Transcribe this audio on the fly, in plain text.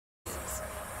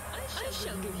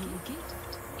shall give you a gift.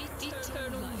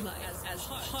 Eternal life as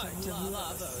heart of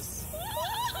Lavos.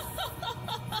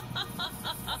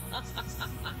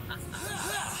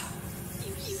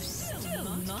 You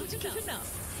still not given up.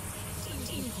 What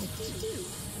do you hope to do?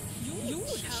 You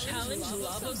would challenge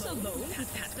Lavos alone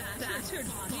with that battered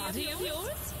body of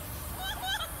yours?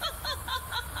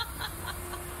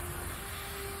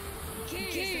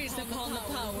 Gaze upon the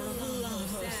power of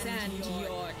Lavos and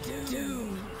your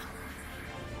doom.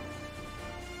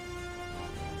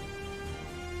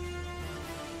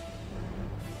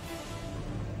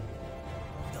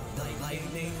 The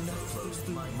lightning that flows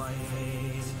through my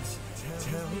veins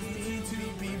tells me to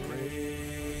be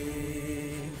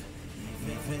brave.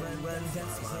 Even when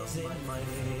death smiles in my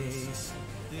face,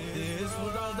 this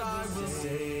world I will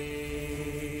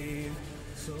save.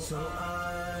 So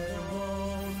I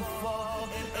won't fall,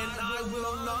 and I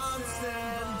will not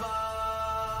stand by.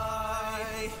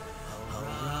 I'll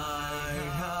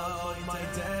ride out my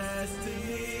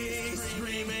destiny,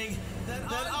 screaming that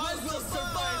I will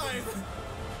survive.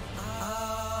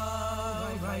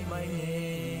 I'll write my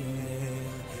name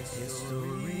in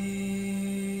history.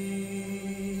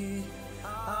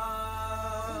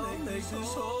 I'll make this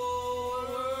whole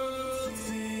world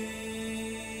see.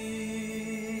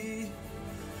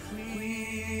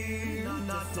 We're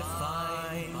not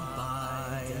defined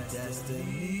by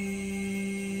destiny.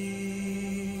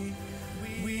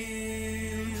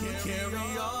 We'll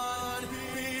carry on,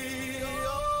 be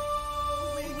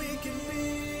all we can be.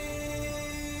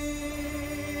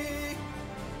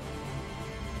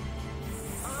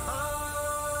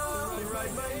 I'll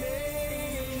write my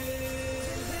name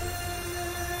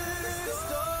in the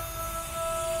story.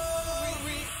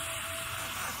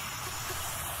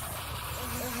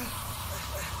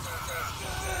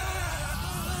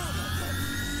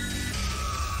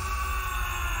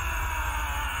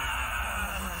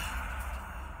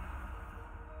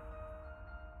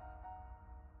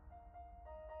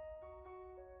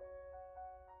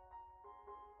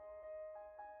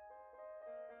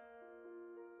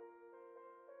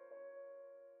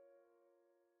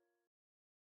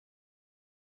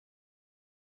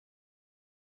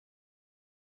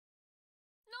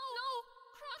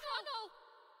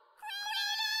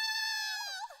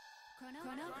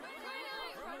 Chrono?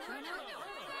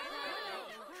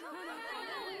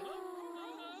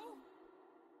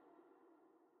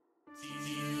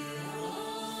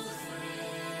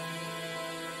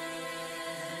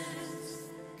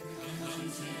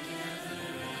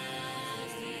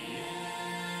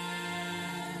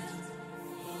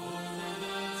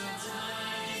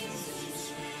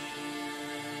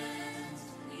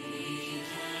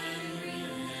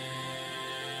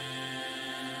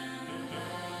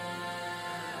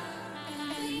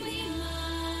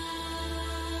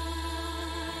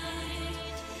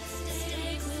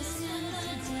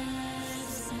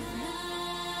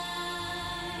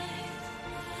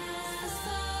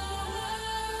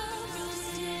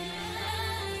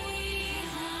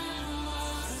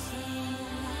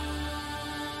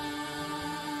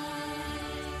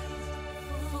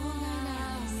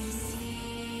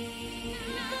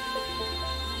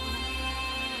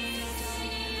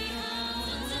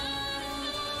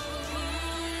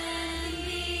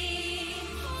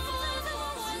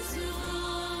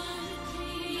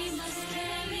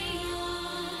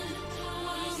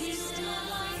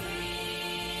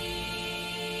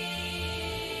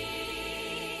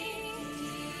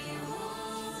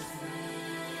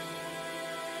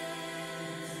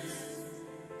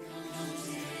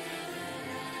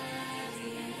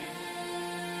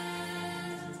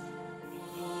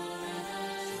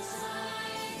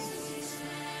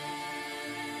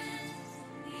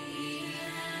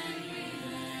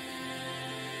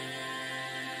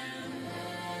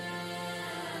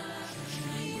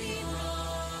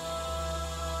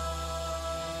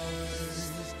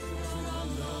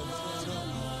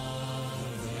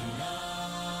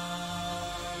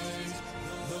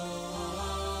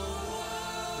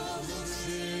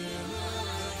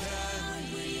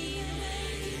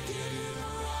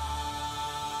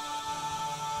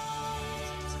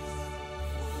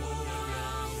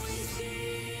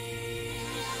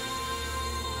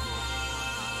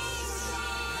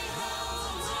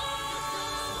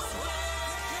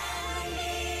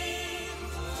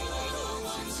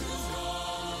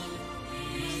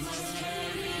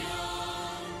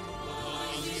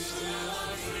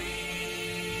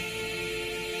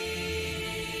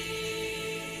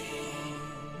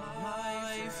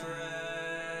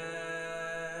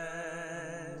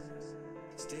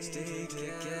 Stay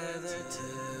together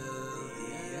till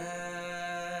the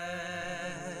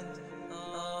end.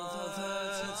 All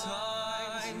the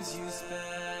time times you spent,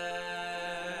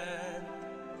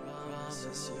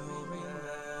 promise you'll remember.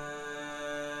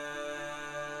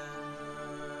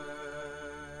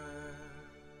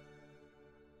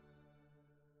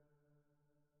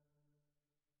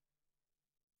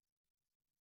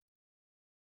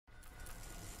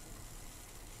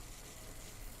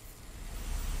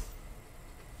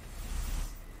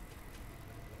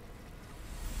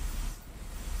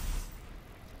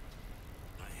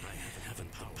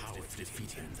 To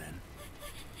defeat him, then.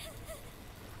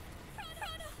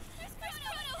 Chrono! There's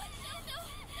Chrono! No!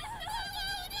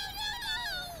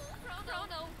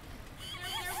 Chrono!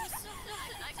 There was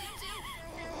nothing I could do.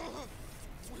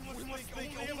 We must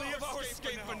think only of our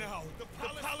escape for now. The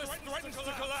palace threatens to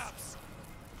collapse.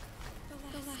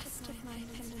 The last of my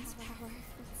pendant's power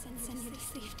will send you to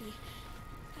safety.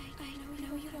 I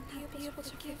know you will not be able to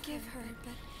forgive her,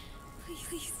 but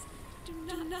please do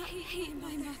not hate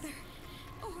my mother.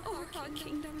 Or our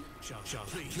kingdom. Shall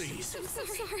please. I'm so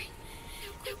sorry.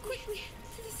 Now quickly,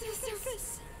 to the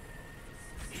surface.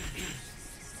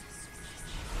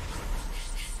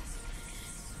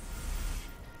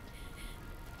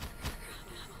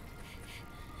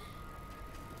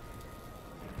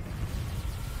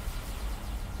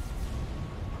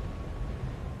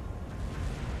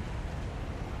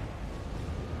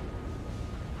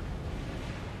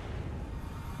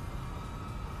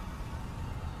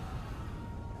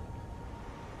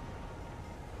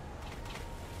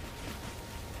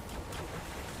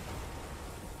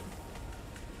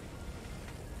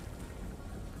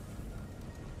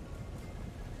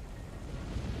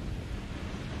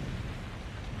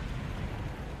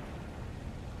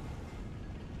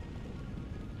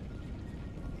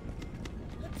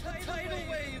 Tidal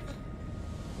wave!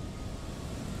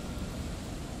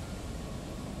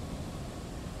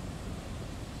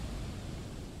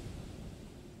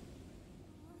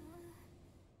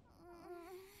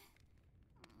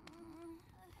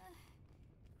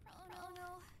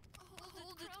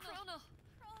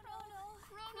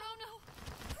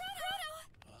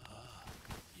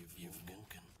 You've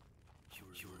woken.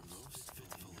 You were most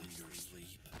fitful in your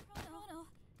sleep. Chrono!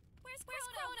 Where's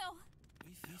Chrono?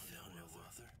 We found no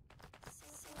other.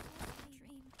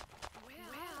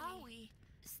 Where are we?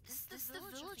 Is this the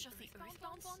village of the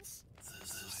Earthbound ones?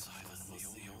 This island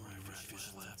was the only refuge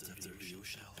left after the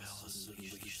Yusha Palace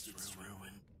unleashed its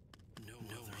ruin. No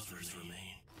others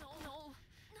remain. No,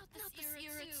 not this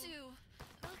era too.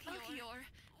 Melchior.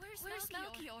 Where's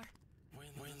Melchior?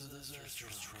 When the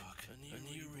disaster struck, an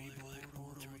eerie black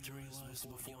portal materialized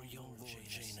before young Lord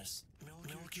Janus.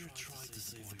 Melchior tried to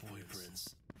save the boy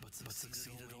prince, but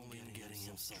succeeded only in getting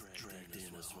himself dragged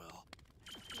in as well.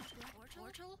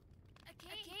 Portal? A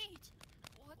gate?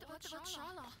 What about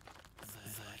Shala?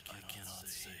 That I cannot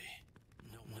say.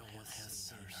 No one has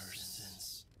seen her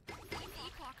since.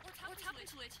 Epoch, what happened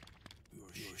to it?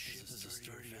 Your ship is a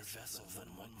sturdier vessel than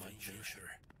one might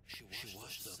venture. She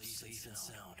washed up safe and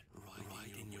sound,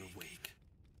 right in your wake.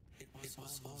 It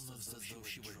was almost as though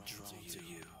she were drawn to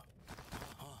you.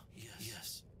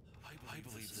 Yes. I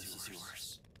believe this is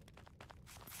yours.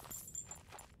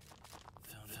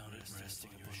 Found it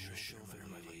resting upon your shoulder,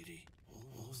 my lady.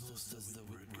 Almost as though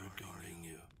it were guarding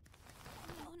you.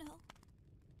 No.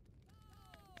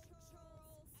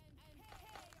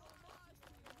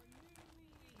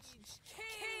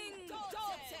 King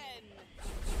Dalton!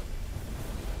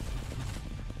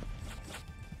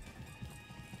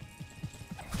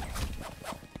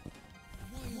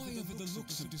 Why over the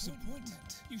looks of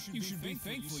disappointment? You should be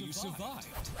thankful you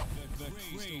survived. The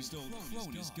crazed old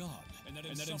crone is gone, and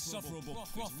that insufferable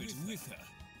prophet with her.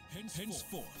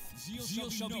 Henceforth, Zeal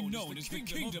shall be known as the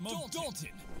kingdom of Dalton.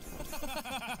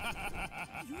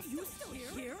 You still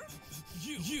here?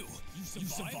 You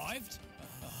survived?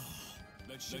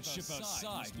 That ship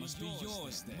outside must be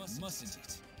yours then, mustn't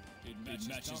it? It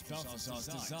matches Balthazar's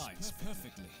designs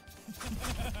perfectly.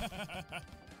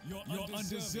 You're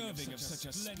undeserving of such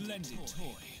a splendid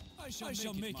toy. I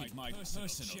shall make it my personal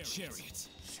chariot.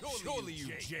 Surely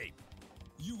you jape.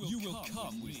 You will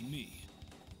come with me.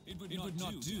 It would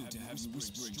not do to have you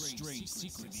whispering strange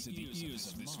secrets to the ears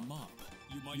of this mob.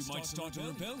 You might start a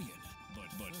rebellion.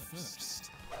 But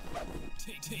first,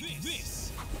 take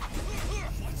this!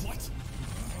 What?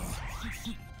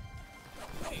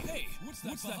 Hey, what's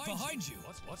that behind you?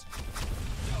 What?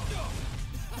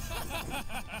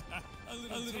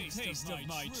 A little taste of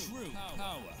my true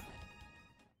power.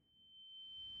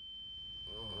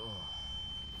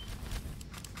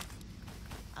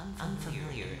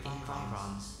 Unfamiliar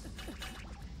environs.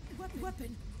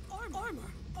 Weapon,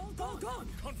 armor, all gone.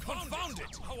 Confound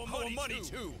it! Our money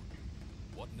too!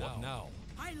 What now?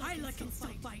 I like him still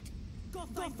fight. Go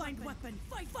Go find weapon.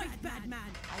 Fight, bad man.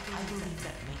 I believe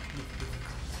that might look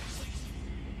difficult.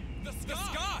 The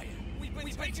sky! We've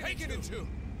been taken into!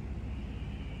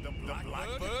 The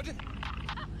blackbird?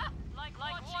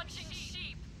 like watching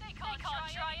sheep. They can't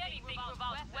try anything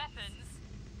without weapons.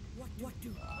 What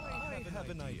do? I have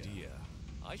an idea.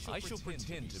 I shall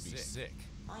pretend to be sick.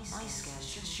 My scans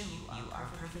should show you are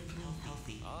perfectly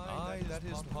healthy. That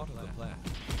is part of the plan.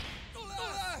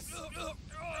 Alas!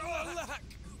 Alack!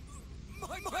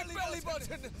 My belly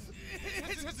button! It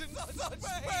is in such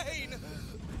pain!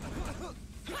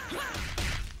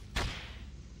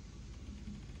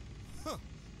 Huh.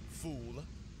 Fool.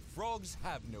 Frogs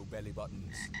have no belly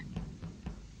buttons.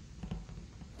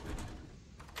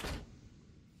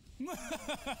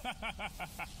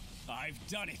 I've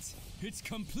done it! It's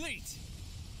complete!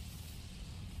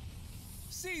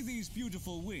 See these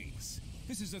beautiful wings?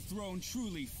 This is a throne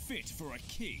truly fit for a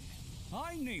king.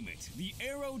 I name it the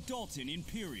Aero Dalton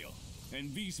Imperial,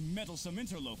 and these meddlesome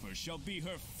interlopers shall be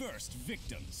her first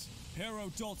victims.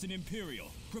 Aero Dalton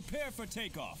Imperial, prepare for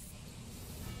takeoff.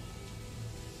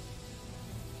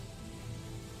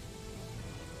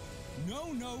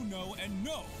 No, and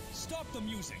no! Stop the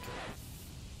music!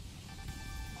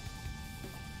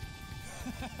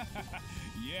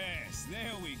 Yes,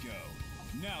 there we go.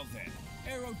 Now then,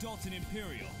 Aero Dalton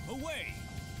Imperial, away!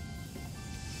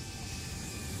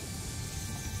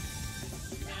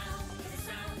 Now the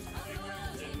sound of the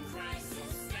world in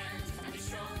crisis. Stand and be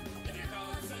strong. If your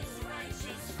cause is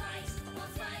righteous, fight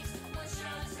or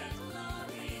shout at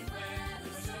glory. Wear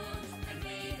the sword and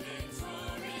be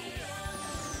victorious.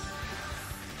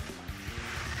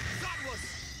 That was...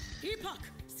 Epoch!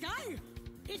 Sky!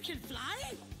 It can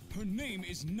fly? Her name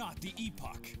is not the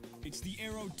Epoch. It's the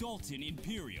Aero Dalton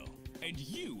Imperial. And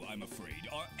you, I'm afraid,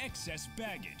 are excess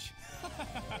baggage.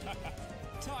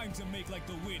 Time to make like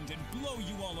the wind and blow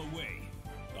you all away.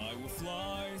 I will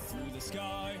fly through the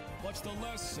sky, watch the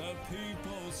lesser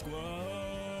people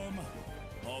squirm.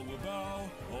 All will bow,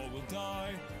 all will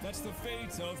die, that's the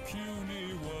fate of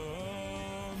puny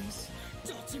worms.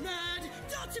 Dalton mad!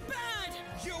 Dalton bad!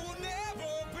 You will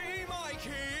never be my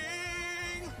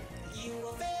king! You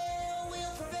will fail,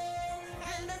 will prevail,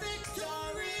 and the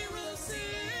victory will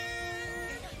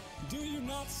sing. Do you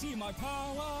not see my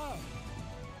power?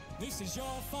 This is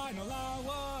your final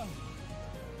hour.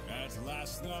 At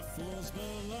last the fools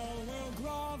below will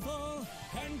grovel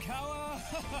and cower.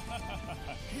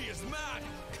 He is mad!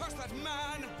 Curse that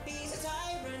man! He's a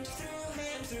tyrant through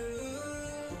and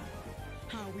through.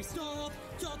 How we stop?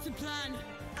 Dalton plan!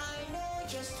 I know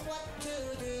just what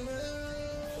to do.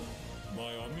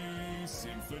 My army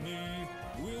symphony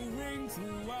will ring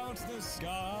throughout the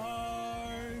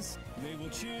skies. They will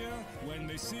cheer when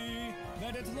they see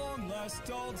that at long last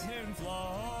Dalton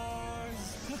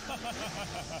flies.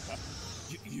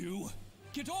 You?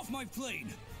 Get off my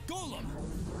plane! Golem!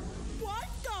 What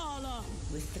Golem?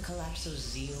 With the collapse of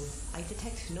Zeal, I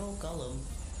detect no Gollum.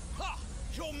 Ha!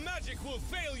 Your magic will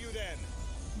fail you then!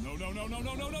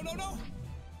 No!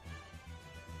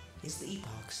 Is the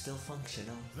Epoch still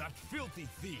functional? That filthy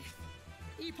thief!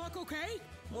 Epoch okay?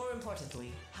 More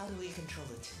importantly, how do we control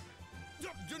it?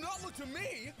 Do not look to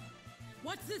me!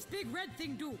 What's this big red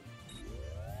thing do?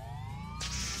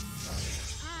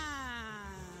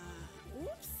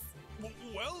 Oops.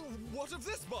 Well, what of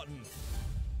this button?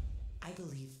 I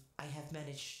believe I have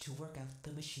managed to work out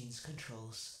the machine's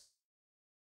controls.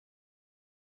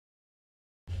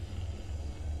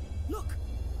 Look!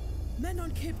 Men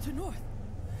on Cape to North.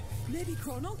 Maybe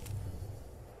Chrono?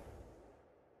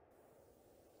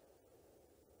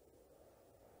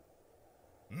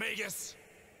 Magus!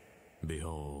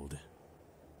 Behold,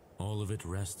 all of it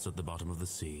rests at the bottom of the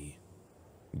sea.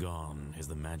 Gone is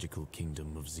the magical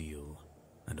kingdom of Zeal,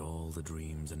 and all the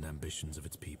dreams and ambitions of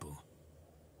its people.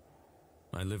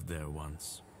 I lived there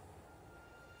once,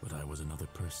 but I was another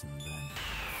person then.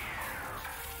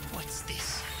 What's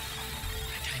this?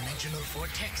 A dimensional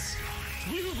vortex?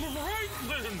 We were right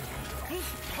then! This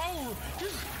power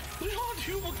is beyond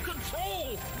human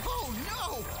control! Oh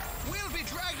no! We'll be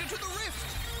dragged into the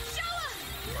rift! Showa!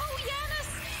 No, Yanis!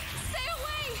 Stay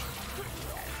away! But...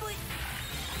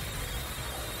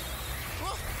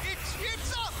 Oh,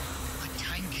 it's up! A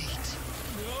time gate.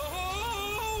 No!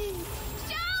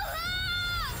 Showa!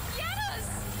 Yanis!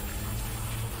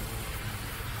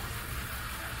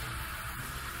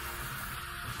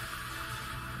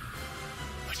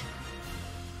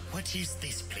 What is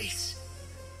this place?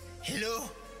 Hello?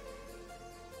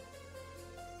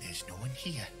 There's no one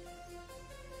here.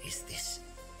 Is this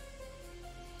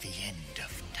the end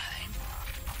of time?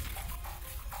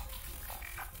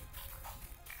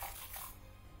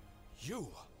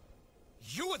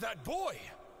 You were that boy!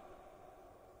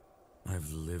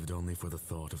 I've lived only for the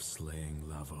thought of slaying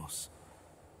Lavos.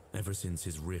 Ever since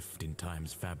his rift in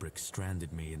time's fabric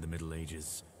stranded me in the Middle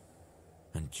Ages.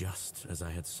 And just as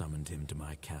I had summoned him to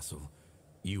my castle,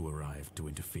 you arrived to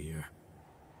interfere.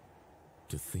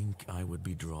 To think I would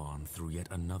be drawn through yet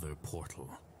another portal,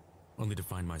 only to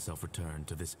find myself returned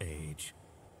to this age.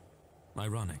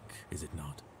 Ironic, is it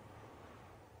not?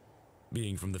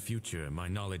 Being from the future, my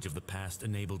knowledge of the past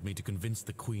enabled me to convince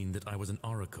the Queen that I was an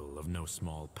oracle of no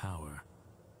small power.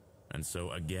 And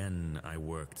so again I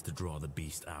worked to draw the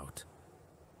beast out.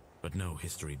 But no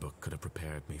history book could have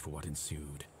prepared me for what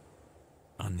ensued.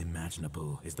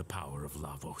 Unimaginable is the power of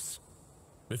Lavos.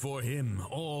 Before him,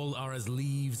 all are as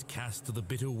leaves cast to the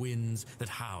bitter winds that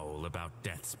howl about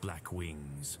death's black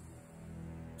wings.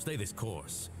 Stay this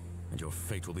course, and your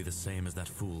fate will be the same as that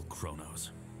fool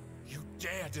Chrono's. You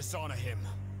dare dishonor him!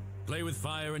 Play with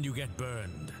fire and you get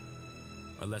burned.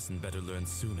 A lesson better learned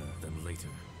sooner than later.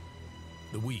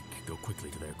 The weak go quickly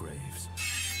to their graves.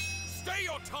 Stay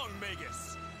your tongue,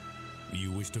 Magus!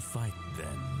 You wish to fight,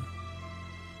 then?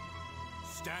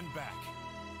 Stand back.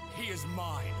 He is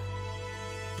mine.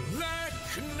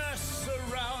 Blackness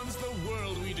surrounds the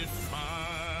world we defiled.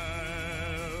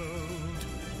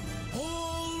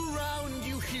 All round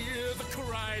you hear the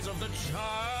cries of the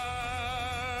child.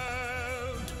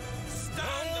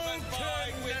 Stand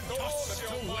by with tossed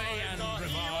away and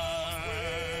revived.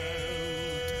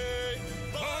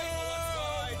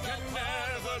 Both can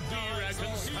never be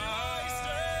reconciled.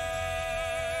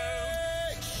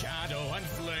 Shadow and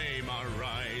flame are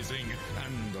rising,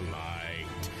 and the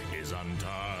light is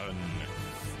undone.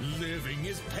 Living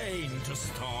is pain to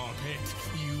start it.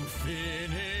 You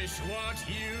finish what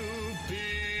you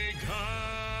begun.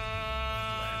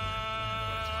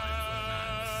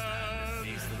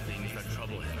 These the things that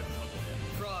trouble him.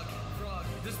 Frog,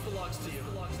 this belongs to you.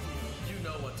 You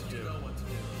know what to do.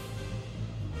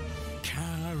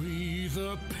 Carry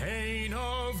the pain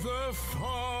of the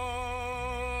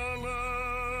fallen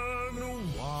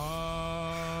ones.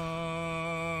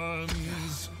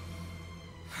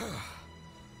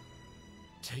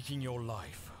 Taking your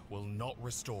life will not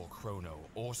restore Chrono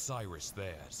or Cyrus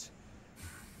theirs.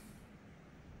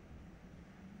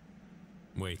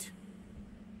 Wait.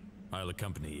 I'll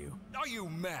accompany you. Are you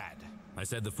mad? I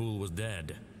said the fool was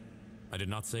dead. I did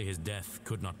not say his death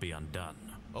could not be undone.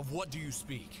 Of what do you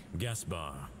speak?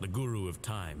 Gaspar, the guru of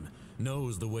time,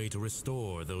 knows the way to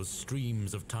restore those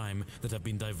streams of time that have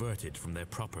been diverted from their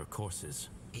proper courses.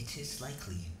 It is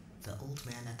likely the old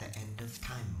man at the end of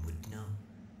time would know.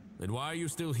 Then why are you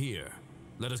still here?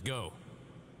 Let us go.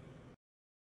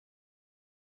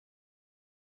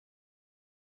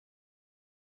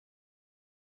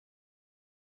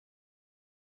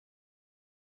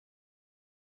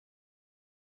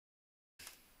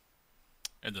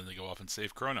 And then they go off and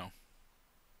save Chrono.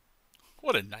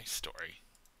 What a nice story.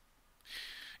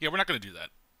 Yeah, we're not going to do that.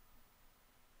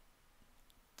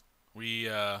 We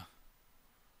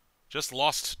just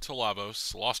lost to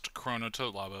Lavos, lost Chrono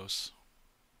to Lavos.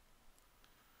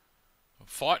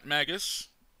 Fought Magus,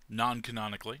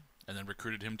 non-canonically, and then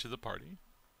recruited him to the party.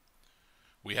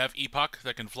 We have Epoch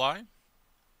that can fly,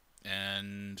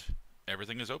 and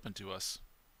everything is open to us.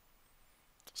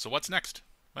 So what's next?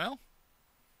 Well,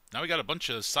 now we got a bunch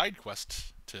of side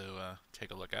quests to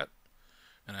take a look at.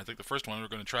 And I think the first one we're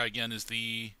going to try again is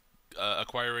the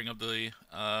acquiring of the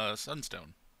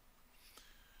Sunstone.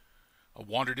 I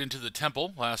wandered into the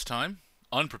temple last time,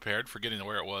 unprepared, forgetting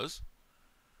where it was.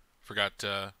 Forgot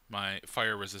my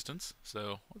fire resistance,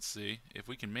 so let's see if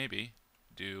we can maybe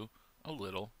do a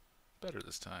little better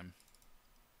this time.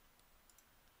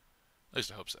 At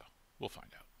least I hope so. We'll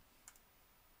find out.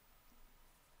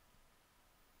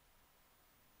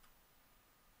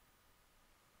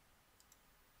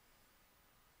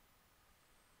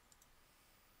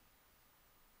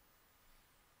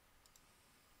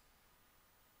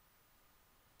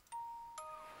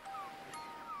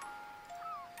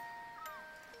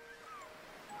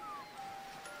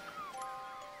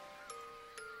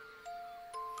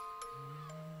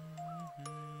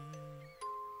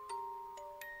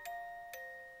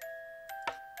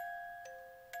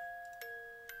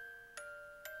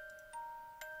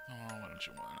 Oh, why don't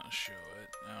you want to show it?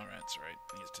 Oh, that's right.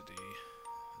 Needs to be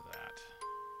that.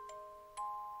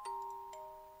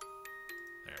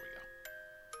 There we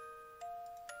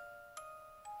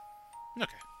go.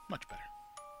 Okay, much better.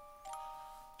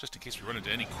 Just in case we run into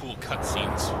any cool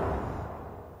cutscenes,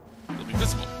 it'll be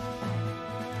visible.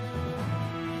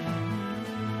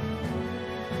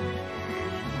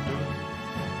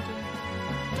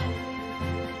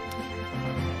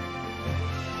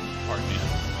 Pardon me.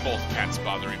 both cats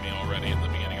bothering me already in the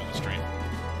beginning of the stream.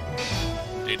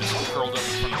 Data's curled up in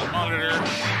front of the monitor,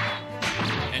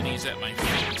 and he's at my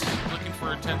feet, looking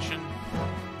for attention.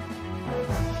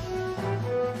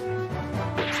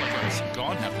 Looks like I was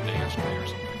gone half the day yesterday or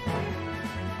something.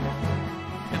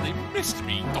 And they missed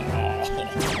me. Oh.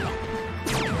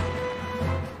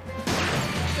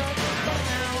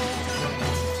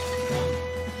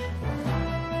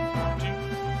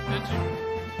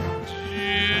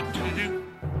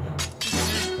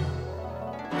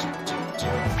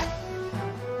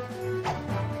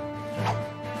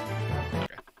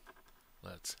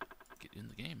 Let's get in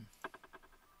the game.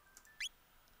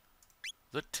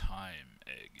 The time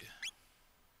egg.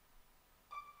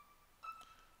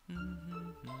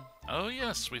 Oh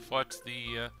yes, we fought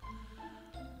the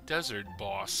desert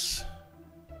boss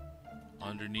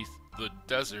underneath the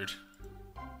desert.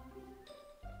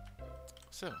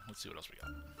 So, let's see what else we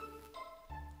got.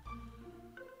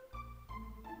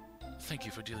 Thank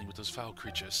you for dealing with those foul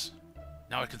creatures.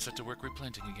 Now I can set to work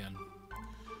replanting again.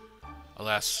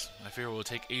 Alas, I fear it will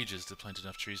take ages to plant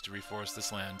enough trees to reforest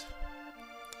this land.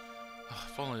 Oh,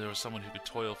 if only there was someone who could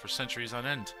toil for centuries on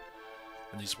end,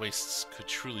 and these wastes could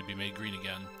truly be made green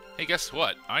again. Hey, guess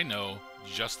what? I know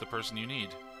just the person you need.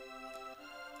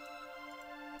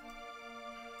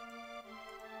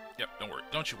 Yep,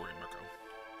 don't you worry, Mirko.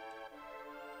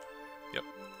 Yep,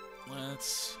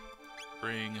 let's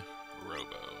bring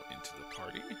Robo into the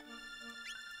party.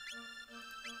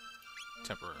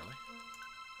 Temporarily.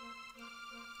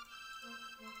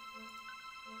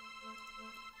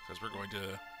 Because we're going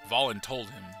to voluntold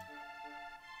him.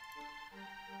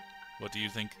 What do you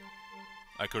think?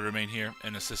 I could remain here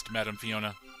and assist Madame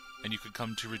Fiona, and you could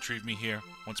come to retrieve me here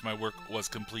once my work was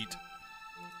complete.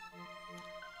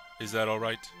 Is that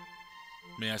alright?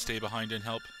 May I stay behind and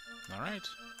help? Alright.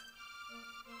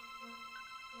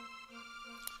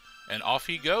 And off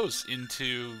he goes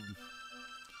into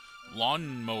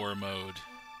lawnmower mode.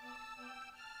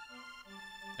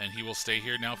 And he will stay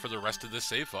here now for the rest of this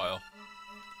save file.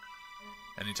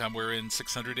 Anytime we're in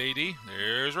 600 AD,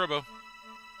 there's Robo.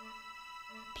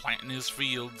 Planting his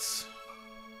fields.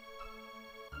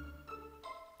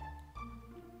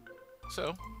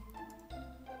 So,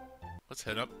 let's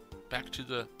head up back to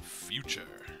the future.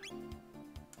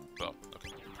 Well,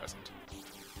 okay, present.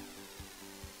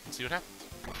 Let's see what happens.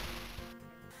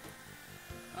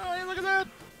 Oh, hey, look at that!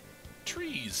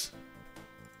 Trees.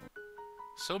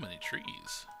 So many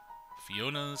trees.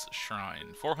 Fiona's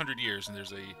Shrine. 400 years and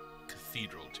there's a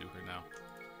cathedral to her now.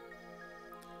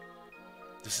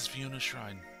 This is Fiona's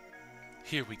Shrine.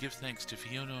 Here we give thanks to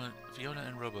Fiona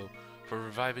and Robo for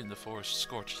reviving the forest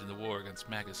scorched in the war against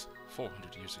Magus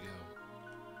 400 years ago.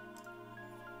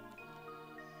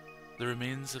 The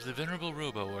remains of the venerable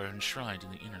Robo are enshrined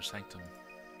in the inner sanctum.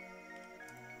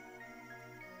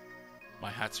 My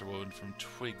hats are woven from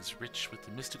twigs rich with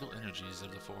the mystical energies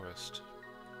of the forest.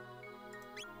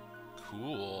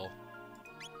 Cool.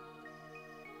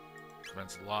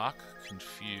 Prevents lock,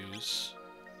 confuse,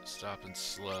 stop and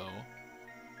slow.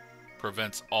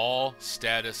 Prevents all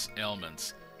status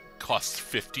ailments. Costs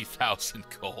 50,000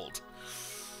 gold.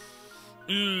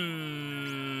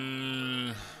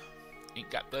 Ain't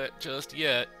got that just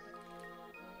yet.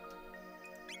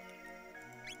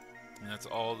 And that's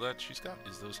all that she's got,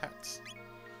 is those hats.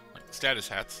 Like, status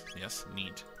hats, yes,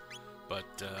 neat.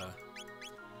 But,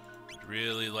 I'd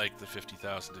really like the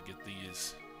 50,000 to get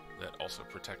these that also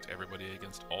protect everybody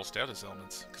against all status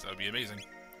elements, because that would be amazing.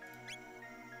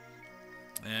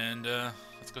 And,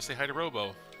 let's go say hi to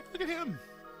Robo. Look at him!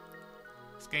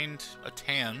 He's gained a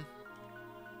tan.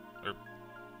 Or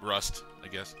rust, I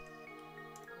guess.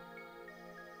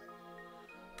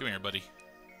 Come here, buddy.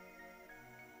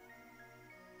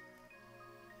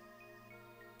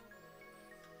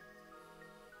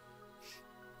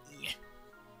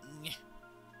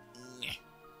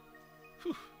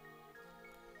 Whew.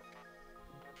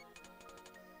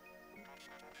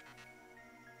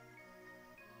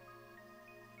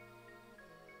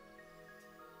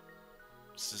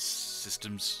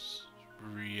 Systems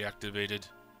reactivated.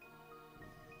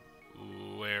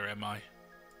 Where am I?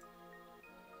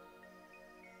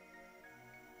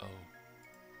 Oh.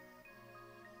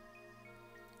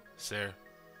 Sir,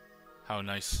 how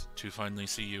nice to finally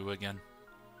see you again.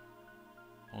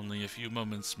 Only a few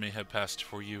moments may have passed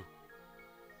for you,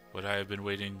 but I have been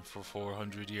waiting for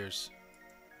 400 years.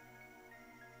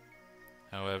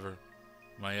 However,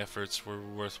 my efforts were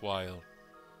worthwhile.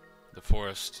 The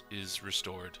forest is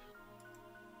restored.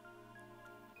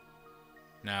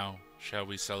 Now, shall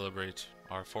we celebrate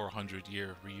our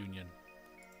 400-year reunion?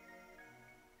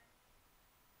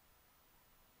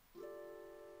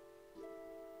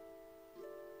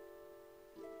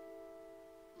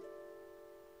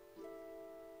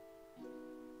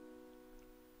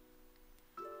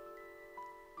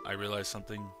 I realized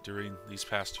something during these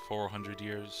past 400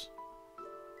 years.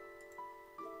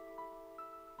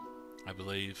 I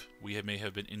believe we may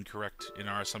have been incorrect in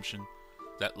our assumption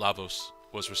that Lavos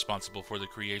was responsible for the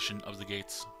creation of the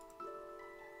gates.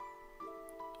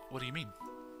 What do you mean?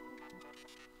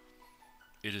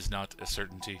 It is not a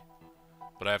certainty,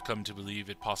 but I have come to believe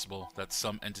it possible that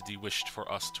some entity wished for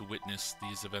us to witness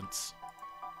these events.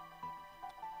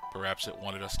 Perhaps it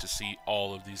wanted us to see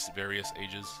all of these various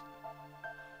ages.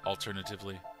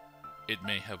 Alternatively, it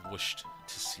may have wished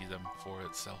to see them for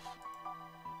itself.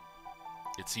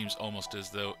 It seems almost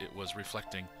as though it was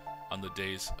reflecting on the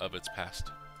days of its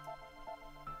past.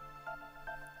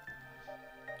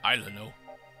 I don't know.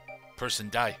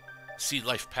 Person die, see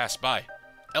life pass by,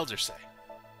 elders say.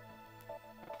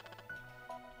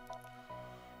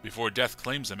 Before death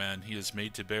claims a man, he is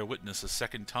made to bear witness a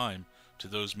second time to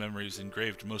those memories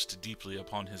engraved most deeply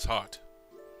upon his heart.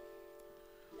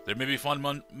 There may be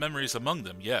fond memories among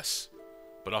them, yes,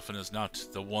 but often as not,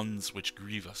 the ones which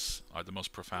grieve us are the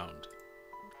most profound.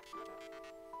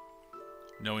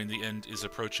 Knowing the end is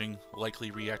approaching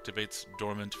likely reactivates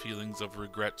dormant feelings of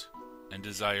regret and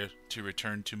desire to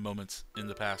return to moments in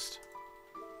the past.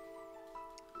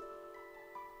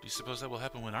 Do you suppose that will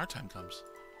happen when our time comes?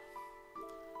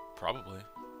 Probably.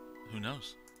 Who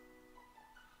knows?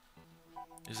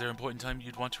 Is there an important time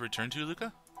you'd want to return to,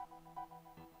 Luca?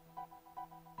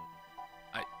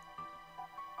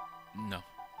 No.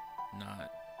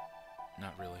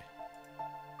 Not really.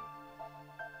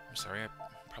 I'm sorry, I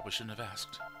probably shouldn't have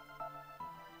asked.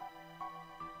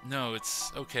 No,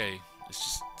 it's okay. It's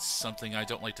just something I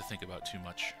don't like to think about too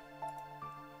much.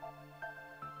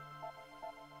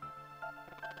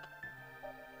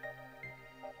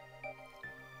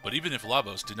 But even if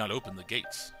Lavos did not open the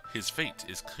gates, his fate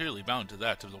is clearly bound to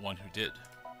that of the one who did.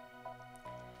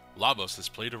 Lavos has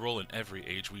played a role in every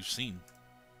age we've seen.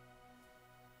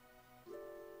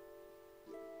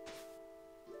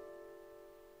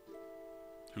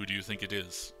 Who do you think it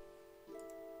is?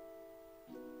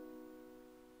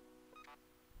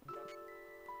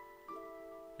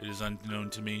 It is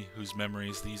unknown to me whose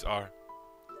memories these are.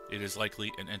 It is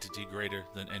likely an entity greater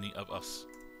than any of us.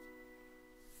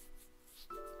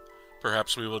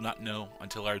 Perhaps we will not know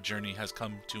until our journey has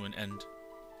come to an end.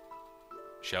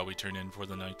 Shall we turn in for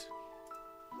the night?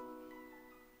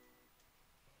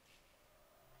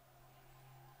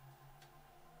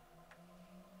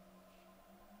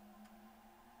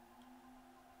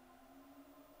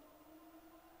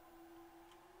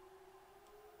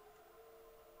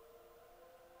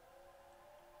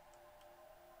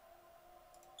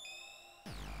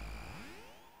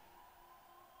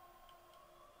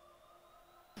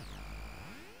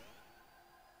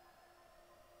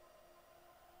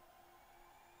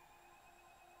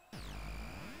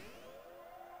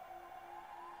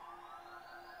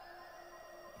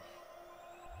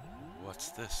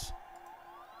 What's this?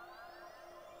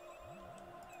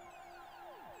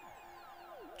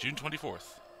 June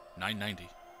 24th, 990.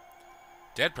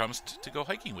 Dad promised to go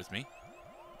hiking with me,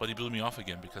 but he blew me off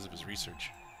again because of his research.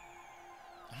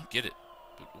 I don't get it,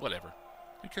 but whatever.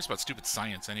 Who cares about stupid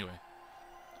science anyway?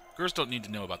 Girls don't need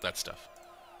to know about that stuff.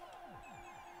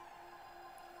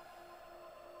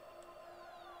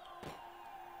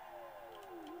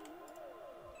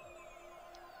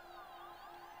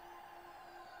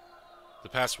 The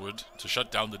password to shut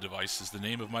down the device is the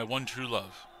name of my one true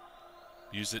love.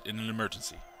 Use it in an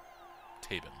emergency.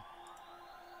 Tabin.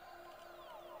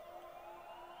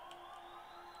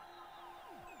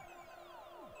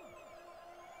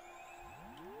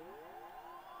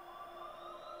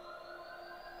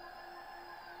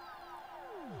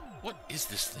 What is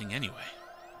this thing anyway?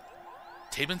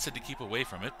 Tabin said to keep away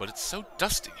from it, but it's so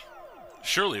dusty.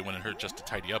 Surely it wouldn't hurt just to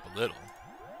tidy up a little.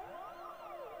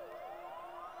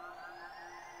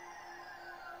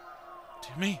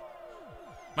 Dear me.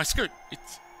 My skirt,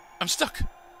 I'm stuck.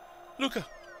 Luca!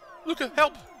 Luca,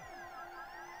 help!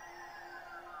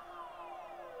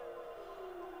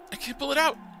 I can't pull it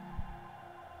out.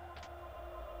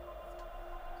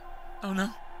 Oh no.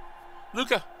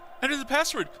 Luca, enter the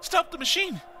password. Stop the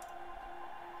machine.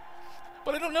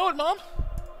 But I don't know it, Mom.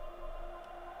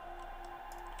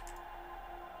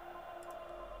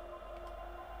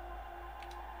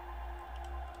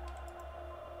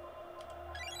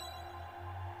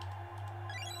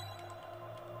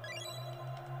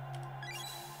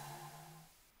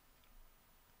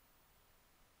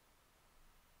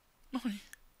 Mommy.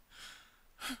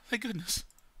 Thank goodness.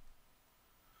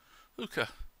 Luca.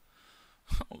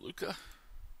 Oh, Luca.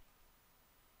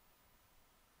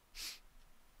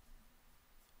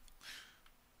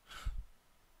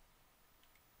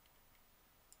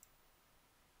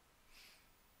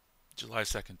 July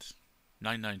 2nd,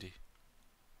 990.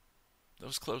 That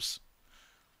was close.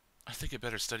 I think I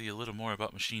better study a little more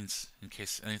about machines in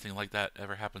case anything like that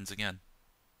ever happens again.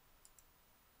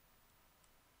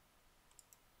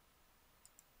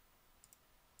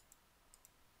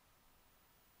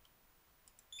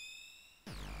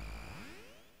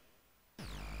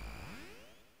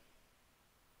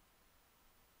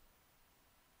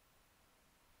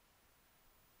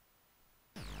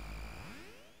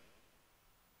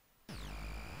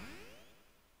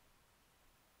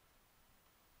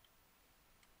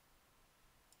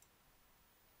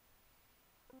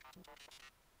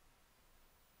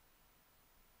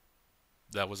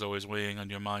 That was always weighing on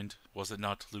your mind, was it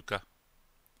not, Luca?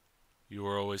 You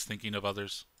were always thinking of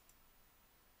others.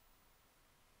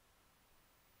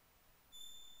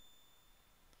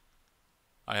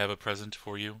 I have a present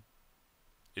for you.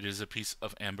 It is a piece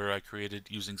of amber I created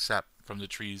using sap from the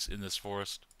trees in this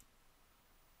forest.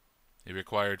 It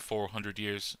required 400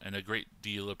 years and a great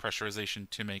deal of pressurization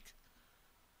to make.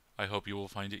 I hope you will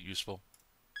find it useful.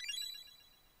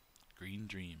 Green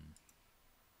Dream.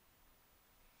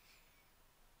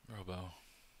 Robo.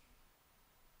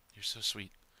 You're so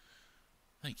sweet.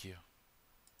 Thank you.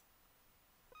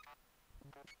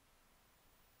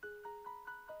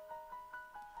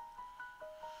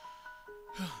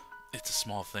 It's a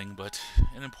small thing, but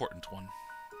an important one.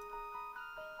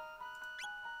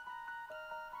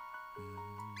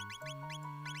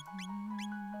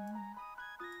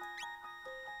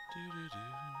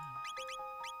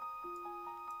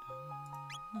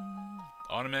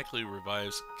 Automatically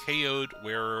revives KO'd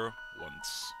wearer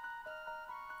once.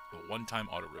 A one-time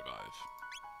auto-revive.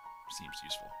 Seems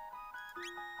useful.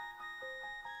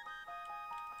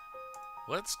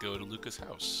 Let's go to Luca's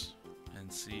house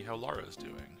and see how Lara's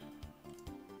doing.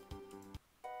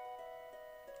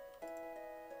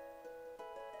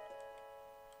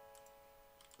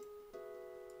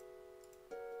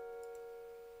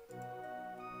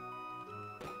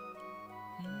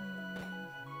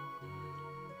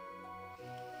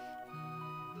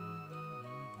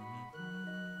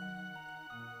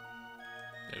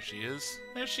 There she is.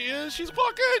 There she is. She's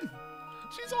walking.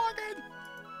 She's walking.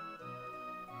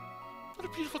 What a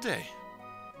beautiful day.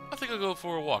 I think I'll go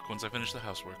for a walk once I finish the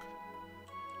housework.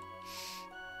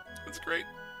 That's great.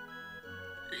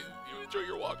 You enjoy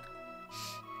your walk.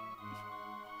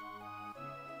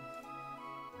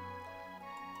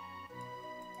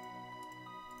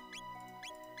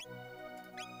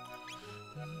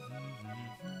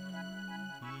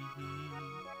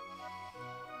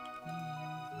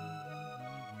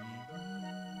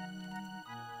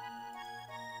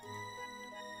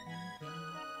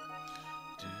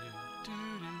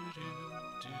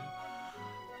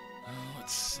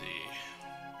 Let's see.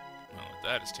 Well,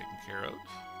 that is taken care of.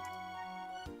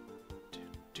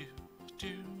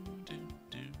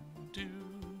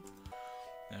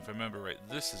 And if I remember right,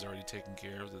 this is already taken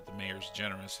care of, that the mayor's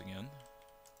generous again.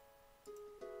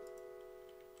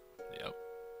 Yep.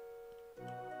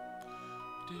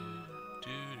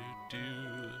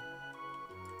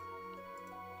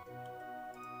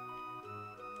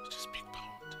 It's just big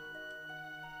boned.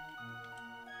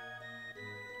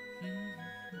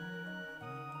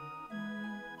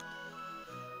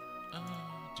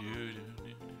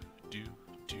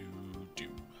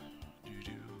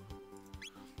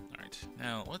 Alright,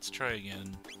 now let's try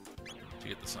again to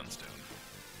get the Sunstone.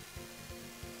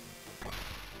 With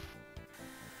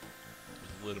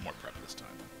a little more prep this time.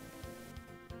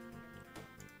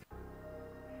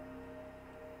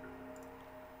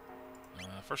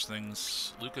 First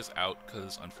things, Luca's out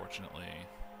because unfortunately,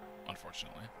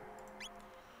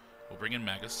 we'll bring in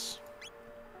Magus.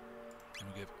 And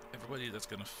we give everybody that's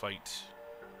gonna fight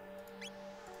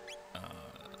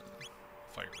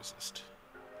fire resist.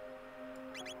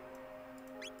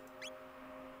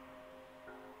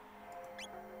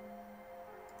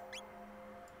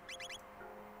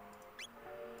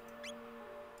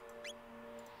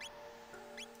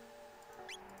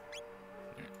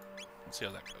 Alright, let's see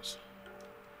how that goes.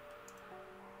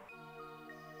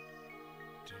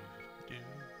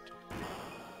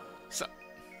 So.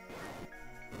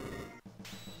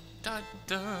 Da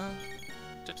da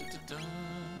da da da da.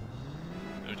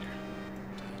 Oh dear.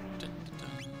 Da, da, da, da.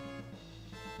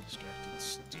 Distracted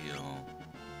steel.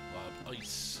 Lob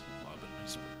ice. Lob an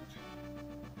iceberg.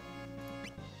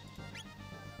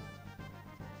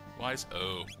 Wise.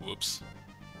 Oh, whoops.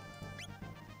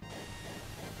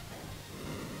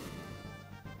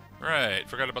 Right,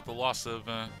 forgot about the loss of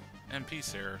MP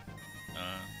Sarah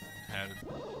had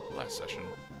last session.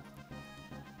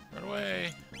 Run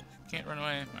away. Can't run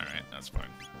away. Alright, that's fine.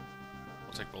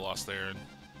 We'll take the loss there and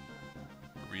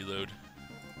reload.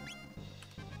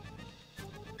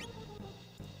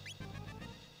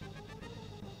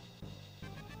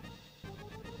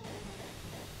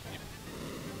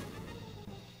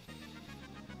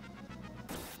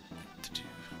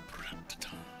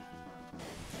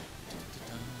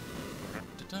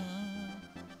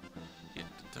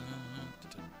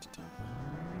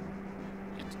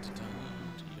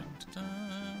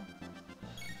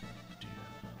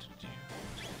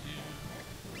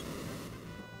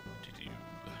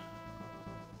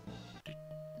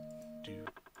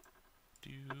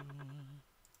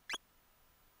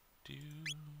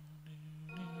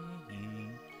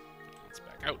 Let's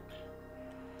back out.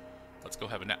 Let's go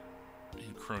have a nap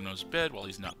in Chrono's bed while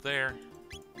he's not there.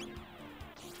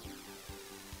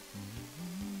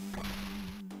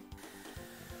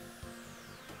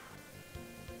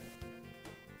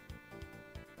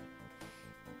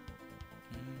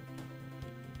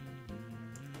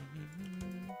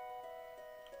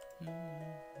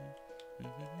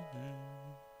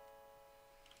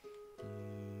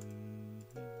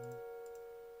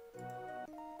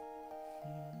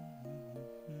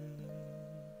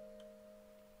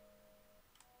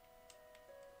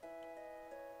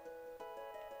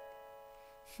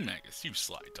 Magus, you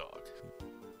sly dog.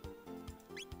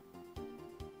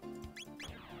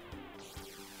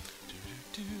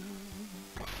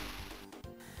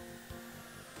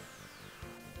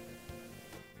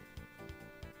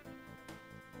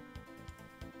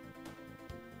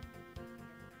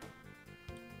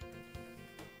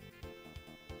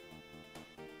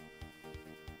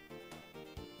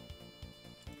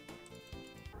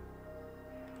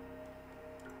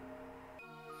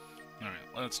 Alright,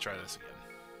 let's try this again.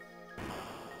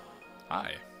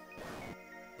 Hi.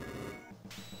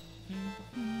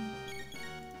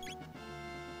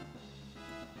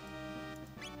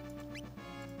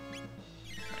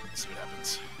 Let's see what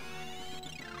happens.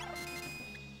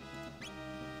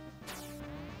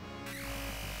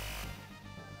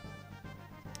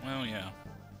 Well, yeah.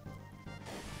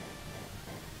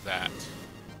 That.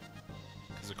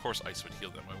 Because of course ice would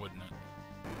heal them, why wouldn't it?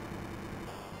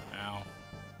 Ow.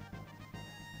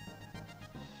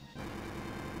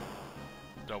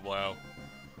 Double out.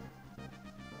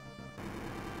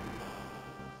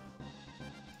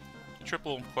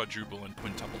 Triple, quadruple, and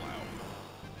quintuple out.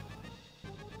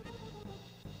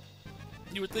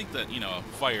 You would think that, you know, a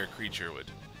fire creature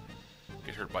would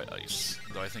get hurt by ice.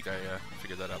 Though I think I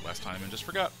figured that out last time and just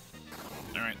forgot.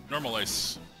 Alright, normal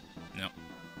ice. No.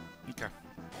 Okay.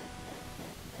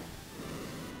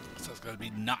 So it's gotta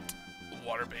be not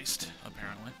water-based,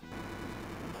 apparently.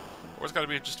 Or it's gotta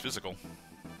be just physical.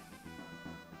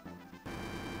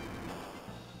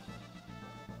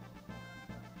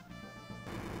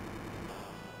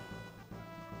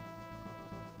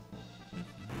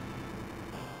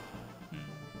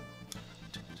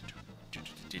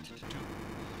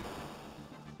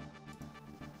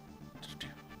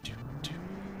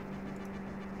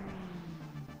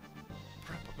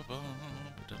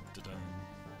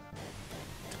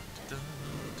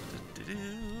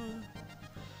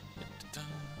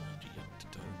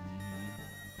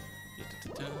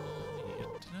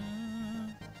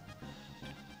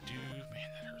 Man,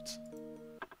 that hurts.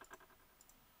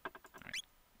 Alright,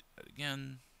 do that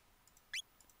again.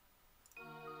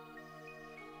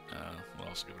 We'll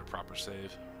also give it a proper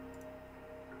save.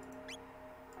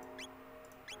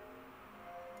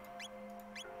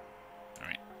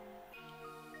 Alright.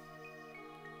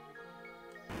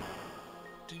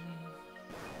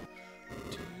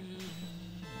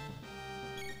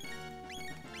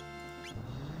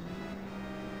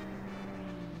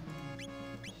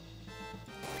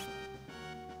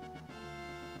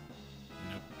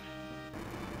 Nope.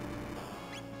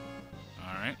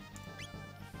 Alright.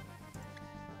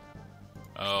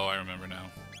 Oh, I remember now.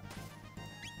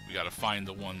 We gotta find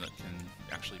the one that can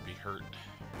actually be hurt.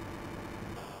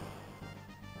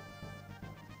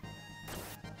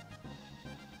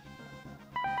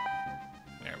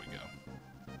 There we go.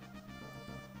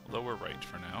 Lower right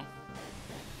for now.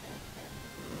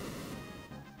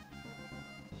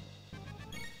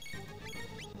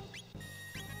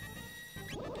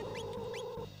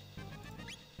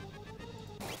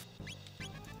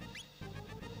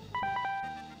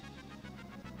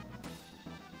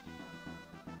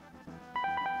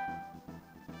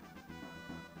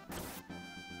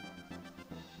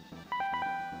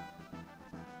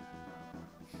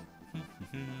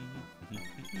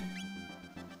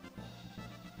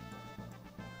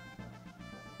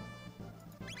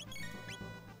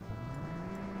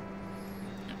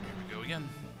 Again.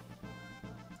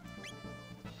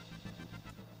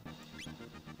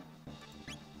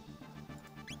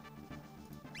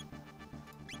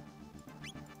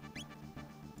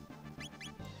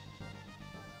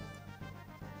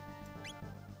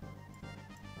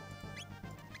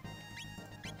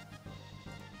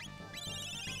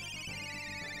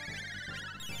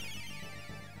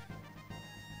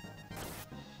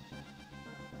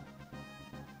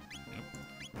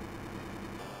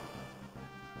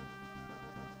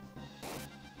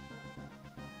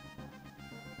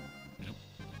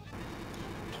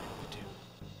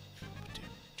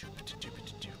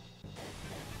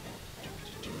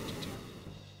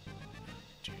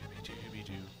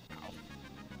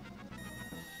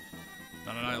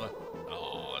 Not an Isla.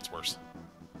 Oh, that's worse.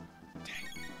 Dang.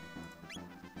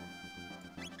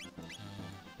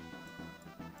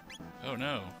 Oh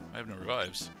no, I have no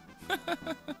revives.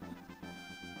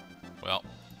 Well,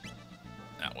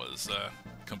 that was a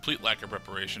complete lack of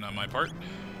preparation on my part.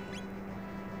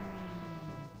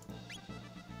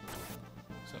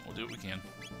 So we'll do what we can.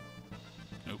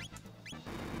 Nope.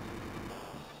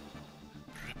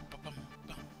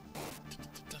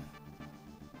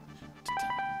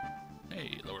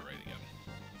 Hey, lower right again.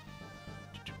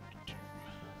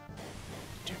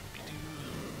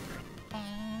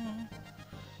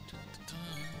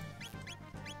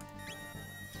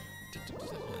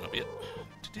 That'll be it.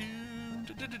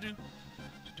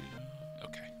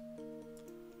 Okay.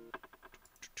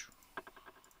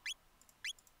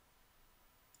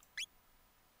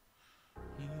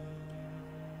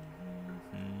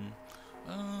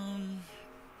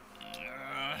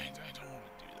 I don't want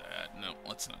to do that. No,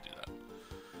 let's not do that.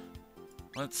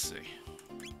 Let's see.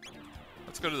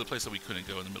 Let's go to the place that we couldn't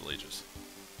go in the Middle Ages.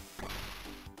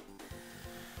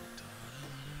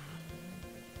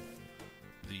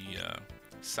 The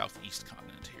southeast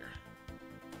continent here.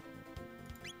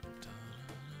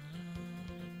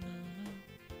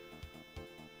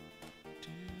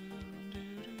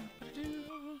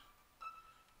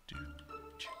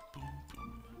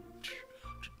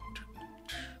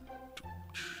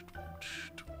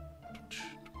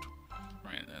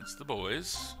 Right, that's the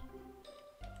boys.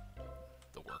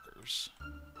 The workers.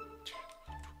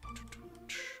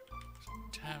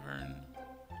 Tavern.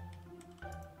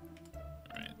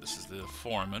 Alright, this is the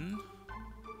foreman.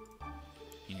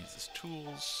 He needs his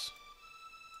tools.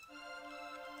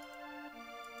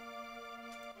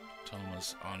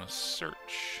 Thomas on a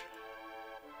search.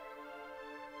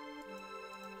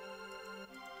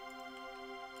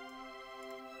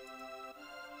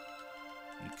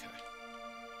 Okay.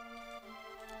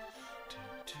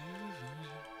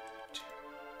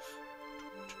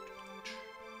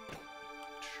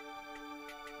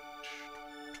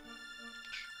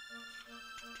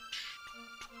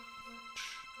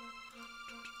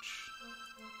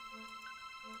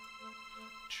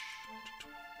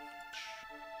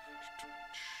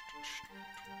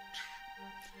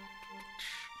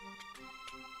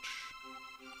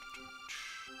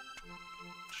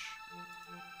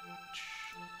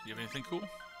 Do you have anything cool?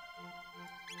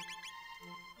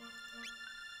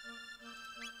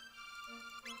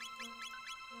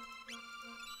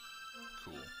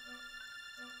 Cool.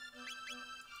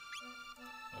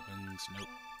 Weapons, nope.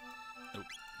 Nope.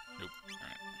 Nope.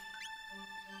 Alright.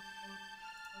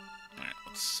 Alright,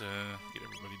 let's get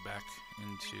everybody back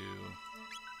into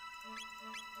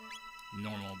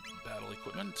normal battle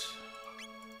equipment.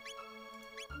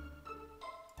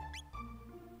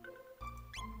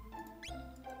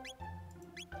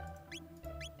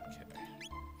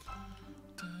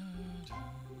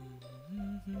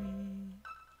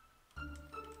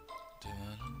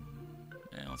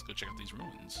 And let's go check out these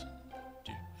ruins.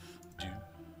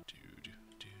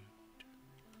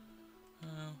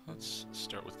 Let's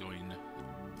start with going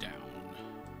down.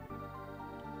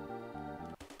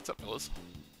 What's up, fellas?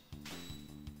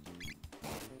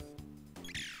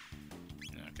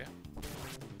 Okay.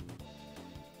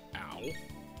 Ow.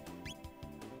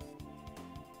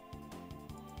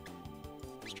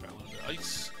 Let's try a little bit of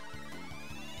ice.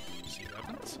 See what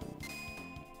happens.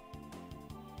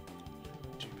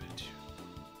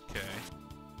 Okay.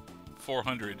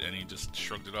 400 and he just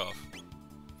shrugged it off.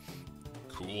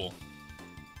 Cool.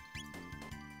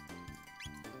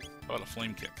 How about a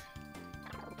flame kick?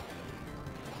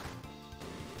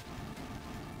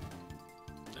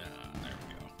 There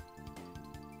we go.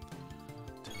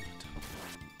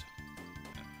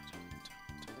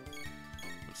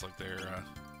 Looks like their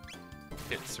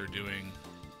hits are doing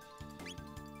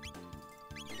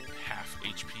half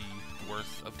HP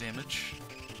worth of damage.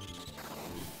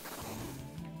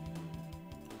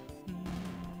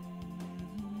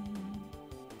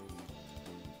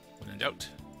 When in doubt,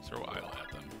 throw Isle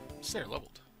at them. They're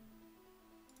leveled.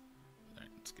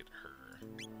 Alright, let's get her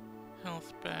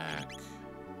health back.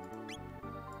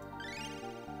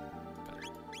 Better.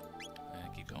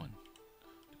 And keep going.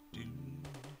 I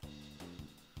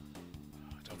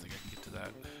don't think I can get to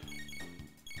that.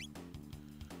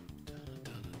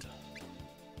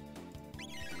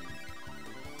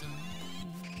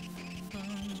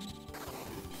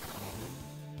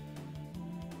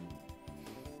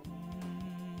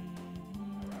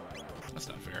 That's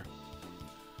not fair.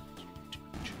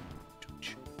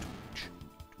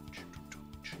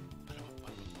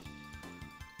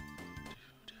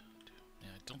 Yeah,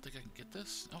 I don't think I can get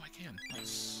this. Oh, I can.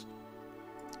 Nice.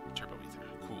 Turbo ether.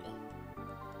 Cool.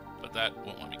 But that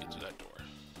won't let me get through that door.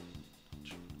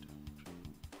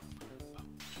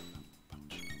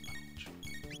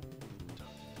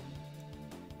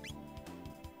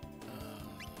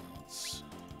 Let's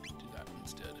do that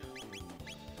instead.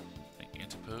 I think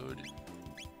Antipode. Is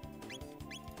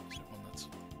there one that's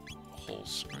a whole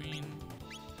screen?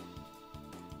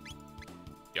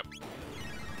 Yep. Yeah,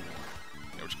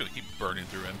 we're just gonna keep burning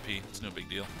through MP. It's no big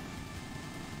deal.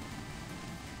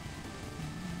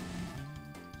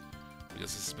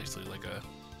 Because this is basically like a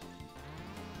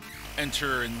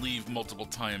enter and leave multiple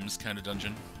times kind of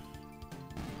dungeon.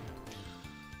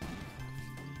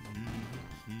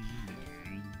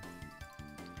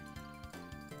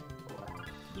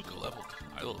 Luca leveled.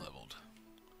 Isla leveled.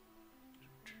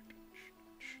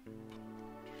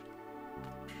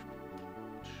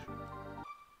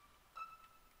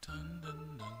 Dun,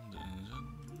 dun, dun, dun, dun.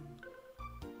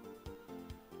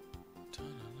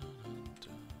 Dun, dun, dun,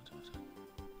 dun, dun, dun.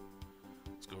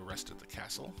 Let's go rest at the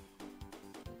castle.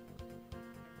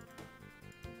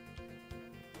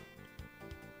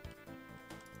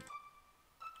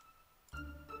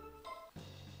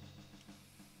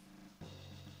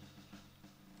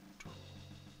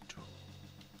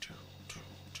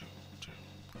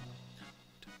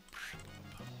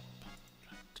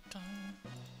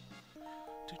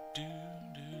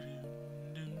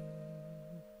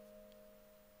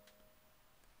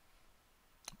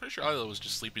 Pretty sure Isla was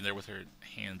just sleeping there with her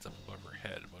hands up above her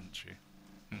head, wasn't she?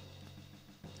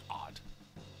 Odd.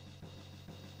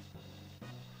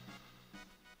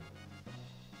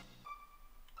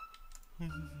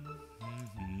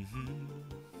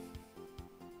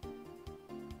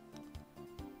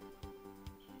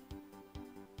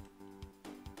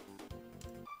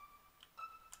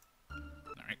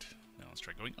 Alright, now let's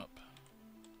try going up.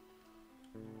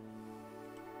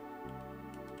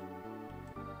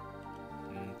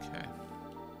 Okay.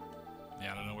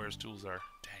 Yeah, I don't know where his tools are.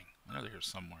 Dang, I know they're here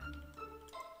somewhere.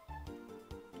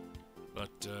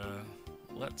 But,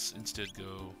 let's instead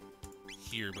go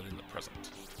here, but in the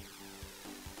present.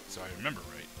 So I remember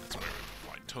right, that's where I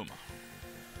would find Toma.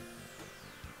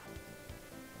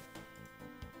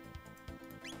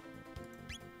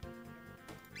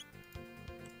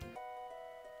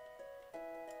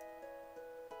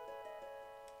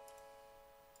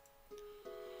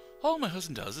 All my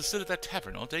husband does is sit at that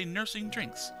tavern all day nursing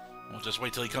drinks. We'll just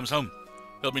wait till he comes home.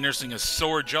 He'll be nursing a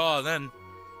sore jaw then.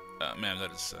 Ma'am,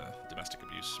 that is domestic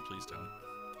abuse. Please don't.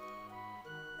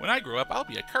 When I grow up, I'll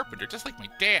be a carpenter just like my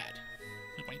dad.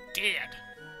 Like my dad.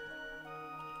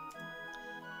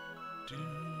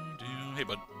 Hey,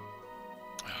 bud.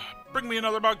 Bring me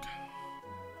another mug.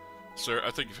 Sir, I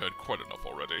think you've had quite enough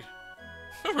already.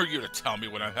 Who are you to tell me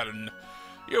when I've had an...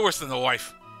 You're worse than the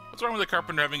wife. What's wrong with the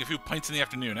carpenter having a few pints in the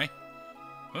afternoon, eh?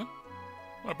 Huh?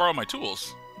 I want to borrow my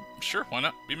tools. Sure, why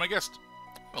not? Be my guest.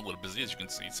 I'm a little busy, as you can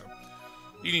see, so...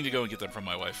 You need to go and get them from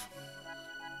my wife.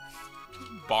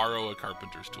 Just borrow a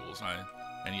carpenter's tools,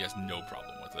 and he has no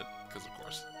problem with it, because of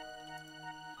course.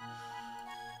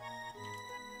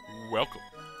 Welcome.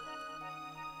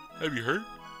 Have you heard?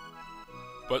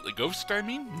 But the ghost, I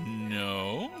mean?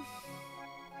 No.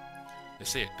 They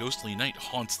say a ghostly night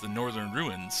haunts the northern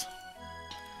ruins.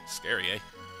 Scary, eh?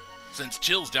 Sends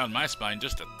chills down my spine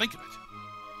just to think of it.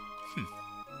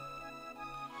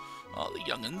 All the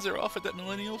young'uns are off at that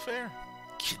millennial fair.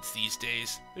 Kids these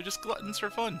days, they're just gluttons for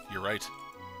fun. You're right.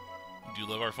 We do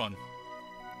love our fun.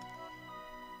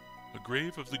 The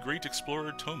grave of the great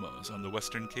explorer Toma is on the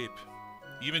western cape.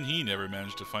 Even he never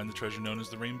managed to find the treasure known as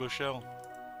the Rainbow Shell.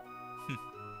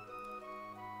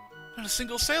 Not a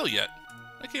single sale yet.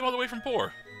 I came all the way from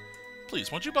Poor.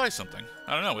 Please, won't you buy something?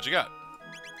 I don't know, what you got?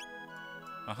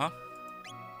 Uh-huh.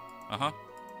 Uh-huh.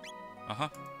 Uh-huh.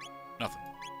 Nothing.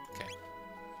 Okay.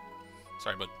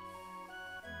 Sorry, bud.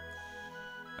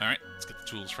 Alright, let's get the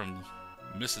tools from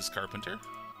Mrs. Carpenter.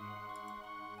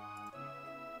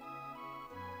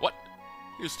 What?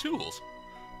 His tools?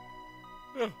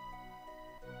 Oh.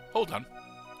 Hold on.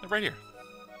 They're right here.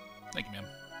 Thank you, ma'am.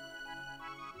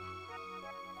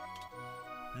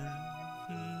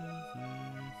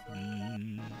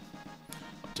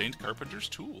 Obtained Carpenter's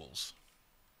tools.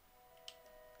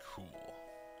 Cool.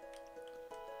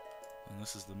 And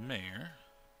this is the mayor.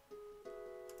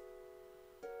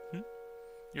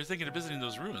 You're thinking of visiting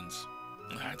those ruins?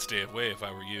 I'd stay away if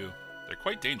I were you. They're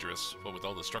quite dangerous, what with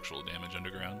all the structural damage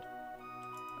underground.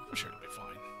 I'm sure it'll be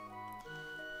fine.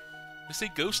 They say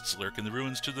ghosts lurk in the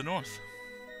ruins to the north.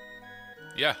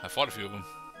 Yeah, I fought a few of them.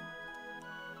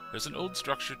 There's an old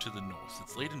structure to the north.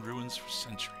 It's laid in ruins for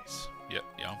centuries.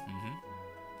 Yeah.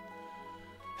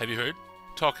 Have you heard?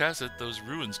 Talk has it those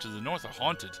ruins to the north are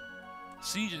haunted.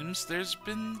 Seems there's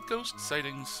been ghost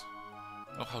sightings.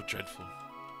 Oh, how dreadful.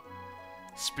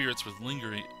 Spirits with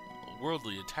lingering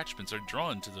worldly attachments are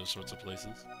drawn to those sorts of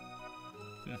places.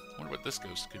 Wonder what this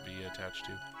ghost could be attached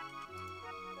to.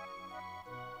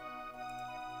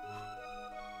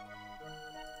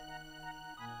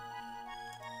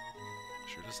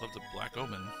 Sure does love the Black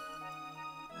Omen.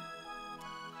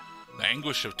 The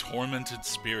anguish of tormented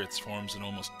spirits forms an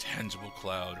almost tangible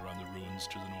cloud around the ruins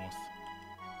to the north.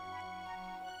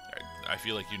 I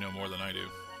feel like you know more than I do.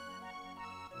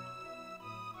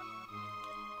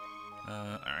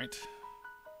 Alright.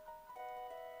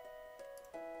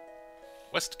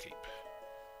 West Cape.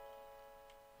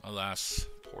 Alas,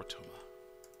 poor Toma.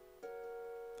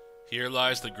 Here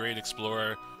lies the great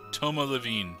explorer, Toma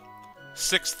Levine,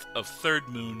 6th of 3rd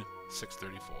moon,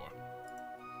 634.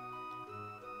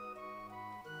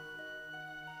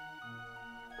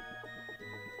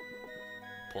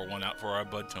 Pour one out for our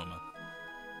bud Toma,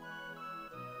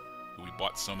 who we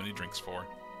bought so many drinks for.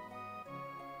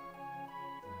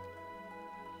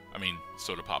 I mean,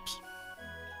 soda pops.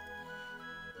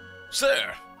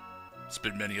 Sir, it's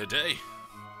been many a day.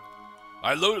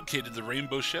 I located the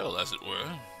rainbow shell, as it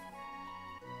were.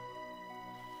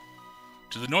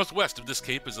 To the northwest of this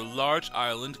cape is a large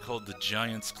island called the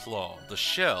Giant's Claw. The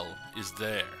shell is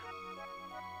there.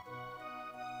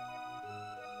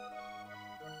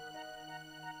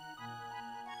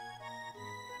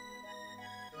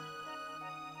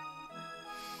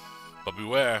 But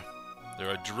beware, there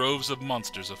are droves of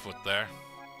monsters afoot there.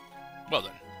 Well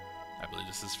then, I believe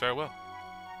this is farewell.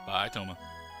 Bye, Toma.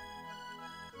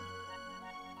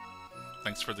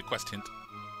 Thanks for the quest hint.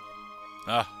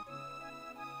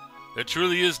 There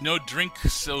truly is no drink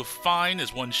so fine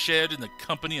as one shared in the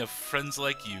company of friends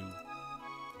like you.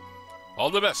 All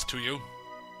the best to you.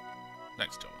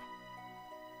 Thanks, Toma.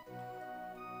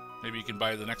 Maybe you can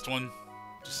buy the next one?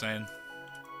 Just saying.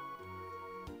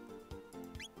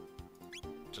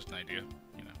 Just an idea,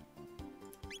 you know.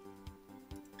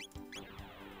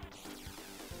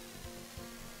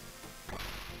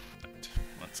 Right.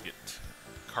 Let's get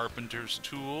carpenter's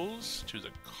tools to the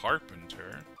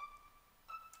carpenter.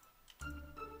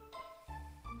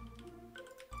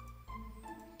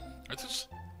 Are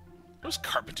those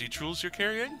carpentry tools you're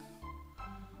carrying?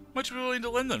 Might you be willing to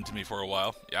lend them to me for a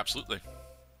while? Yeah, absolutely.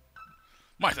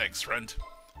 My thanks, friend.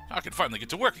 I can finally get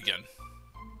to work again.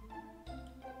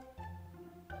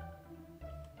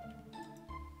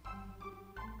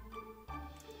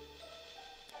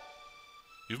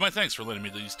 You've my thanks for lending me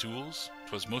these tools.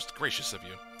 'Twas most gracious of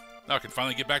you. Now I can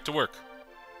finally get back to work.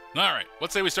 Alright,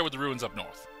 let's say we start with the ruins up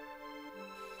north.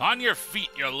 On your feet,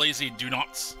 you lazy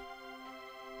do-nots.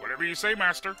 Whatever you say,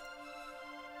 master.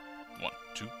 1,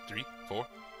 2, 3, 4.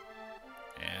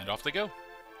 And off they go.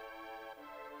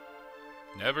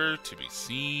 Never to be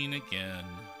seen again.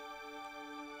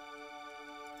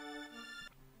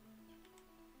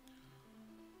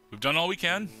 We've done all we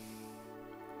can.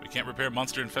 We can't repair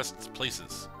monster-infested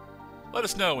places. Let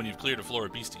us know when you've cleared a floor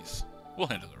of beasties. We'll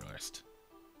handle the rest.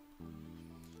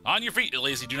 On your feet, you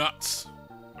lazy do-nots.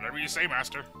 Whatever you say,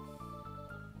 master.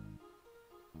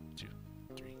 2,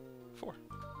 3, 4.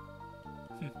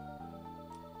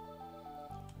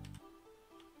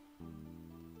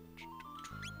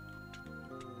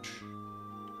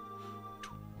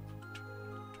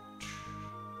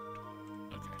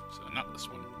 Okay, so not this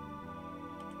one.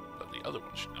 But the other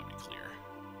one should now be clear.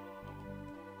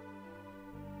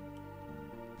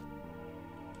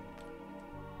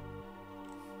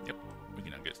 Yep, we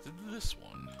can now get to this one.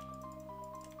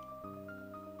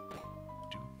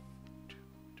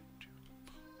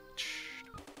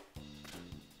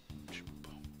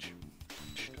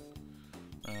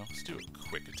 Let's do a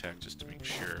quick attack just to make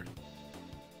sure.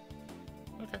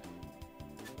 Okay.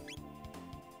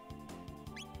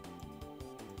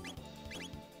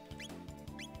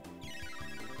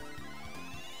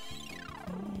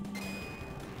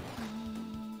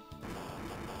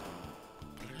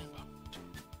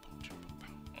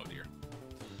 Oh dear.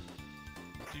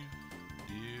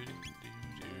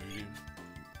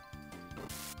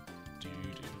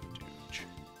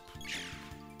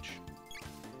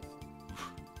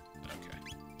 Okay.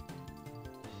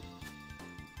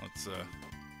 Let's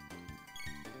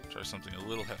try something a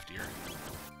little heftier.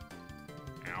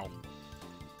 Ow.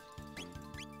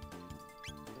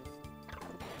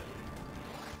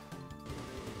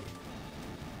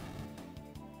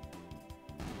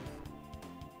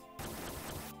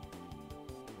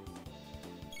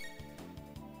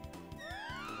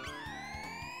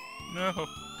 No,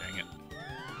 dang it.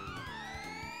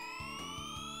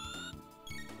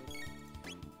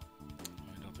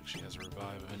 I don't think she has a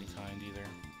revive of any kind either.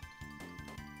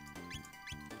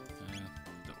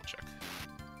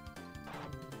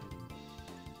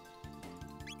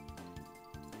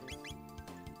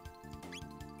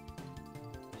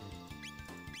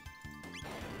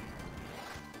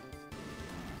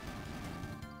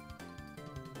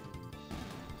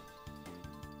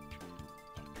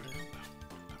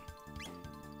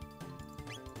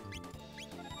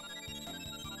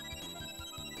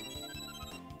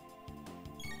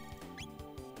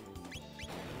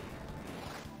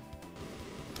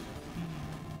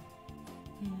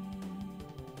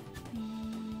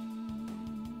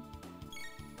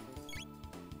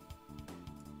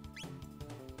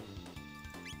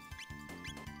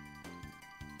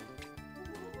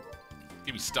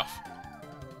 Give me stuff.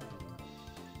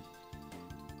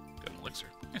 Got an elixir.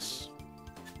 Nice.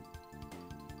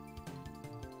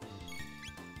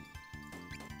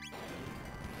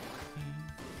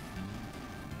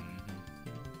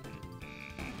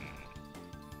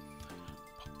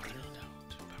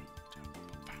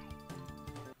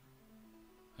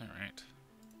 Alright.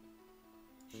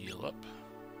 Heal up.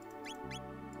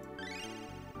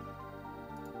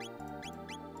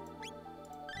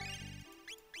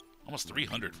 Almost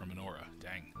 300 from Minora.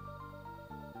 Dang.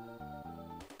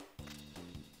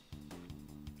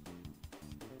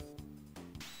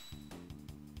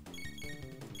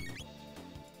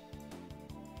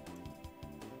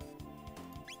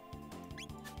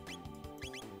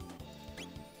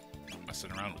 Not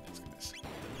messing around with these guys.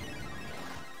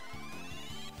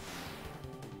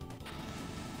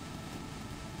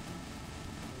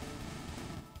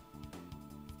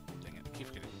 Dang it, I keep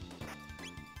forgetting.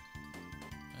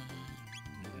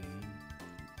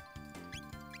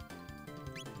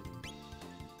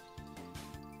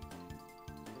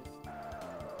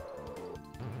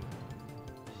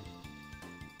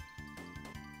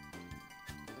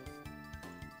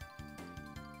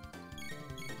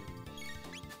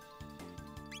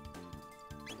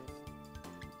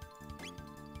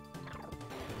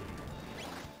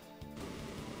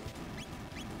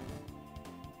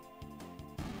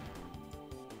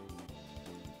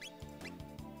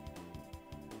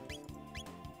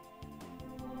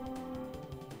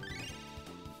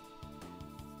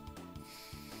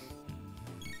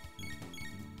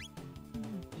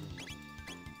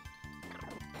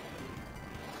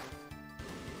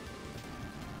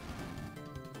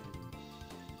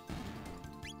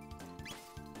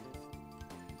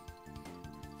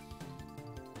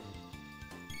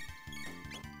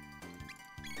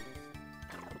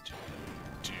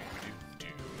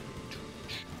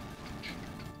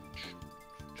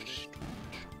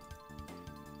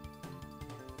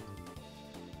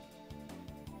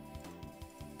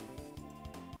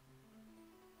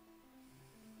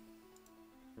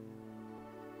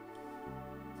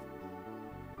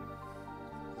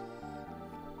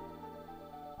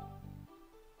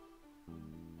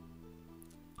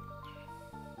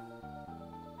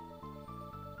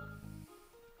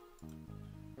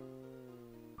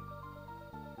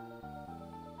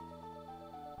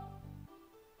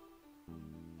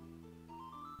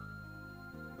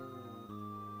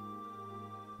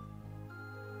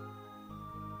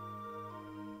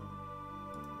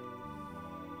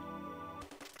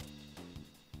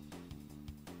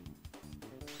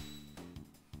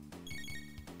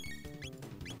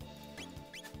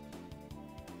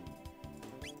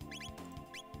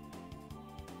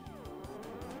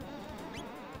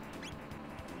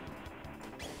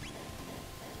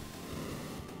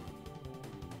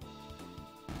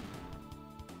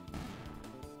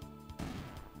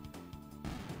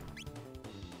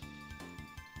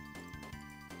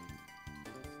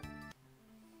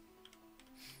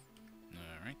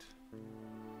 Alright.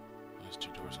 Those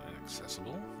two doors are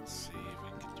inaccessible. Let's see if we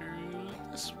can get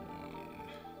through this one.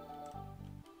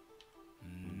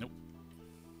 Nope.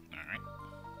 Alright.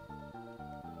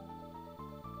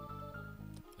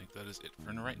 I think that is it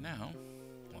for right now.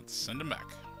 Let's send him back.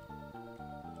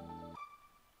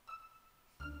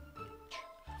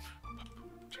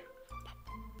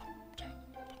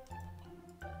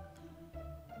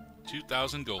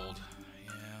 $2,000 gold.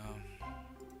 Yeah.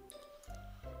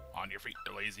 On your feet,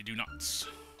 you lazy do-nuts.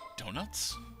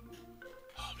 Donuts?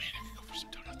 Oh man, I could go for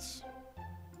some donuts.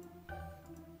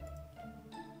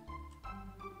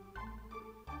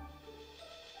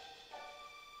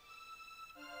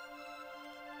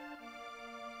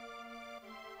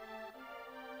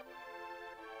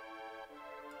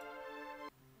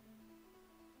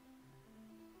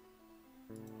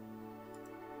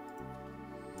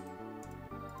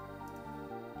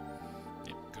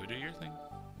 Yep, go do your thing.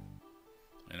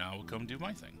 And I will come do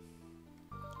my thing.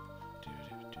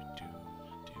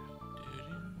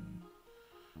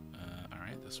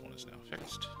 Alright, this one is now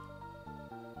fixed.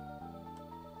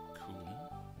 Cool.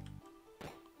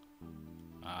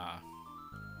 I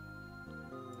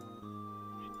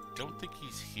don't think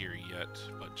he's here yet,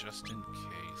 but just in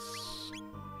case.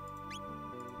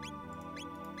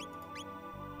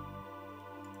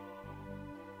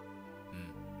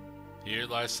 Here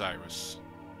lies Cyrus,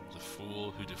 the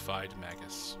fool who defied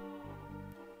Magus.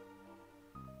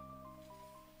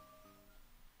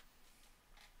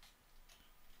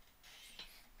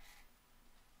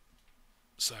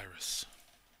 Cyrus.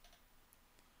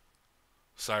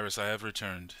 Cyrus, I have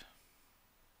returned.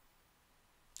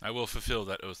 I will fulfill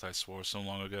that oath I swore so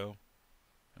long ago,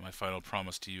 and my final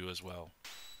promise to you as well.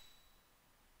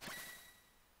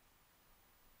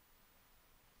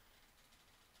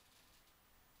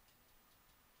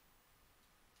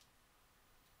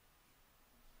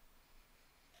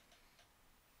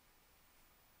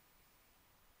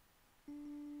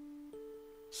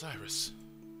 Cyrus.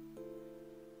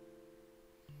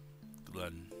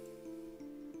 Glenn.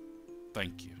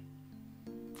 Thank you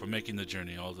for making the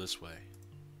journey all this way.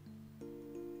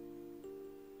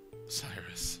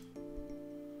 Cyrus.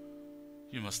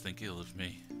 You must think ill of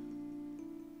me.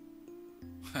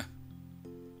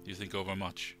 You think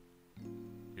overmuch.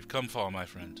 You've come far, my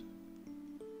friend.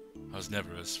 I was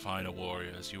never as fine a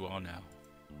warrior as you are now.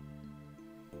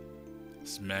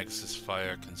 As Magus'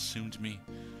 fire consumed me,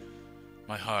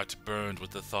 my heart burned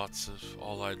with the thoughts of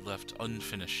all I'd left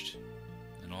unfinished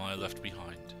and all I left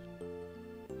behind.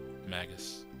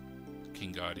 Magus,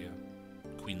 King Guardia,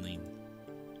 Queen Lean,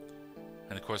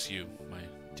 and of course you, my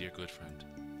dear good friend.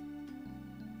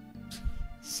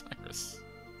 Cyrus.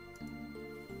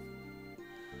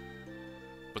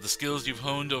 But the skills you've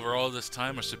honed over all this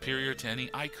time are superior to any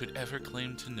I could ever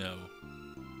claim to know.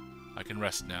 I can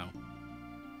rest now,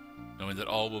 knowing that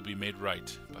all will be made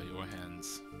right by your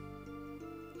hands.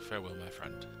 Farewell, my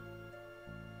friend.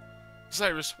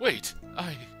 Cyrus, wait!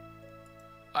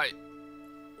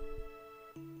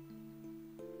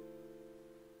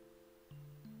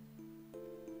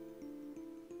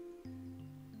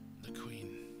 The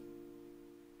Queen.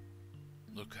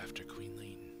 Look after Queen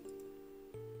Lean.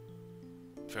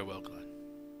 Farewell, Glenn.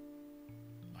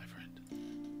 My friend.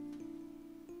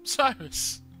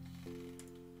 Cyrus!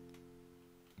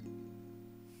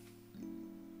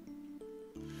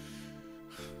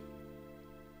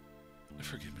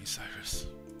 Forgive me, Cyrus.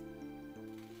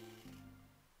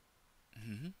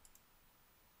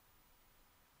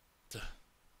 The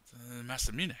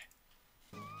Masamune.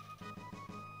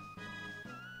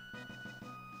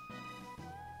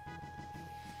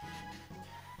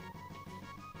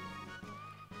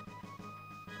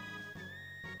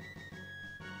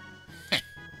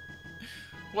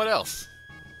 What else?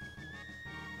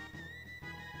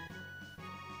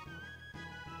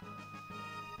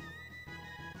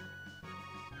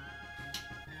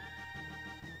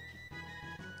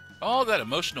 All that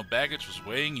emotional baggage was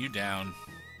weighing you down.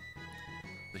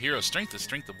 The hero's strength is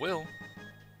strength of will.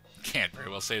 Can't very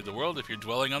well save the world if you're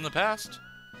dwelling on the past.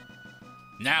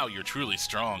 Now you're truly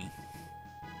strong.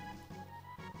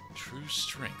 True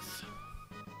strength.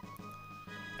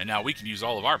 And now we can use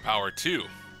all of our power too.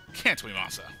 Can't we,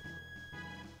 Masa?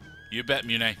 You bet,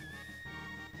 Mune.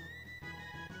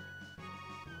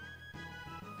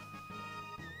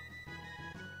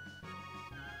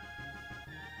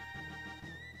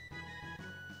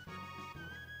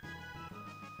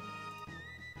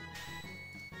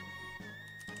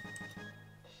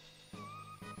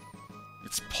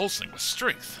 It's pulsing with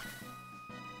strength.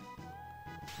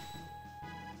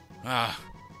 Ah,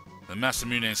 the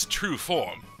Masamune's true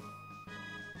form.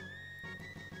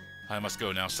 I must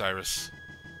go now, Cyrus.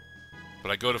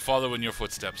 But I go to follow in your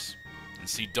footsteps, and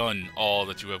see done all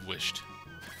that you have wished.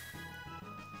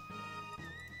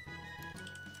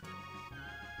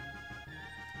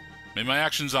 May my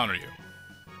actions honor you.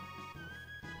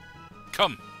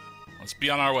 Come, let's be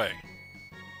on our way.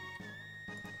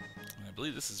 I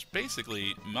believe this is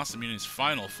basically Masamune's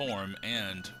final form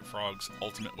and Frog's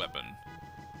ultimate weapon.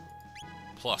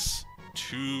 Plus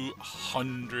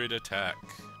 200 attack.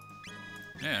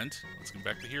 And let's give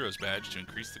back the hero's badge to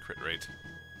increase the crit rate.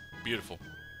 Beautiful.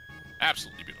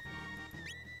 Absolutely beautiful.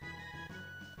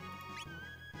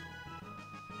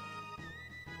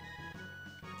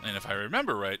 And if I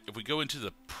remember right, if we go into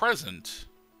the present,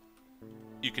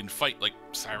 you can fight like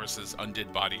Cyrus's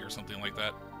undead body or something like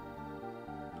that.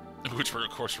 Which, of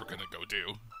course, we're gonna go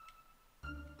do.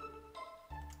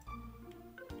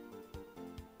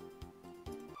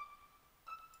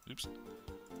 Oops.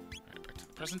 Alright, back to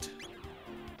the present.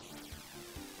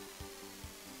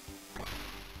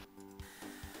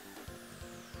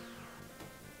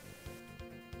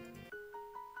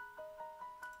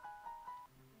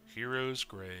 Hero's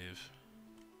Grave.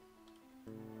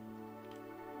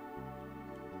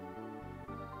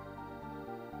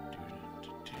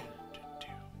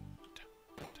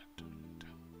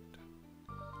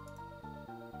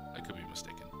 I could be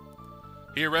mistaken.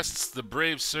 Here rests the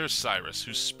brave Sir Cyrus,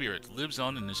 whose spirit lives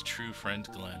on in his true friend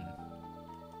Glenn.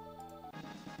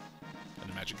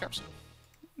 And a magic capsule.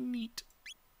 Neat.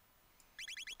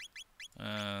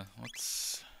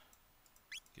 Let's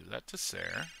give that to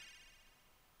Sarah.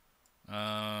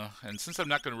 And since I'm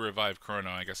not going to revive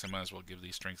Chrono, I guess I might as well give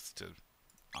these strengths to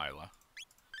Isla.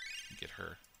 And get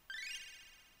her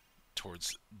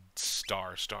towards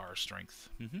star strength.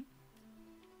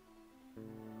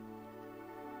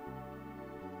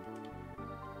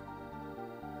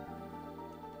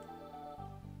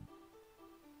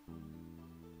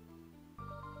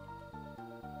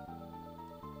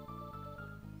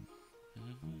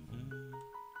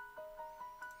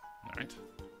 Alright.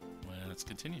 Well, let's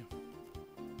continue.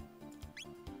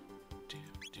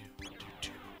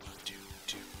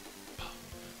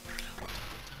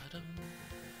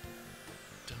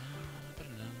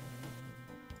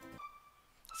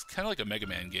 It's kind of like a Mega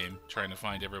Man game, trying to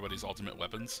find everybody's ultimate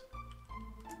weapons.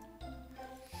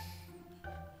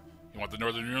 You want the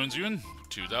Northern Ruins, Ewan?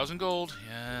 2,000 gold.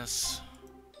 Yes.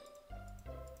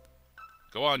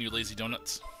 Go on, you lazy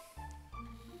donuts.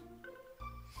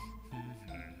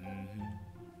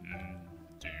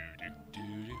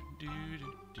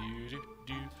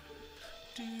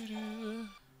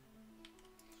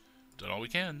 Done all we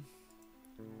can.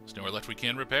 There's nowhere left we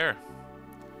can repair.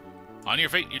 On your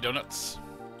fate, you donuts.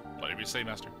 Whatever you say,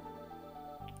 master.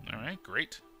 Alright,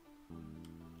 great.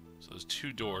 So those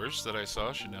 2 doors that I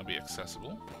saw should now be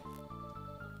accessible.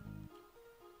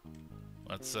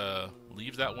 Let's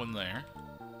leave that one there,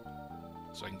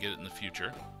 so I can get it in the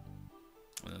future.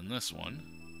 And then this one,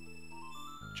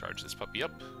 charge this puppy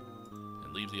up,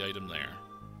 and leave the item there.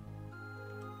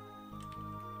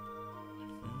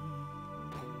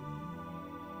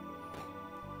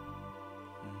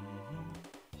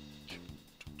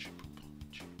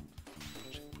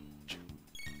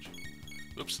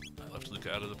 Oops, I left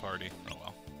Luca out of the party. Oh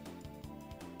well.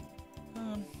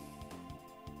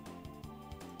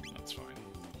 That's fine.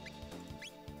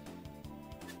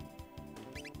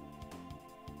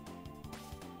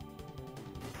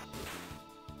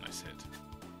 Nice hit.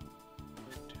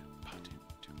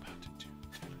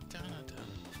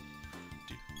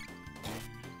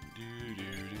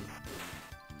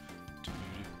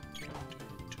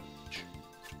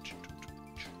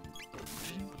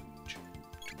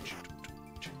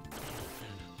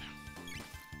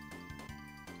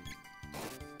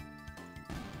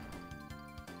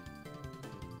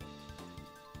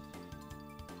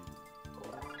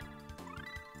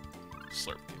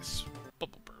 Slurp case.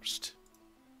 Bubble burst.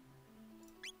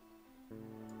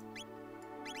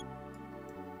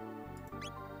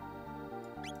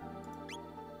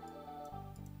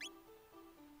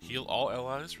 Heal all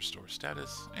allies, restore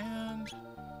status, and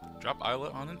drop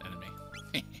Isla on an enemy.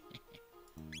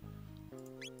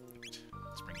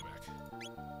 Let's bring you back.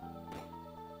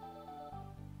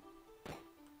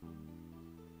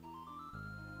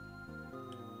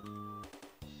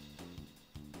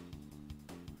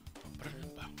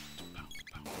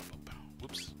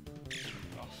 Whoops.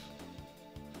 Off.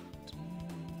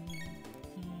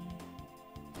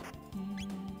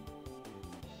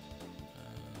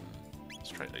 Let's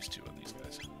try Ice 2 on these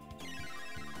guys.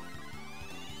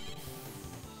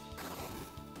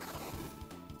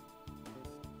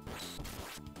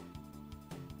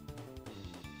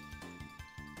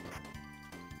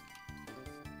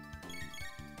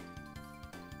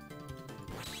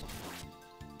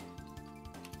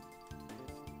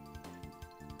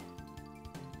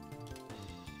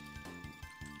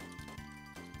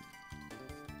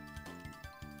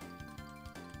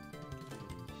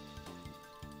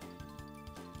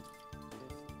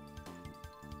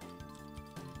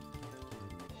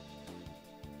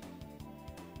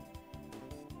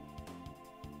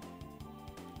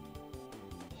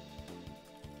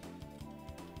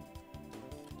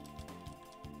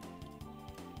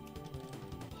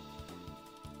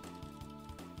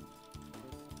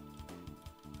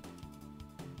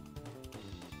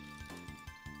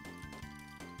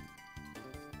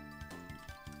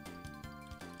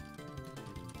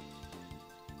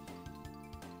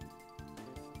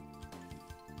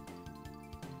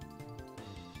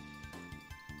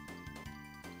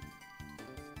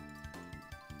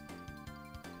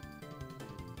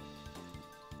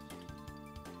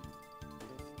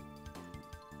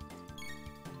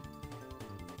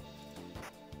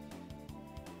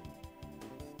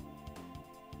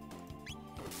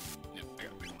 Yep, I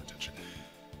gotta pay more attention.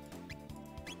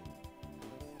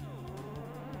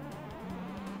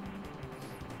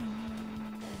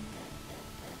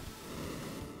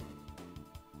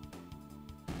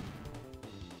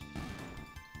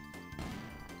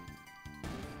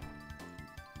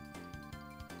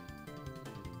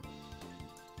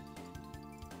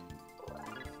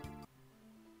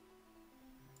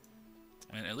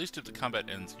 And at least if the combat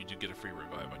ends, you do get a free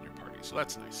revive on your party, so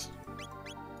that's nice.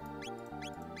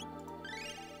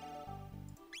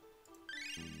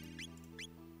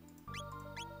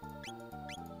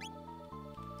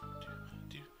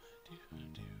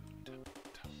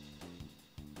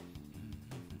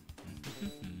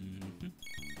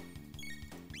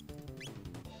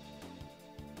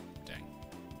 Dang.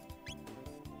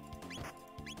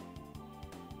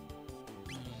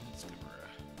 Let's give her a...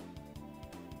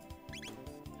 Do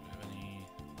we have any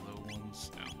low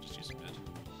ones? No, just use a bid.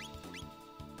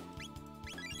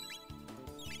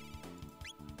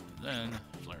 then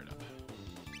flare it up.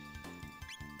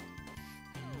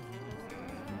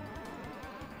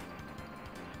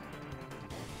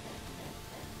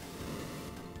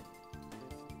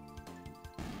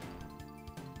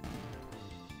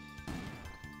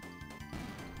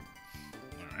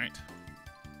 Alright.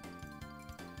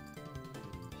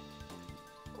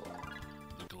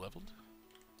 Luca leveled.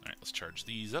 Alright, let's charge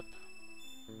these up.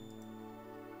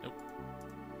 Nope.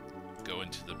 Go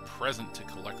into the present to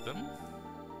collect them.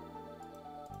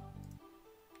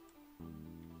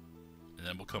 And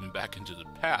then we'll come back into the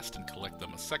past and collect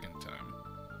them a second time.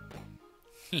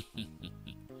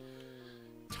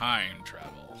 Time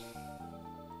travel.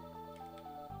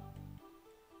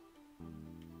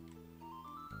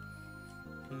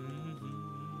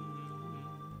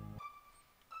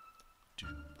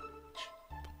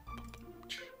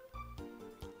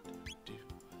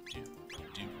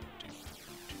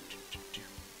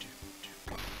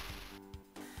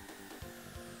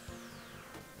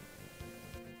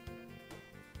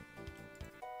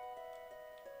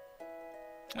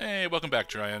 Hey, welcome back,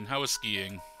 Tryon. How was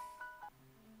skiing?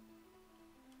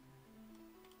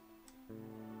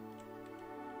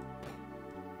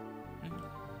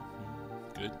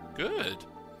 Good, good.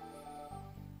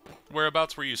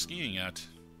 Whereabouts were you skiing at?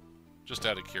 Just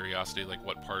out of curiosity, like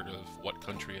what part of what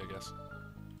country, I guess.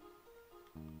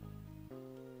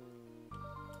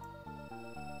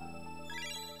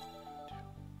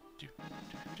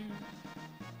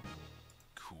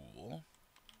 Cool.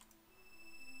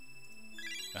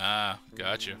 Ah,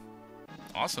 gotcha.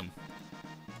 Awesome.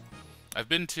 I've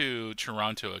been to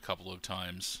Toronto a couple of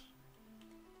times.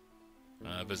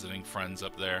 Visiting friends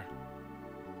up there.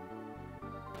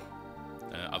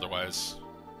 Otherwise,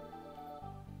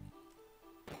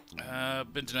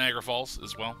 been to Niagara Falls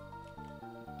as well.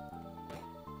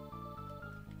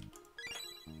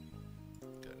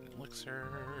 Got an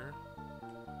elixir.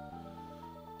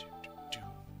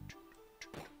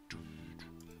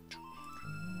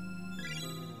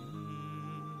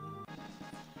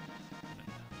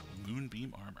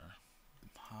 Moonbeam armor.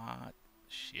 Hot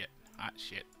shit. Hot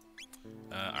shit.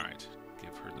 Alright.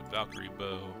 Give her the Valkyrie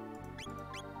bow.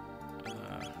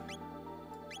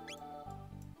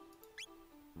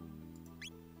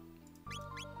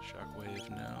 Shockwave,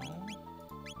 no.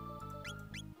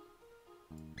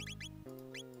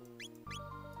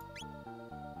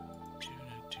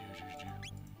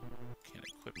 Can't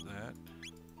equip that.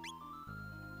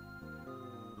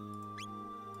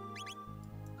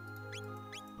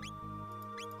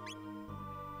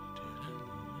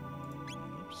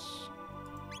 Oops.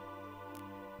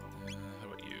 How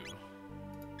about you?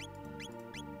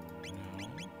 No.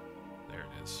 There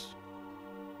it is.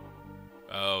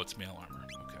 Oh, it's mail armor.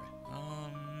 Okay.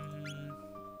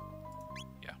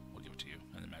 Yeah, we'll give it to you.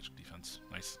 And the magic defense.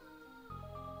 Nice.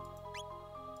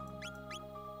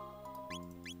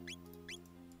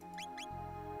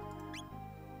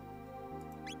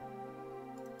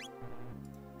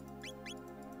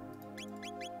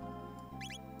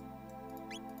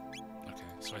 Okay,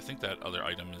 so I think that other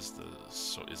item is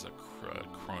a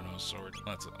Chrono sword.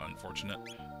 That's unfortunate.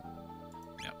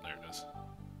 Yep, there it is.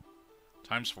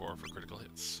 ×4 for critical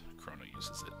hits. Chrono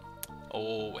uses it.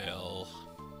 Oh well.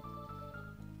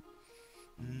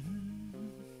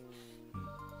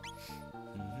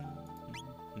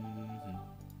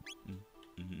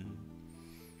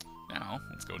 Now,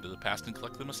 let's go into the past and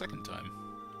collect them a second time.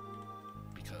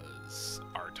 Because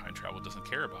our time travel doesn't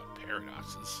care about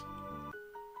paradoxes.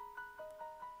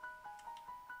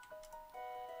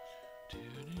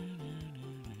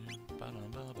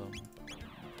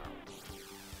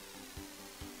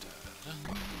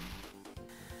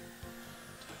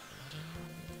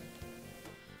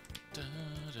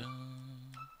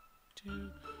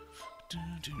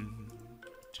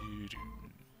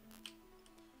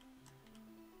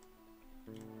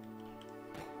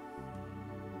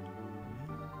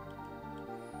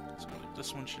 So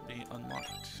this one should be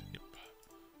unlocked. Yep.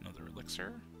 Another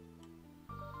elixir.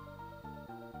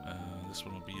 This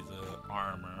one will be the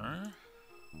armor.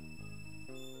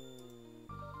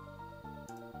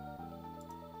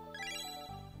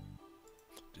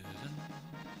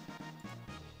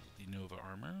 The Nova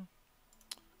armor.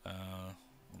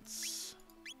 Let's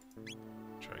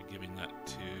try giving that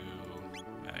to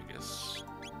Magus.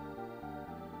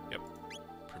 Yep.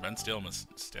 Prevents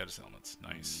status ailments.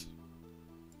 Nice.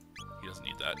 He doesn't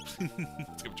need that.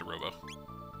 Let's give it to Robo.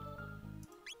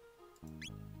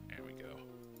 There we go.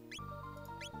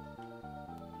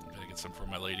 I'm gonna get some for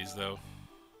my ladies, though.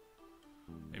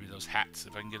 Maybe those hats,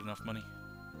 if I can get enough money.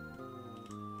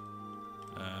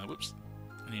 Whoops.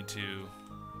 I need to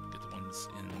get the ones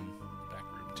in the back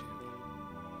room, too.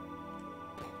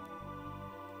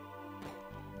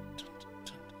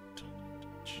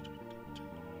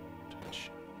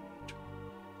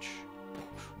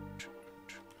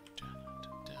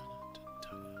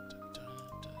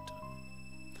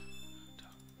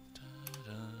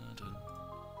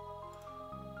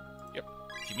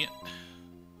 Kimi.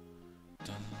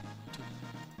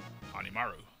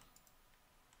 Animaru.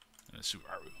 And a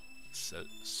Suzaru.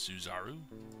 Suzaru.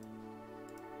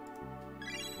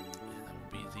 And that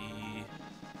will be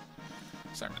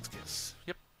the Siren's Kiss.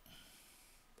 Yep.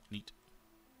 Neat.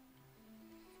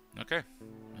 Okay.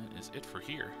 That is it for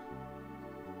here.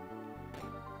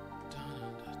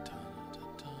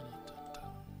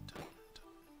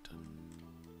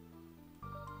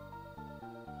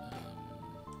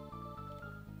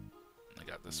 I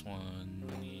got this one.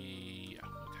 Yeah,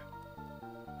 okay.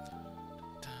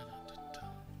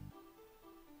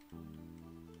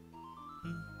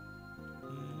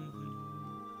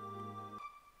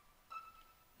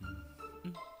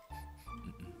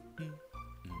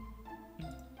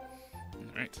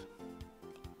 Alright.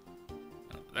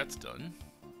 That's done.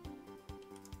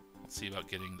 Let's see about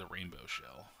getting the rainbow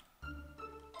shell.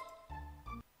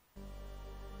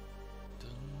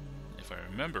 If I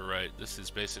remember right, this is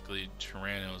basically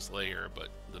Tyranno's lair, but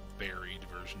the buried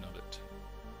version of it.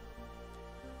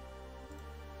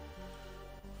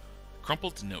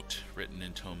 Crumpled note written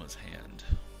in Toma's hand.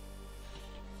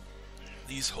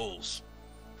 These holes.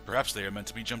 Perhaps they are meant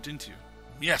to be jumped into.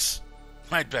 Yes!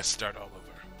 I'd best start all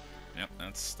over. Yep,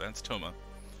 that's Toma.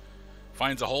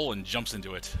 Finds a hole and jumps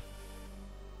into it.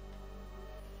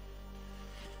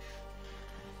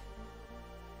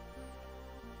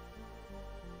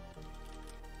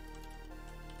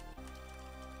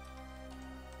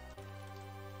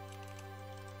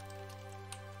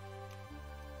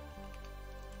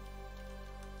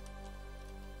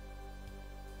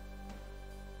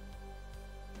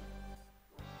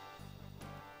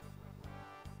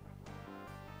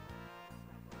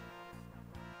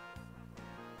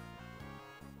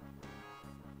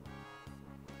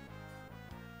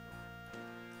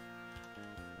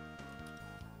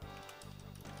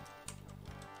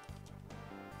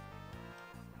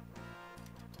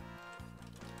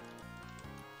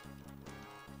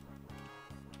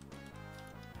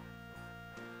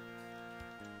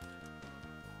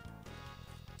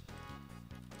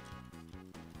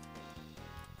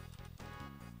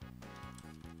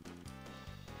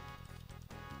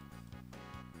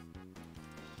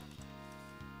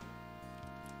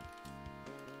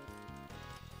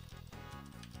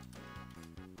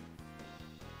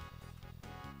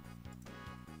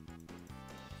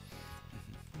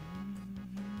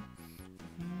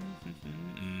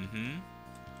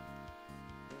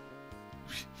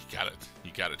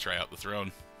 You gotta try out the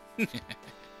throne. Is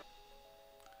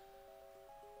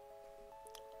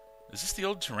this the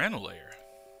old Tyranno lair?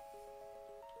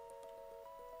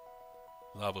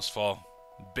 Lavos fall.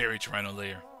 Buried Tyranno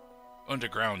lair.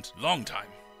 Underground. Long time.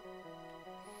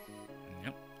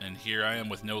 Yep. And here I am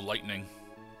with no lightning.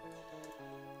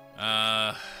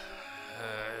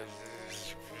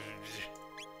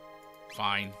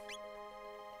 Fine.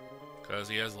 Because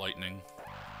he has lightning.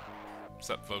 What's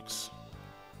up, folks?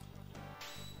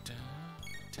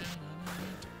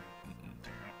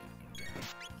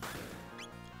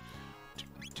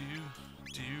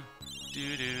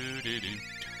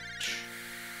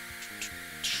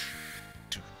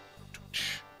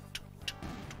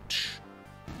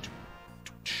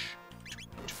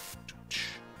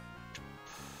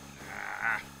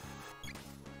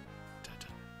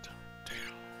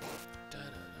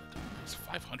 It's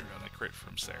 500 on a crit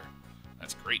from Sarah.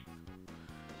 That's great.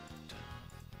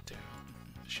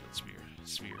 Shield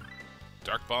sphere.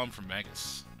 Dark bomb from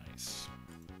Magus. Nice.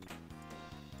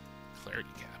 Clarity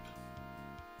cap.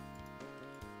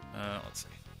 Let's see.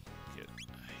 Get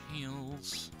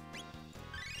heals.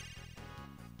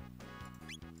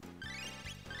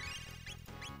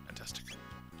 Fantastic.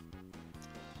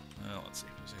 Let's see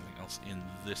if there's anything else in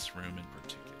this room in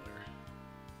particular.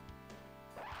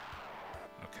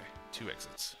 Okay, 2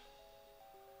 exits.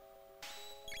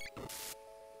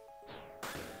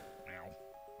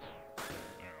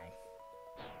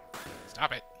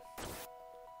 Stop it!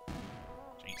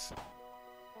 Jeez.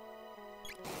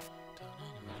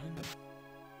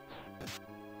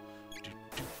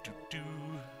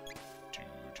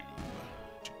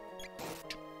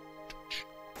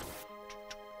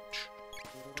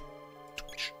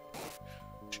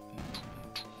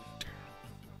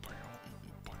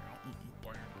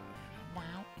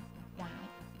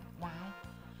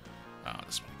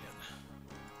 This one again.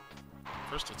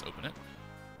 First, let's open it.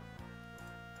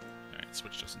 Alright,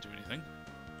 switch doesn't do anything.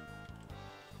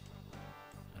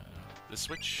 This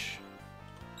switch.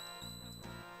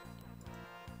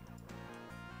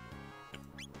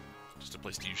 Just a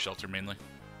place to use shelter mainly.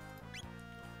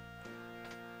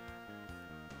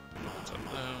 What's up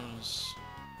those?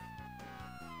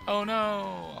 Oh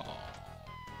no!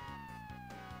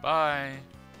 Bye.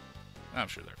 I'm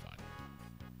sure they're fine.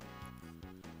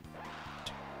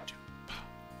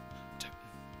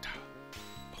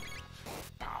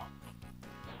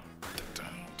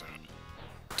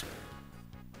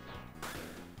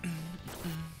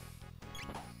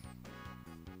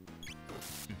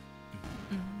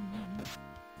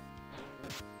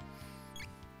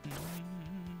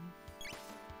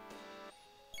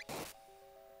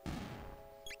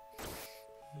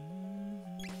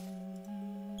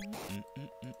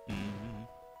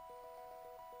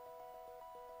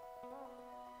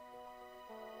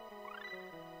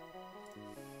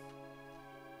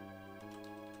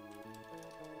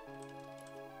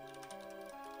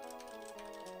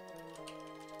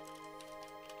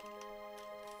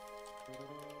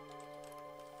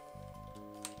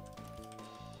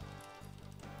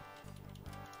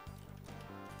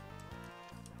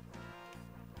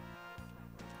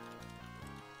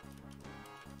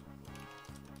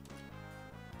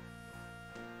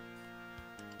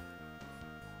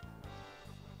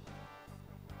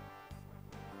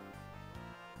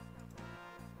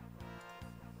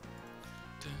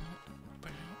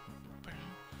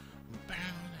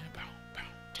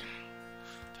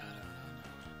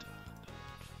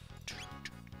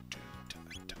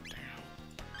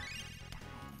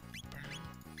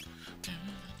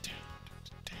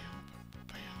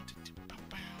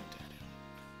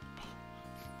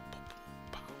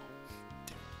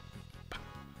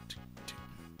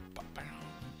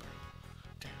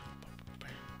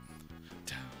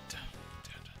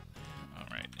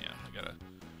 Alright, yeah, I gotta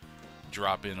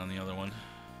drop in on the other one.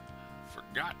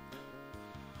 Forgot.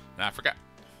 Nah, I forgot.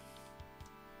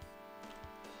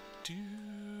 Do,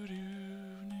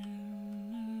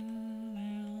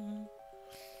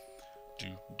 do,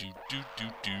 do, do,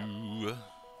 do.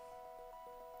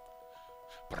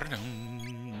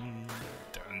 Dun,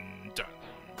 dun, dun,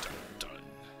 dun.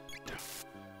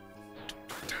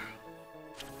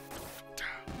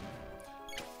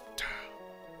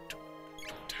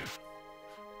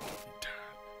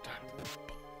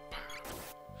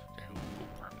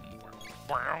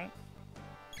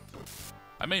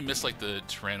 I may miss like the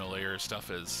Chrono layer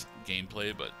stuff as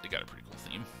gameplay, but they got a pretty cool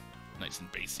theme. Nice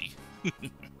and bassy.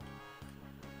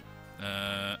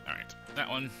 Alright, that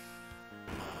one.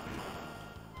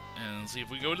 And let's see if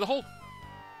we go to the hole.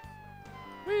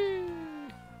 Whee!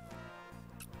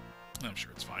 I'm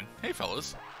sure it's fine. Hey,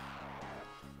 fellas.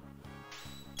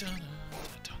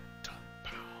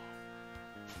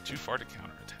 Too far to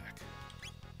counterattack.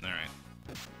 Alright.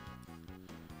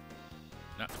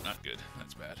 Not good.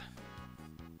 That's bad.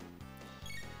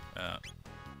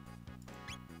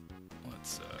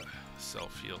 Let's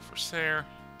self-heal for Sarah.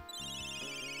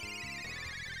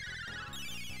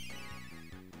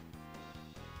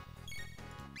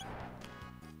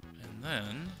 And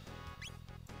then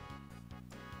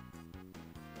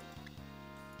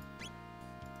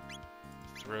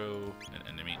throw an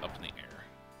enemy up in the air.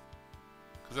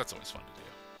 Because that's always fun to do.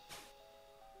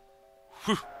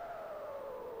 Whew!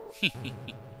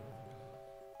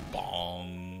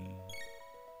 Bong!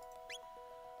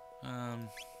 Yeah,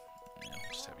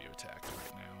 we'll just have you attack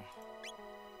right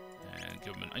now. And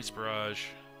give him an ice barrage.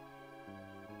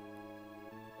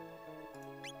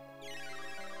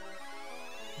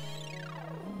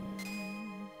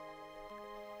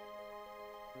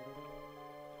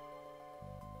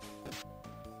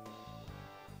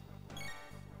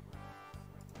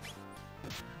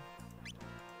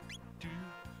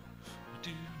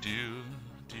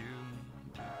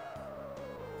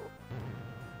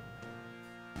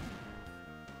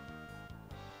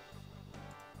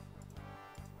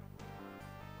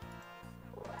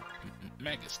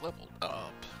 Magus leveled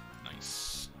up.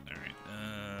 Nice. Alright,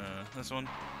 this one?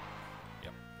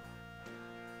 Yep.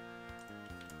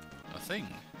 A thing.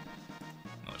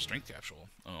 Another strength capsule.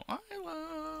 Oh,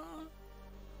 Isla!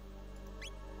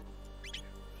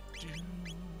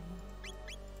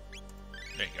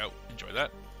 There you go. Enjoy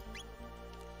that.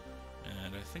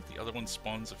 And I think the other one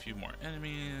spawns a few more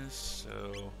enemies,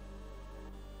 so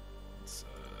let's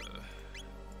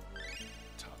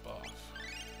top off.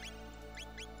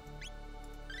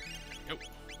 There you go.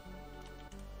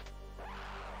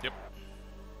 Yep.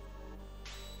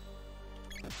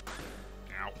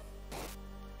 Ow.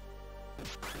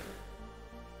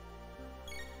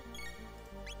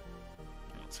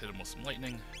 Let's hit him with some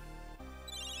lightning.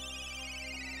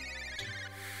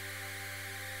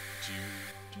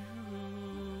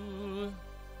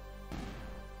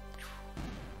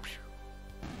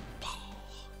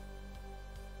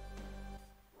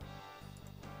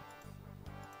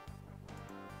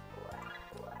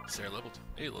 Sarah leveled.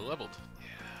 Ayla leveled.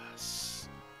 Yes.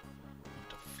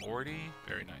 40.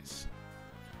 Very nice.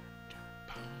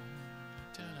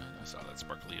 I saw that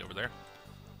sparkly over there.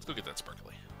 Let's go get that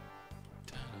sparkly.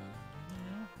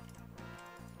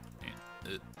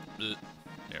 There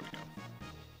we go.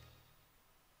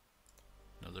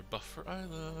 Another buff for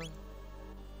Isla.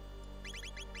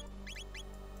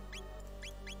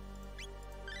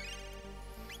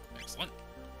 Excellent.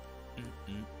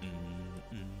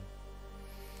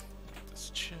 This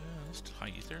chest.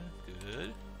 High ether.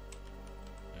 Good.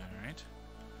 Alright.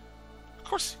 Of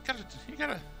course, you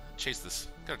gotta chase this.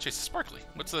 Gotta chase the sparkly.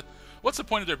 What's the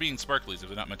point of there being sparklies if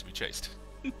they're not meant to be chased?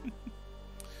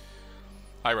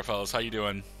 Hi, Raphaelis. How you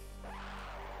doing?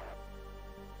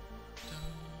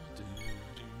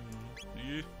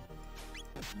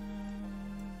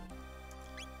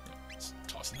 Let's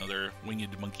toss another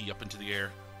winged monkey up into the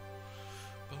air.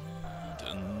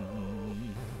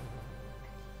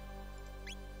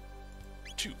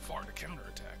 Too far to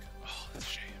counterattack. Oh, that's a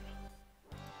shame.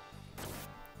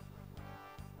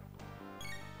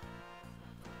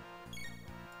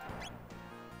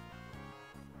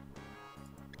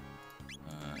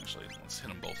 Actually, let's hit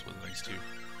them both with these two.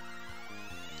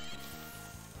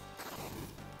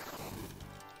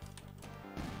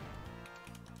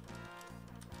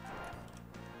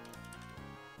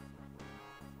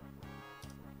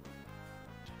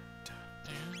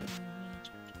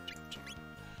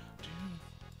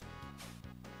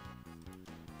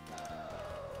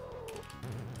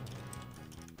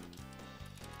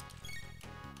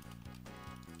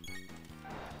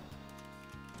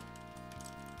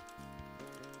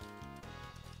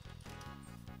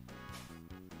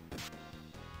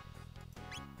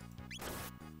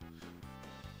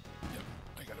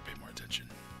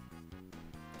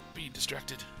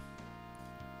 Distracted.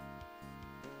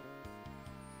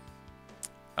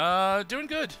 Doing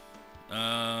good.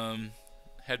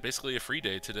 Had basically a free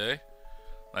day today.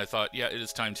 I thought, yeah, it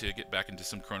is time to get back into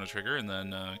some Chrono Trigger, and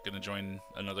then gonna join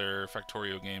another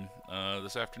Factorio game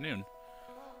this afternoon.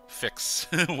 Fix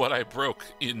what I broke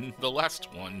in the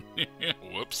last one.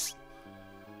 Whoops.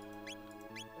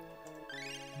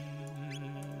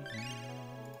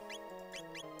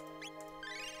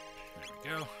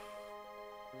 There we go.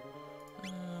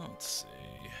 Let's see.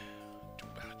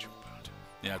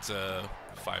 Yeah, it's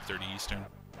 5:30 Eastern.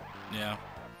 Yeah.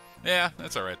 Yeah,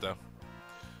 that's alright though.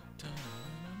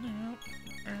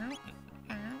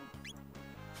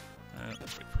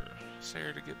 Let's wait for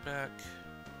Sarah to get back.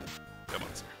 Come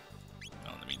on, Sarah.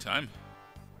 Well, in the meantime,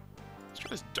 let's try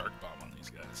this dark bomb on these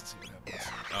guys and see what happens.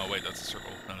 Oh, wait, that's a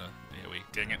circle. No, no. Yeah, wait.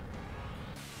 Dang it.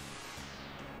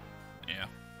 Yeah.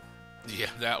 Yeah,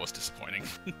 that was disappointing.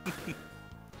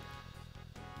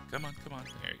 Come on, come on.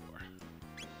 There you are.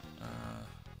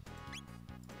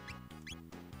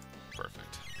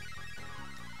 Perfect.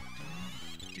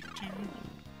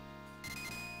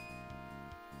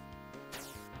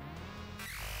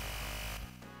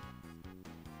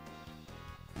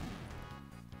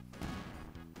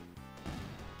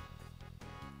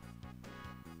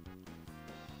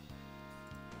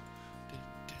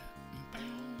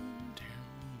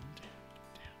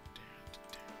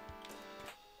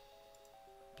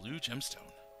 Blue gemstone.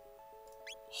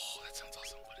 Oh, that sounds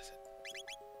awesome. What is it?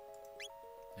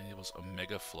 Enables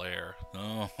Omega Flare.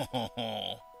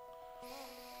 Oh.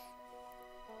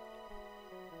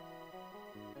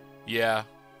 Yeah.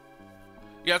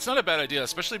 Yeah, it's not a bad idea,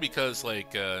 especially because,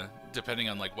 like, depending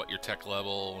on, like, what your tech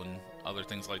level and other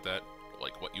things like that,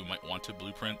 like, what you might want to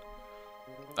blueprint.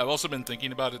 I've also been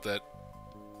thinking about it that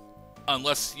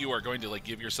unless you are going to, like,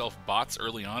 give yourself bots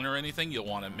early on or anything, you'll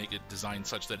want to make it designed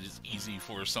such that it's easy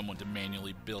for someone to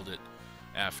manually build it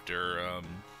after,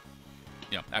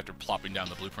 you know, after plopping down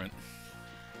the blueprint.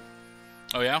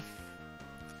 Oh, yeah?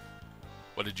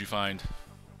 What did you find?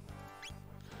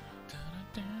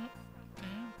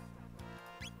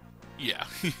 Yeah.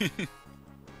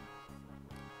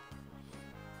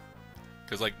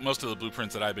 Because, like, most of the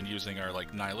blueprints that I've been using are,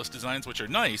 like, nihilist designs, which are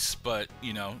nice, but,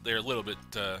 you know, they're a little bit,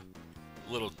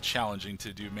 little challenging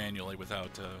to do manually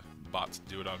without bots to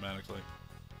do it automatically.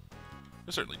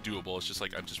 They're certainly doable, it's just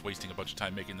like I'm just wasting a bunch of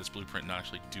time making this blueprint and not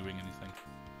actually doing anything.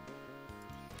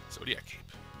 Zodiac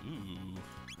Cape. Ooh.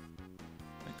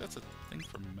 I think that's a thing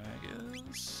for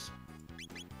Magus.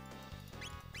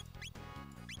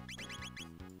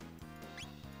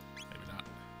 Maybe not.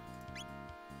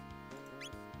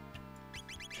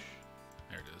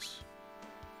 There it is.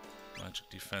 Magic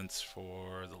defense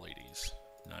for the ladies.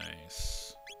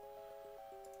 Nice.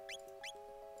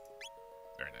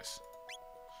 Very nice.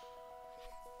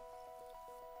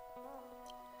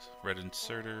 Red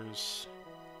inserters.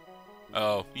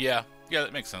 Oh, yeah. Yeah,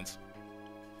 that makes sense.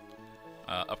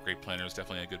 Upgrade planner is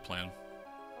definitely a good plan.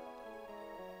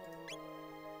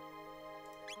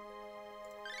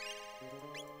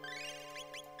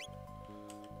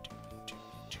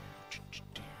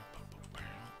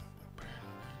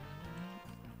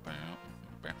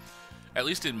 At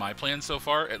least in my plan so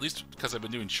far, at least because I've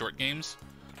been doing short games,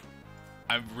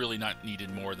 I've really not needed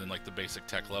more than like the basic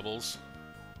tech levels.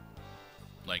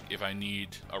 Like if I need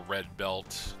a red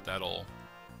belt, that'll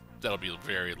be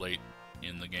very late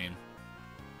in the game.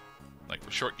 Like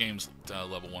for short games,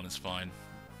 level 1 is fine.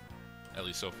 At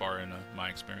least so far in my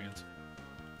experience.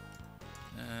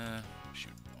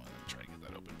 Shoot, I'm trying to get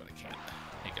that open, but I can't.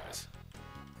 Hey guys,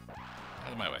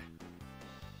 out of my way.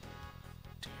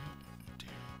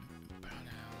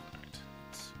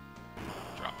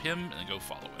 Drop him and then go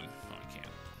follow him. Oh, I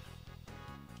can't.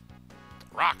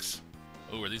 Rocks!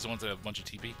 Oh, are these the ones that have a bunch of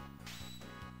TP?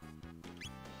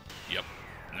 Yep.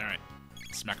 Alright.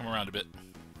 Smack them around a bit.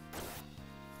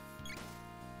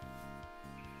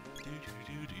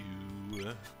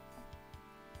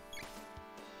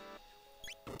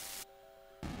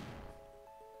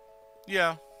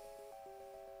 Yeah.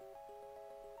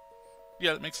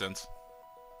 Yeah, that makes sense.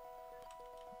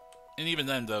 And even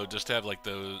then, though, just to have like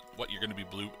what you're going to be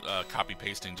copy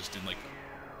pasting just in like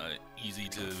easy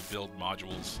to build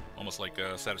modules, almost like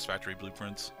satisfactory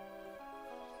blueprints,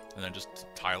 and then just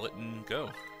tile it and go.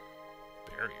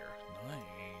 Barrier,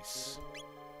 nice.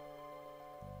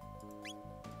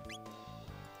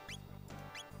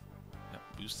 Yep,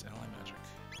 boosts ally magic.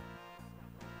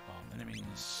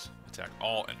 Enemies attack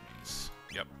all enemies.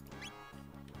 Yep.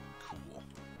 Cool.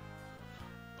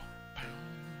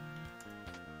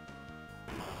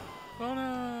 Oh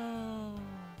no!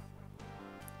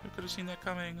 Who could have seen that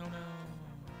coming? Oh no!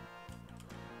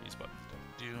 These buttons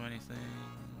don't do anything.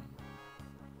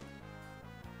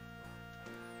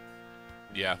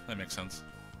 Yeah, that makes sense.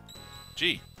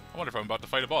 Gee, I wonder if I'm about to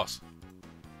fight a boss.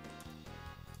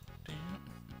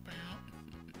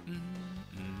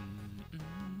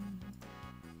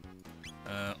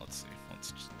 Let's see.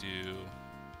 Let's just do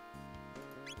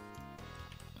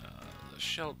the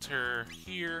shelter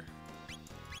here.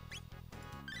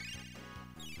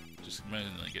 Just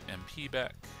immediately get MP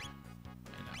back.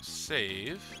 And now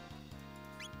save.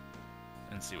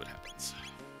 And see what happens.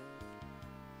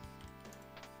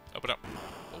 Open up.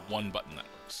 The one button that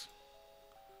works.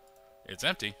 It's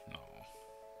empty. No.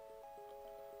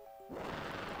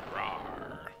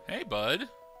 Rawr. Hey, bud.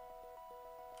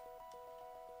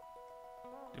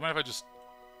 Do you mind if I just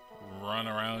run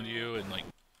around you and, like...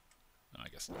 No, I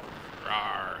guess not.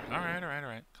 Rawr. Alright, alright,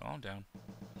 alright. Calm down.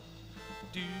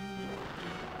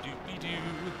 Do-be-do.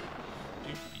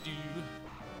 Do-be-do.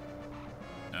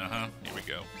 Uh-huh. Here we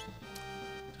go.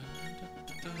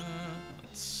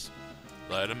 Let's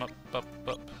light him up, up,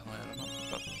 up. Light him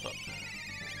up, up, up.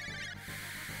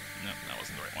 No, that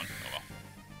wasn't the right one. Oh well.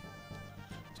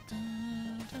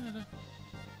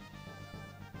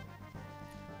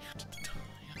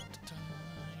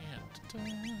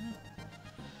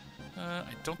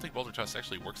 I don't think Boulder Toss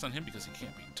actually works on him because he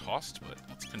can't be tossed, but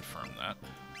let's confirm that.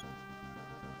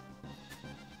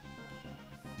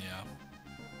 Yeah.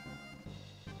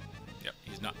 Yep,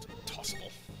 he's not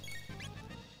tossable.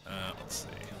 Let's see.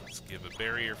 Let's give a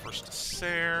barrier first to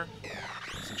Sarah,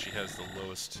 since she has the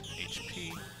lowest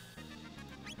HP.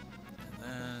 And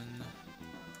then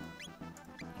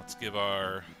let's give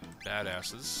our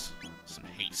badasses some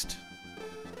haste.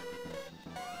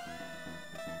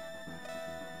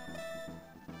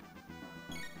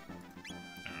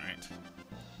 Alright.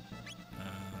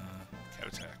 Cat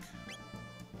attack.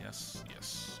 Yes,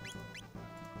 yes.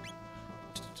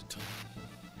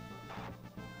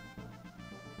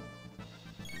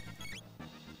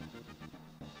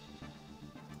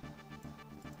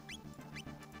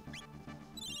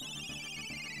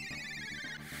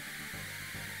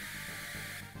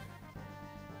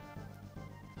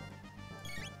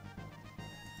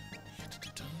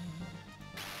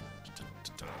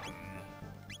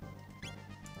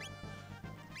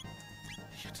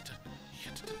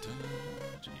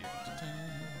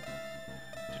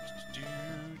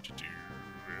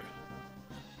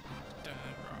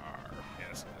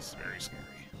 Yes, it's very scary.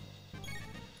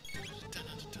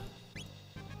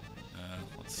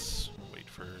 Let's wait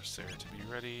for Sarah to be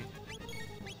ready.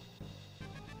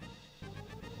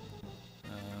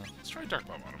 Let's try Dark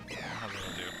Bomb on him. How's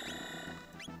that do?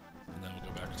 And then we'll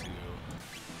go back to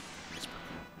Iceberg.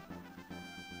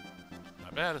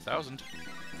 Not bad, 1,000.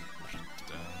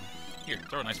 Here,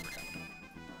 throw an iceberg at him.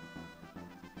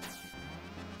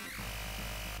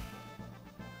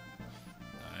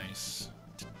 Nice.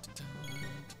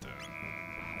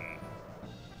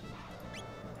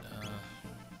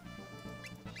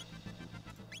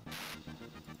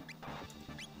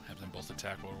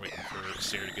 attack while we're waiting for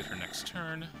Sarah to get her next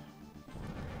turn.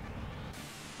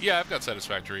 Yeah, I've got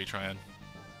Satisfactory trying.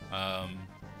 A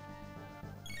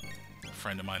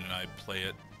friend of mine and I play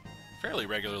it fairly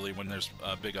regularly when there's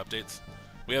big updates.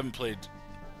 We haven't played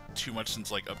too much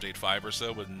since like update 5 or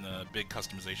so when the big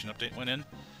customization update went in.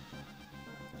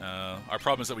 Our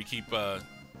problem is that we keep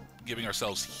giving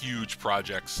ourselves huge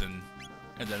projects and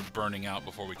then burning out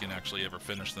before we can actually ever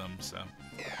finish them, so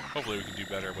hopefully we can do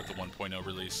better with the 1.0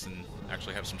 release and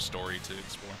actually have some story to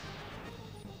explore.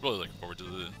 Really looking forward to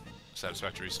the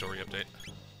Satisfactory story update.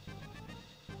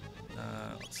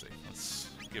 Let's see, let's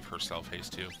give her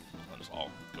self-haste too. Let us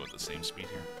all go at the same speed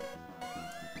here.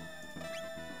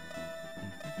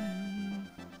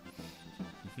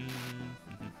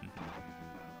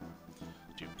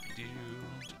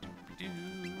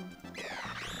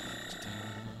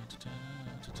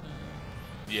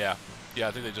 Yeah,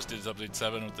 I think they just did update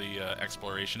 7 with the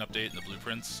exploration update and the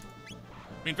blueprints. I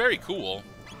mean, very cool,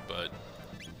 but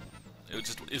it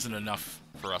just isn't enough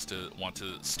for us to want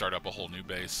to start up a whole new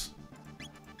base.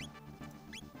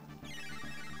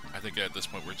 I think at this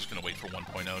point we're just going to wait for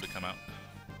 1.0 to come out.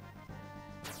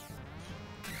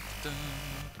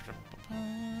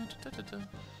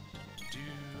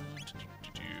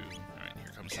 Alright,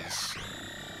 here comes his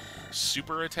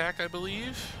super attack, I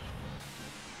believe.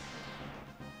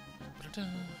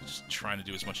 Just trying to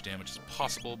do as much damage as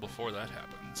possible before that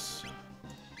happens.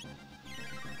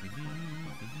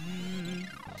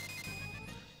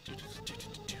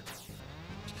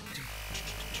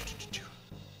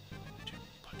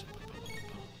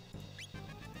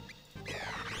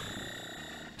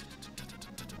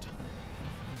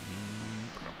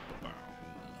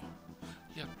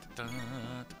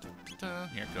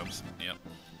 Here it comes. Yep.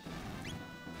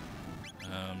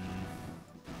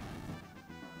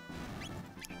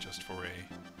 Just for a...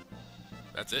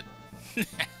 That's it. Alright.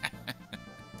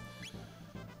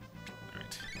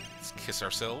 Let's kiss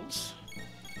ourselves.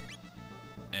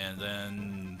 And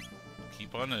then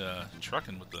keep on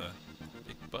trucking with the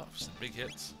big buffs and big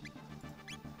hits.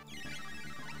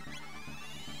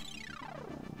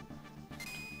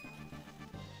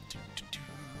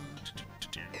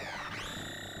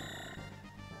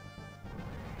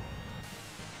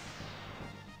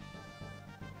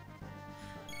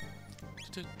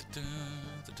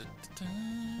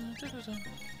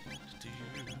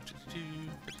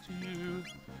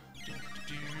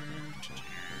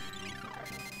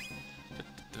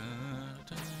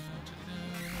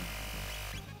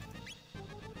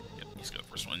 Yep, he's got the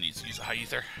first one. He needs to use a high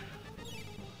ether.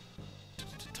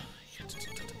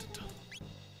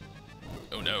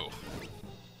 Oh no.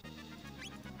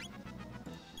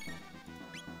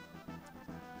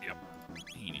 Yep,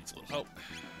 he needs a little help.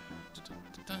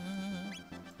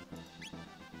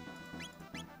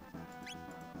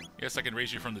 Yes, I can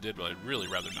raise you from the dead, but I'd really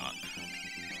rather not.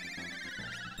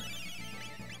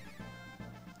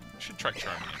 Should try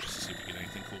charming it just to see if we get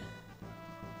anything cool.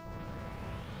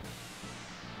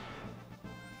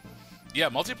 Yeah,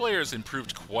 multiplayer has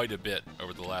improved quite a bit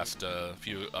over the last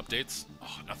few updates.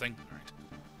 Oh, nothing. All right.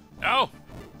 No!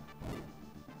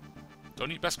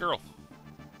 Don't eat best girl.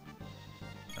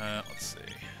 Let's see.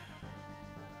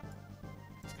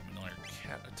 Let's give him another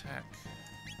cat attack.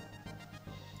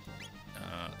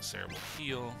 Sarah will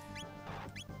heal.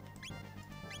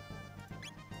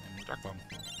 And more Dark Bomb.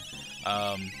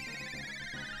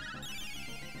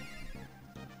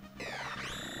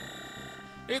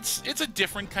 It's a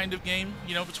different kind of game,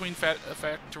 you know, between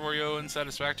Factorio and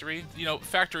Satisfactory. You know,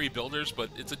 factory builders,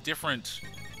 but it's a different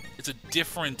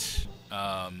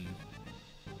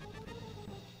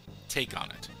take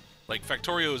on it. Like,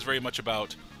 Factorio is very much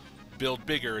about build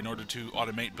bigger in order to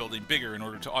automate building bigger, in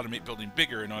order to automate building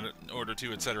bigger, in order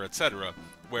to, etc., etc.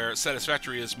 Where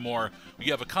Satisfactory is more,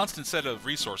 you have a constant set of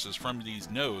resources from these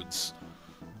nodes.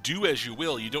 Do as you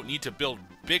will. You don't need to build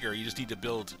bigger. You just need to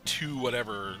build to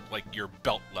whatever, like, your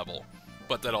belt level.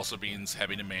 But that also means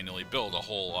having to manually build a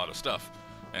whole lot of stuff.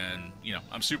 And, you know,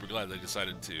 I'm super glad they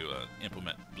decided to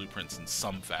implement blueprints in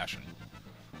some fashion.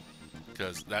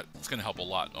 Because that's going to help a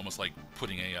lot. Almost like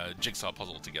putting a jigsaw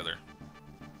puzzle together.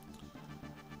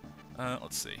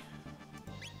 Let's see.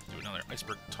 Do another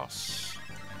iceberg toss.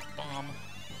 And bomb.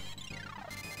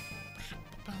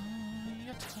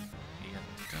 Let's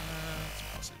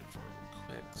pause it for a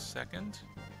quick second.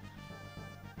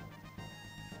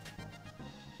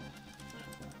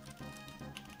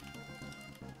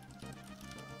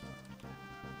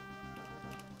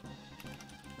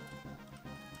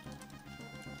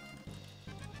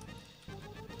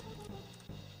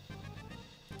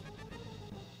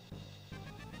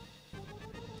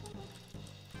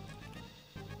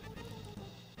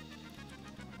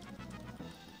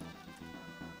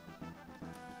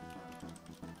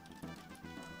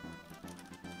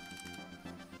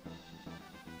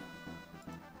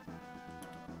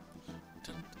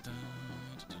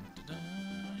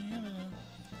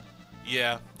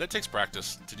 Yeah, that takes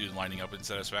practice to do lining up in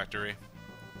Satisfactory.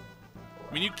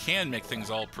 I mean, you can make things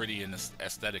all pretty and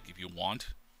aesthetic if you want,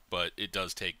 but it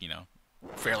does take, you know,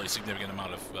 a fairly significant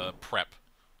amount of prep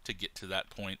to get to that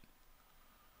point.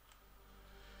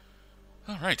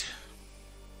 Alright.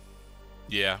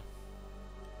 Yeah.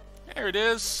 There it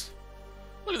is.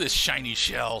 Look at this shiny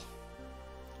shell.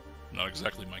 Not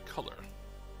exactly my color.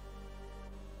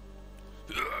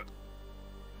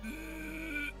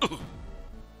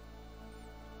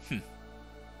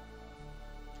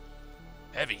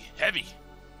 Heavy, heavy.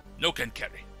 No can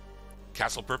carry.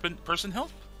 Castle person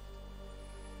help?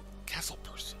 Castle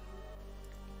person.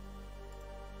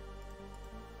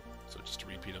 So just a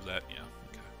repeat of that, yeah.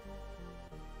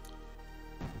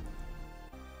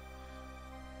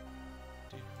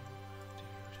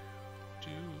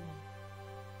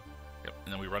 Yep,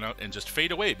 and then we run out and just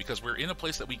fade away because we're in a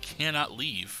place that we cannot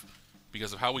leave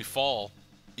because of how we fall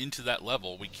into that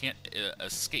level. We can't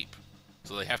escape,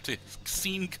 so they have to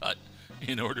scene cut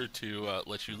in order to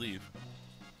let you leave.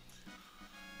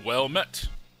 Well met.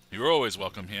 You're always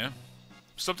welcome here.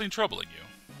 Something troubling you?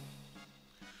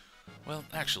 Well,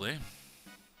 actually,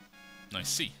 I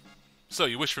see. So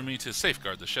you wish for me to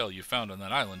safeguard the shell you found on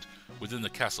that island within the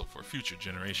castle for future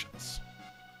generations.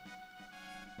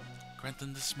 Grant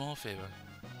them this small favor.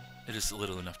 It is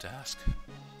little enough to ask.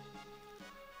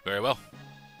 Very well.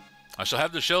 I shall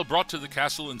have the shell brought to the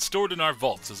castle and stored in our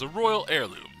vaults as a royal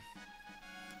heirloom.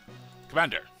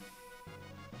 Commander.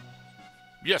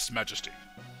 Yes, Majesty.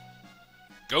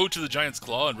 Go to the Giant's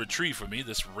Claw and retrieve for me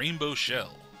this rainbow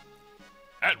shell.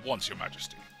 At once, Your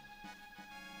Majesty.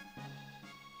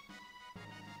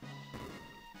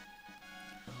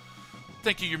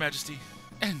 Thank you, Your Majesty.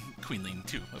 And Queenling,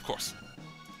 too, of course.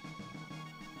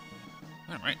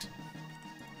 Alright.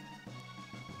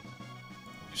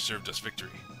 You served us victory.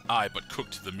 I but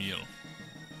cooked the meal.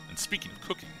 And speaking of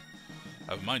cooking,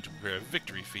 I have a mind to prepare a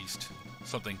victory feast.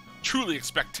 Something truly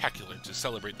spectacular to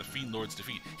celebrate the Fiend Lord's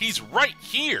defeat. He's right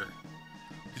here!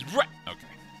 He's right... Okay.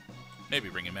 Maybe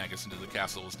bringing Magus into the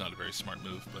castle was not a very smart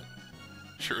move, but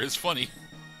sure is funny.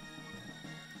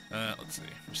 Let's see.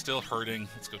 We're still hurting.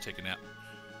 Let's go take a nap.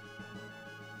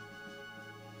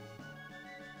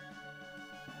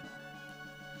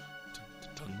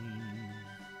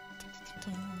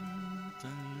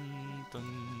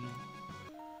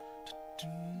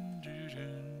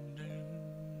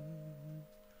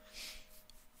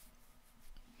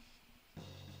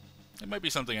 It might be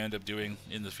something I end up doing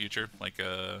in the future, like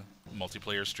a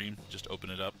multiplayer stream. Just open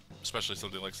it up, especially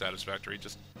something like Satisfactory.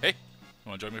 Just, hey, you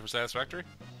want to join me for Satisfactory?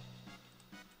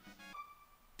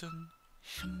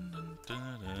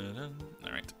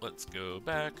 Alright, let's go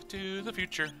back to the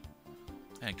future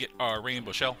and get our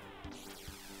rainbow shell.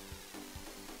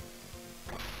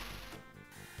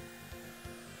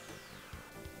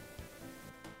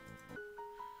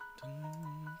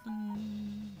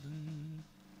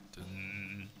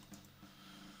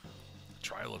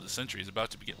 Trial of the century is about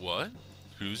to begin. What?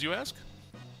 Whose, you ask?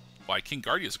 Why, King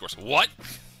Guardius, of course. What?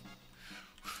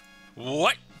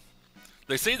 What?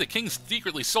 They say the king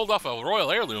secretly sold off a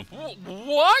royal heirloom.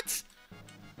 What?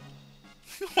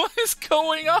 What is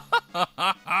going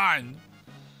on?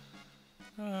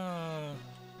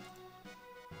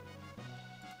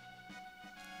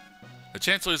 The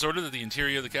Chancellor has ordered that the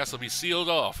interior of the castle be sealed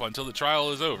off until the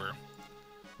trial is over.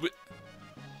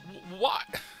 What?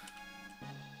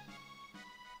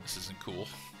 This isn't cool.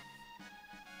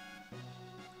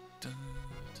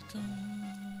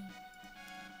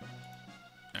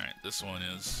 Alright, this one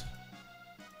is...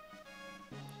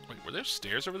 Wait, were there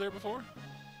stairs over there before?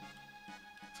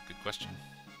 That's a good question.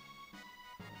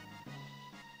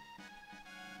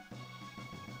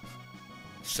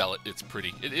 Sell it, it's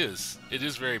pretty. It is. It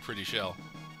is very pretty shell.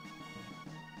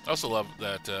 I also love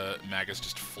that Magus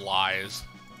just flies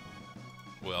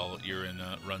while you're in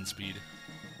run speed.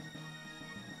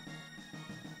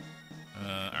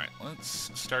 Alright,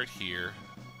 let's start here.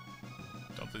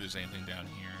 Don't think there's anything down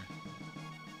here.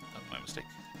 Oh, my mistake.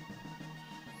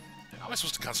 How am I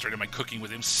supposed to concentrate on my cooking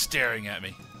with him staring at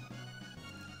me?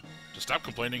 Just stop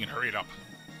complaining and hurry it up.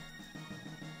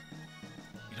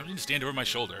 You don't need to stand over my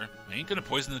shoulder. I ain't gonna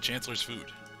poison the Chancellor's food.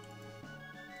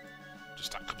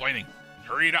 Just stop complaining and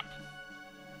hurry it up.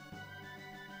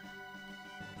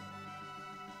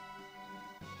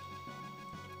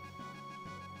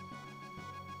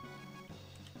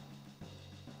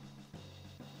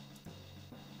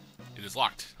 It is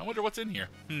locked. I wonder what's in here.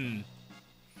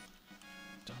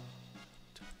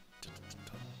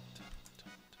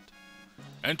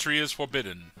 Entry is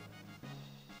forbidden.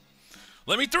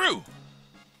 Let me through!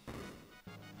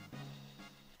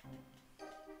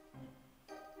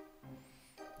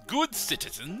 Good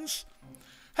citizens,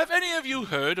 have any of you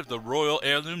heard of the royal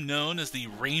heirloom known as the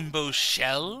Rainbow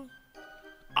Shell?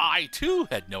 I, too,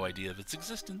 had no idea of its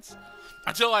existence,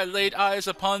 until I laid eyes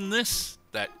upon this,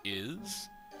 that is.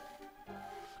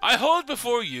 I hold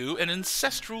before you an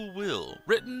ancestral will,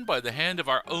 written by the hand of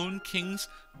our own king's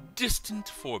distant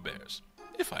forebears,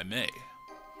 if I may.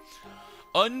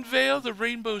 Unveil the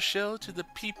rainbow shell to the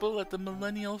people at the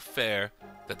Millennial Fair,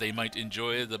 that they might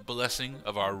enjoy the blessing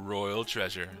of our royal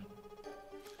treasure.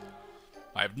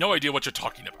 I have no idea what you're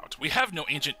talking about. We have no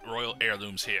ancient royal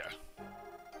heirlooms here.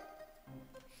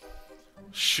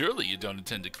 Surely you don't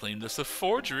intend to claim this a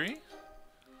forgery?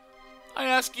 I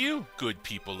ask you, good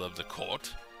people of the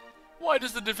court, why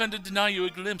does the defendant deny you a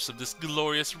glimpse of this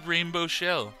glorious rainbow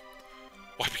shell?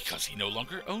 Why, because he no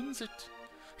longer owns it.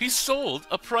 He sold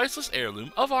a priceless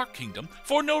heirloom of our kingdom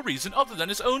for no reason other than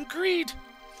his own greed.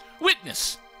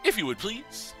 Witness, if you would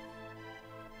please.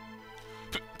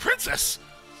 Princess!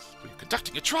 We're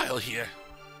conducting a trial here.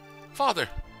 Father.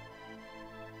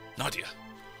 Nadia,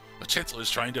 the Chancellor is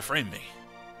trying to frame me.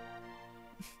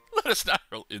 Let us not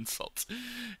hurl insults.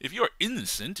 If you are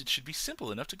innocent, it should be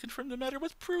simple enough to confirm the matter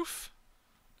with proof.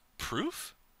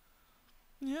 Proof?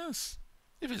 Yes.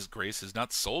 If His Grace has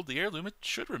not sold the heirloom, it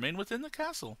should remain within the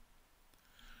castle.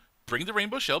 Bring the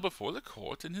rainbow shell before the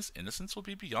court, and his innocence will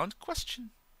be beyond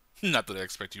question. Not that I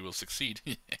expect you will succeed.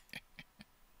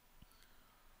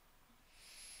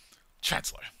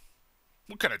 Chancellor,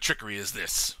 what kind of trickery is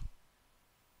this?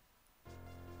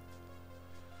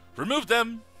 Remove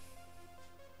them!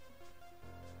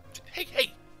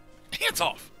 Hey! Hands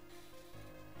off!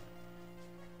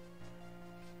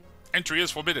 Entry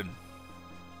is forbidden.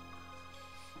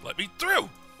 Let me through!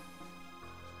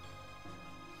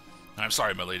 I'm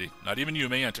sorry, my lady. Not even you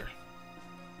may enter.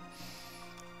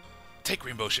 Take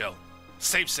Rainbow Shell.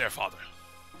 Save Sir Father.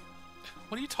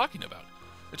 What are you talking about?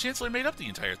 The Chancellor made up the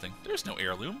entire thing. There's no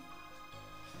heirloom.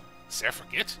 Sir,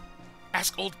 forget?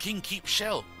 Ask old King Keep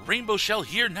Shell. Rainbow Shell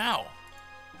here now.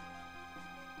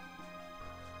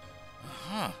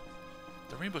 Uh-huh.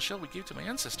 The rainbow shell we gave to my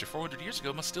ancestor 400 years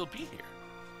ago must still be here.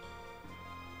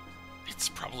 It's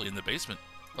probably in the basement.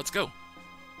 Let's go. You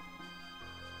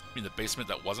mean the basement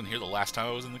that wasn't here the last time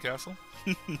I was in the castle?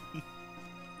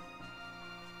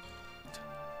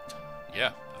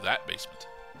 Yeah, that basement.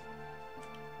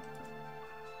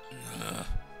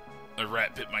 A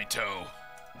rat bit my toe.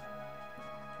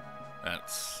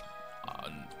 That's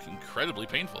incredibly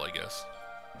painful, I guess.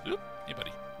 Oop, hey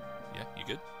buddy. Yeah, you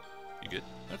good? You good?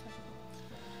 Okay.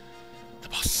 The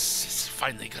boss is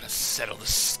finally gonna settle the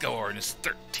score in his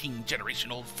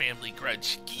 13-generation-old family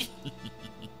grudge.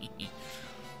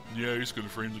 Yeah, he's gonna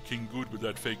frame the king good with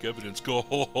that fake evidence. Go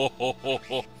ho ho ho ho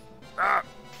ho. Ah!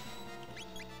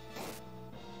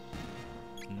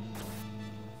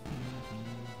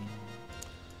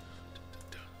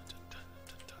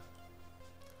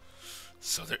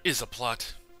 So there is a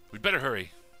plot. We'd better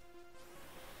hurry.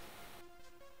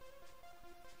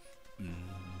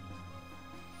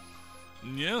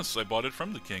 Yes, I bought it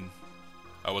from the king.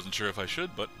 I wasn't sure if I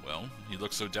should, but, well, he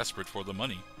looks so desperate for the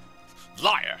money.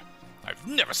 Liar! I've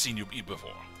never seen you be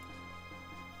before.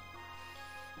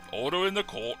 Order in the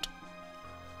court.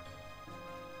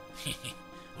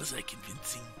 Was I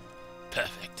convincing?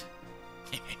 Perfect.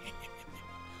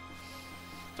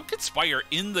 Don't conspire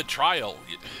in the trial.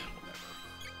 Whatever.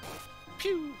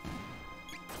 Pew!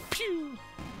 Pew!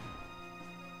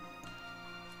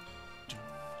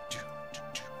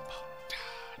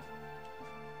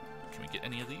 Can we get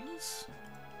any of these?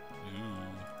 Ooh.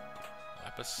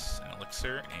 Lapis, an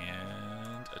elixir,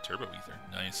 and a turbo ether.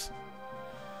 Nice.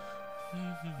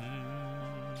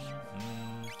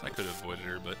 I could have avoided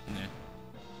her, but nah.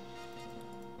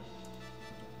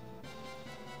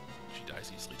 She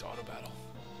dies easily to auto battle.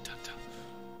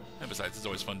 And besides, it's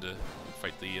always fun to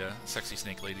fight the sexy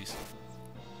snake ladies.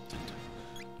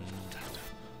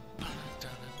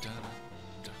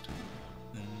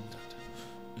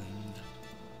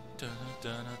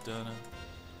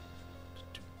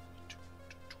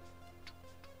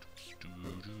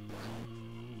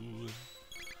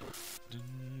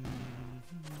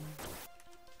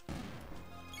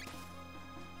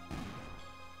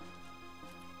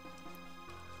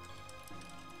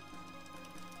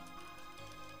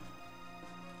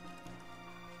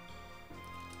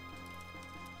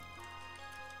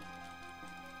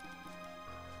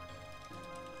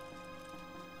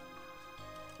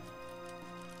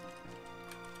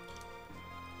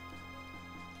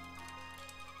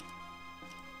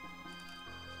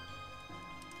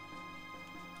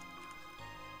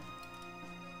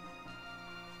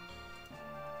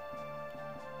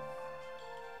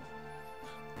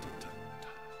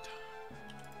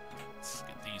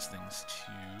 these things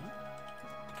to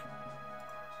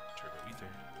Turbo Ether.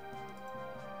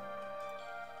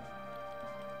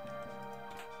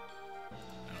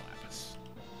 And a Lapis.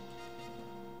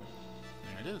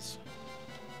 There it is.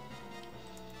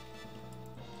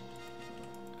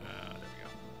 There we go.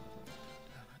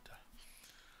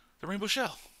 The Rainbow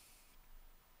Shell.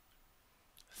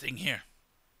 Thing here.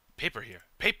 Paper here.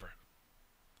 Paper.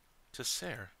 To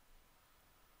Sarah.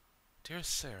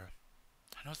 Dearest Sarah,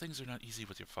 I know things are not easy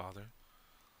with your father,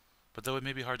 but though it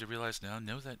may be hard to realize now,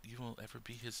 know that you will ever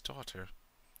be his daughter.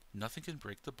 Nothing can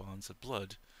break the bonds of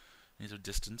blood, neither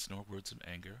distance nor words of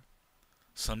anger.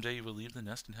 Someday you will leave the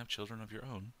nest and have children of your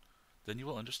own. Then you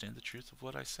will understand the truth of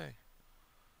what I say.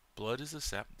 Blood is the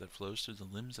sap that flows through the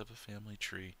limbs of a family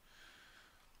tree,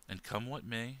 and come what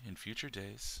may in future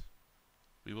days,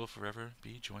 we will forever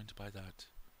be joined by that.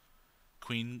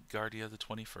 Queen Guardia the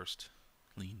 21st.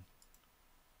 Lean.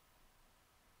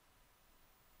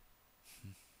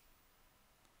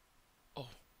 Oh,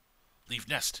 leave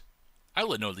nest. I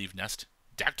will no leave nest.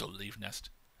 Dactyl leave nest.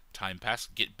 Time pass,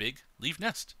 get big, leave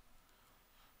nest.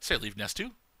 Say leave nest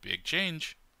too. Big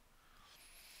change.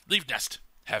 Leave nest.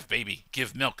 Have baby.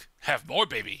 Give milk. Have more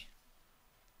baby.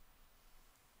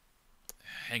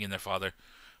 Hang in there, father.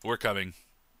 We're coming.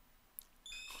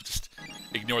 Just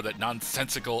ignore that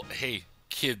nonsensical, hey,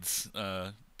 kids,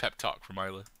 pep talk from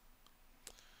Isla.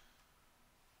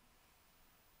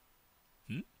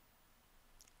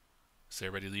 Say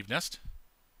ready to leave nest.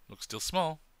 Looks still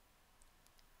small.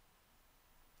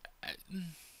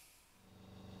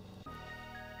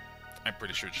 I'm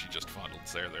pretty sure she just fondled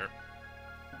Sarah there.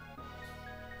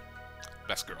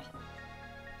 Best girl.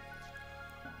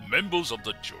 Members of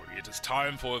the jury, it is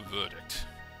time for a verdict.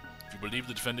 If you believe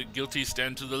the defendant guilty,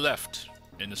 stand to the left.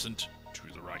 Innocent, to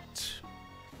the right.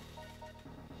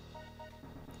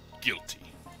 Guilty.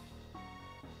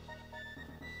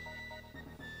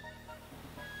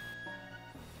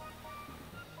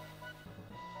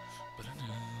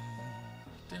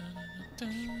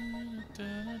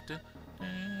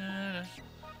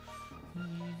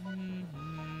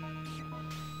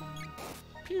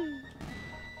 Pew.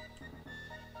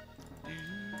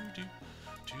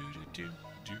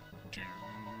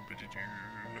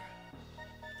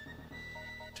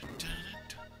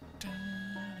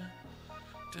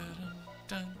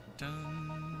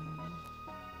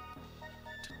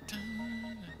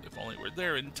 If only we're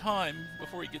there in time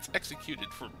before he gets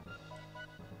executed for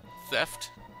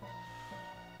theft.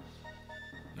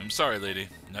 I'm sorry, lady.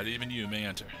 Not even you may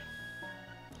enter.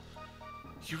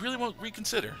 You really won't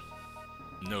reconsider?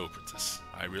 No, princess.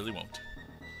 I really won't.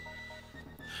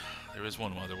 There is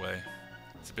one other way.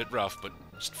 It's a bit rough, but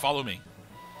just follow me.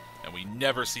 And we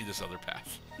never see this other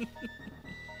path.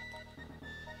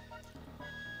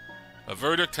 A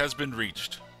verdict has been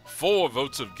reached. 4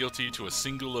 votes of guilty to a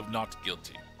single of not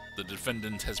guilty. The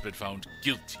defendant has been found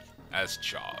guilty as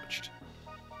charged.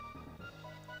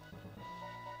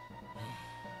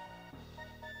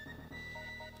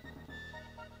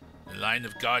 The line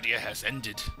of Guardia has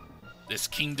ended. This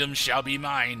kingdom shall be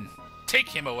mine. Take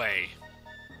him away.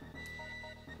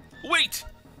 Wait!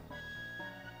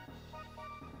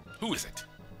 Who is it?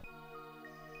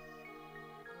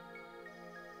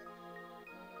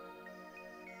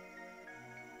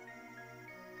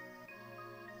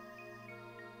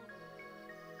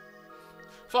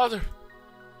 Father!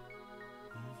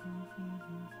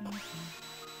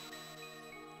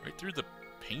 Right through the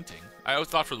painting. I always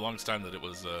thought for the longest time that it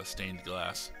was stained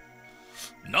glass.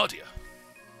 Nadia!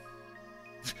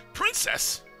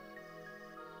 Princess!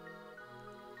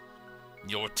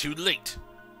 You're too late.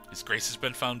 His Grace has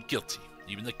been found guilty.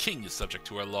 Even the king is subject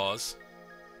to our laws.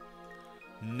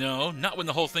 No, not when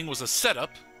the whole thing was a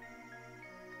setup.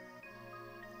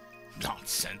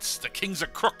 Nonsense. The king's a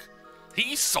crook.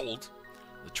 He's sold.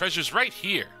 The treasure's right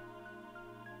here.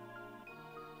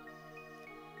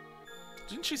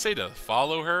 Didn't she say to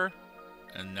follow her?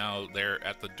 And now they're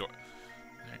at the door.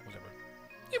 Alright, whatever.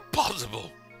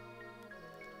 Impossible!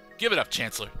 Give it up,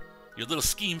 Chancellor. Your little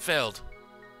scheme failed.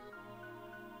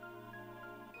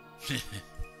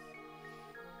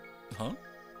 Huh?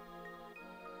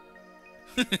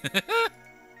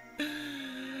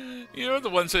 You're the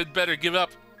one who'd better give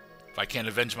up. If I can't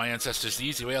avenge my ancestors the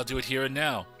easy way, I'll do it here and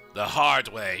now. The hard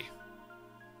way.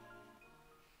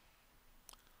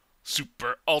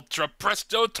 Super Ultra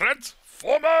Presto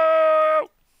Transformer!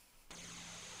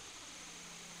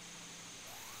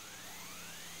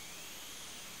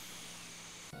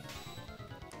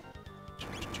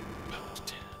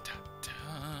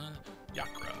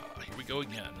 Yakra, here we go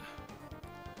again.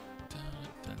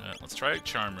 Let's try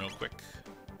Charm real quick.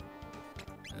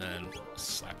 And then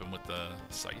slap him with the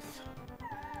scythe.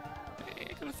 Hey,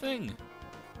 I got a thing.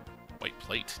 White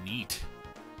plate, neat.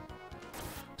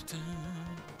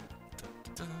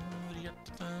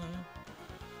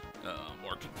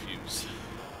 More confused.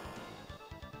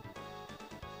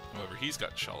 However, he's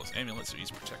got Shawless Amulet, so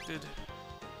he's protected.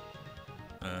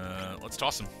 Let's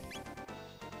toss him.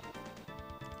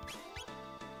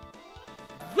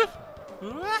 Whoop!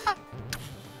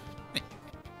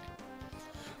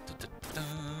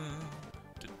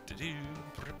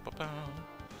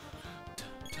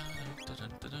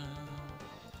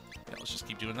 Yeah, let's just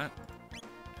keep doing that.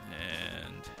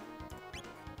 And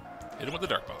hit him with the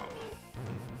Dark Bomb.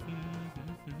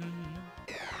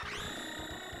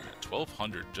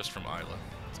 1,200 just from Isla.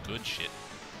 It's good shit.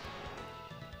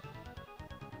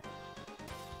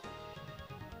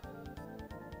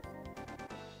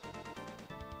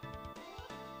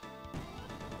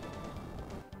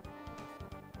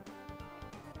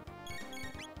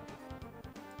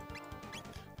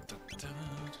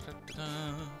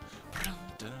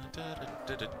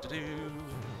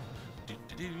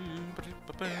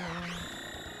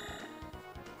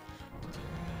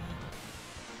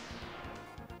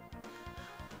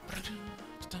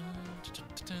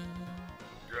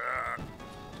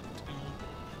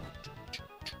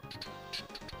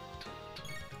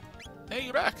 Hey,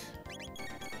 you're back!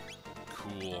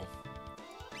 Cool.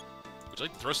 Would you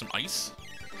like to throw some ice?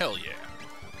 Hell yeah.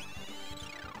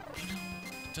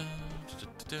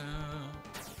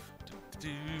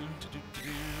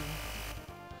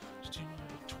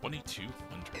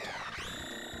 2,200.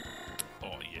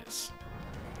 Oh, yes.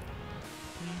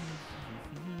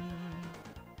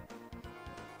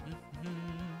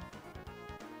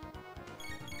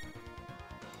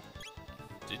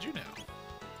 Did you now?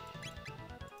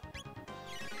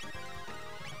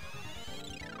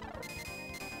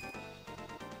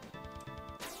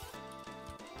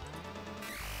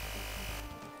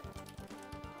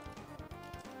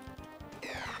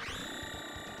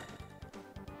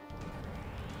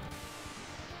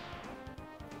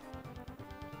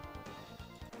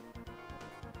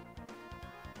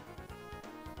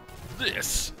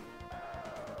 This.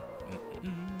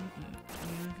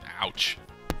 Ouch.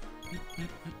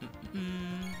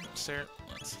 Sarah,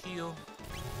 let's heal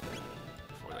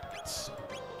before that gets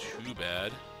too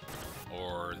bad.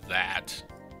 Or that.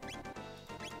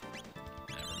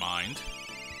 Never mind.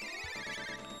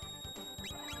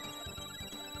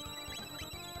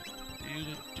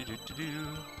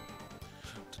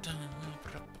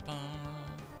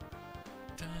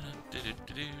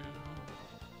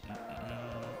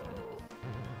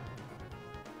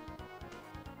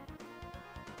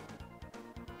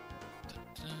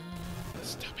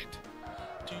 Stop it.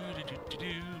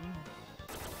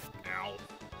 Ow.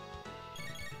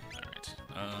 Alright.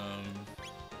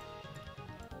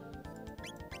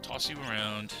 Toss you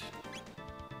around.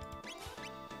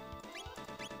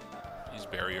 Use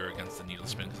barrier against the needle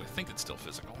spin because I think it's still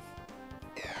physical.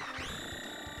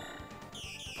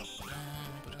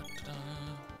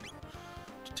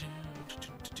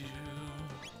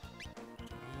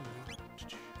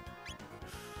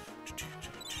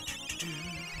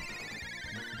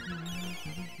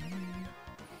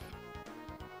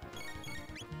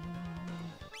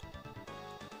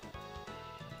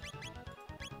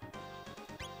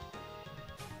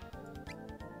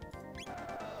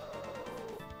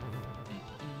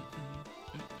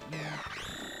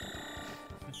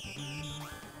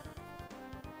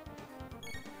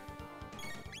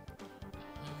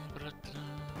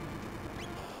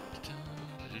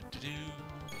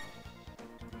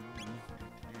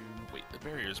 Wait, the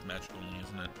barrier is magic only,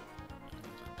 isn't it?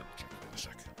 Double check for a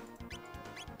sec.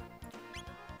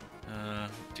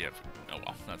 Yeah. Oh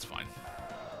well, that's fine.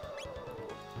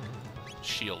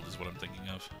 Shield is what I'm thinking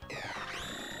of.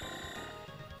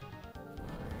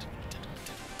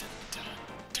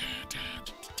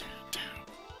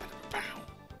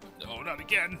 No, not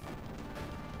again.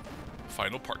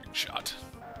 Final parting shot.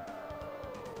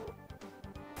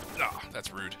 Ah,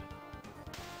 that's rude.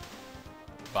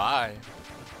 Bye.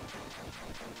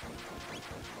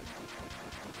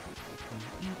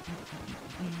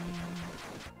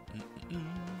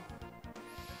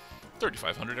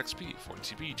 3,500 XP,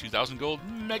 40 CP, 2,000 gold,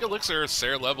 Mega Elixir,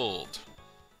 Sarah leveled.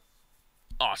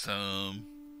 Awesome.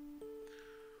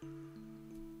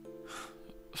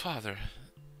 Father,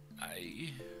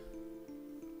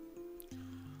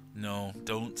 No,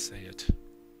 don't say it.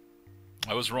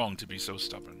 I was wrong to be so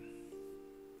stubborn.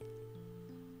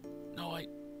 No, I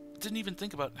didn't even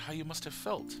think about how you must have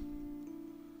felt.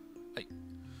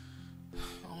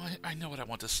 I know what I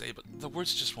want to say, but the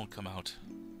words just won't come out.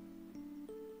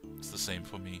 It's the same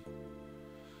for me.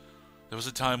 There was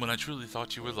a time when I truly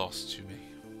thought you were lost to me.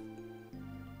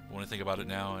 But when I think about it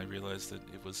now, I realize that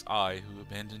it was I who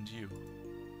abandoned you.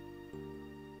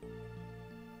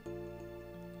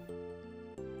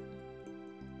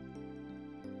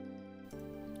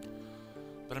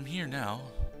 But I'm here now.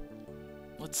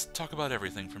 Let's talk about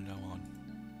everything from now on.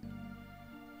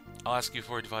 I'll ask you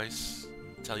for advice,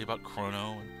 tell you about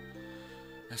Chrono, and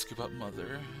ask you about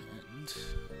Mother, and...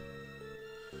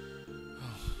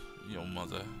 oh, your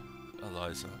mother,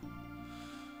 Eliza.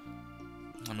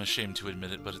 I'm ashamed to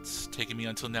admit it, but it's taken me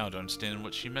until now to understand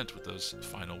what she meant with those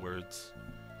final words.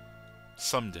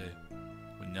 Someday,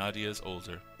 when Nadia is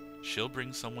older, she'll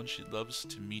bring someone she loves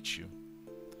to meet you.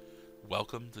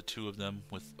 Welcome the two of them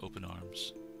with open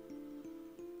arms.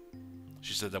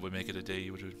 She said that would make it a day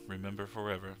you would remember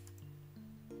forever.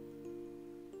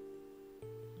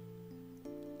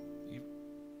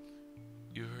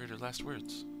 You heard her last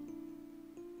words.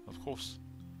 Of course.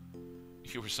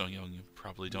 You were so young, you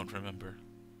probably don't remember.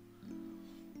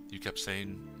 You kept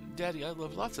saying, "Daddy, I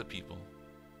love lots of people.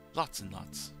 Lots and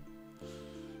lots."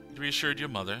 It reassured your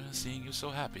mother, seeing you so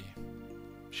happy.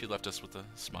 She left us with a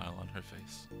smile on her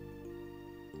face.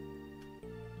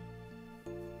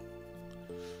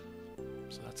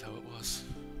 So that's how it was.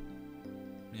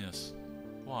 Yes.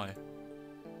 Why?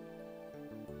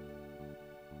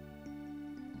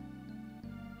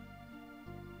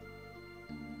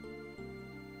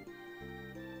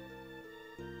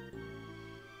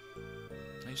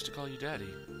 I used to call you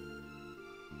Daddy.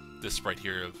 This sprite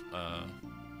here of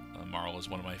Marl is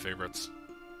one of my favorites.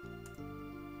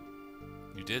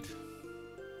 You did?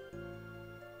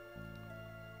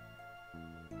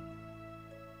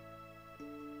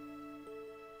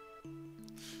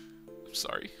 I'm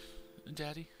sorry,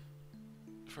 Daddy,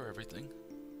 for everything.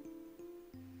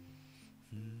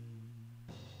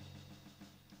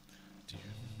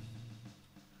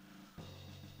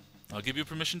 I'll give you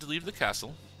permission to leave the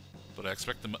castle, but I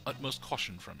expect the utmost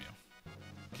caution from you.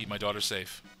 Keep my daughter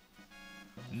safe.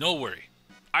 No worry.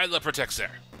 Isla protects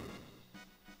her.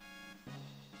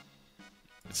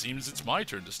 It seems it's my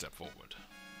turn to step forward.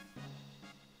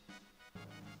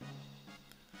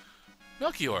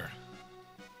 Melchior.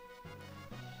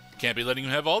 Can't be letting you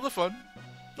have all the fun.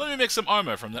 Let me make some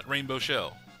armor from that rainbow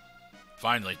shell.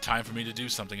 Finally, time for me to do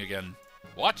something again.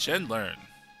 Watch and learn.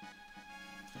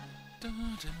 Da,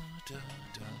 da, da,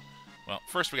 da. Well,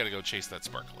 first we gotta go chase that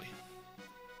sparkly.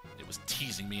 It was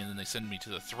teasing me, and then they send me to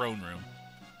the throne room.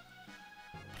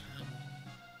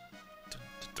 Dun,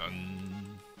 dun,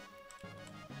 dun.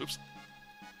 Oops.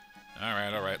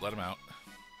 Alright, let him out.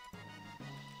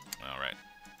 Alright,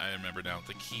 I remember now.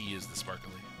 The key is the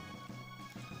sparkly.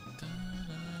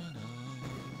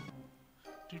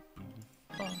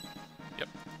 Yep,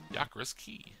 Yakra's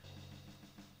key.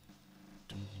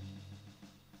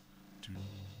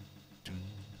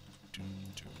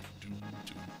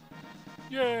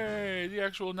 Yay! The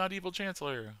actual not evil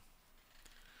Chancellor.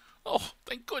 Oh,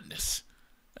 thank goodness.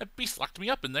 That beast locked me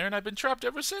up in there and I've been trapped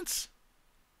ever since.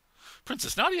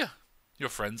 Princess Nadia. Your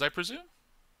friends, I presume?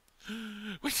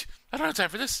 Wait, I don't have time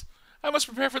for this. I must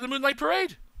prepare for the Moonlight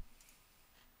Parade.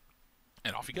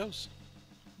 And off he goes.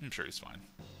 I'm sure he's fine.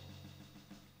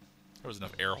 There was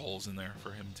enough air holes in there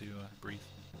for him to breathe.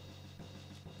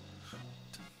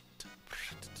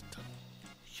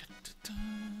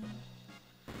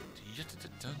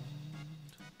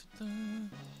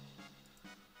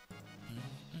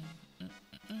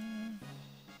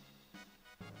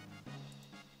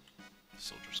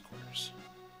 Soldiers' quarters.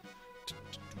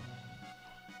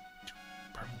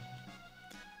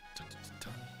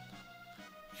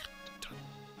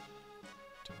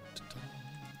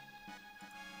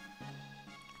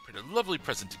 Prepared a lovely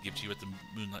present to give to you at the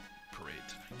Moonlight Parade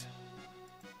tonight.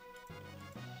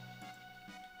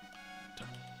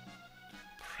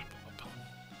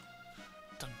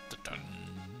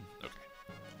 Okay.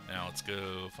 Now let's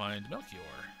go find Melchior.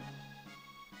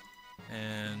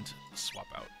 And swap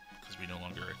out, because we no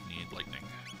longer need lightning.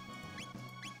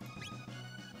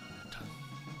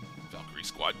 Valkyrie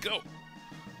squad, go!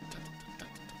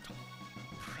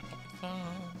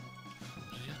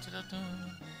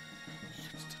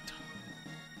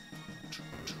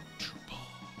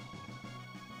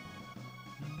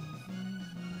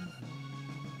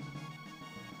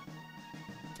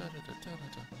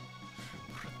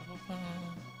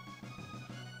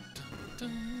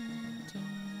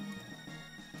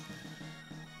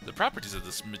 The properties of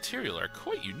this material are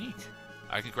quite unique.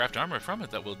 I can craft armor from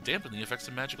it that will dampen the effects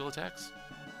of magical attacks.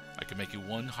 I can make you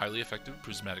one highly effective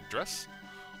prismatic dress,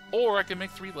 or I can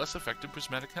make 3 less effective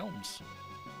prismatic helms.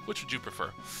 Which would you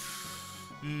prefer?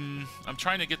 I'm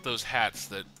trying to get those hats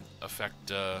that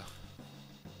affect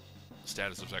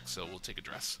status effects, so we'll take a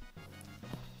dress.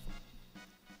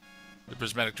 The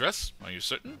prismatic dress? Are you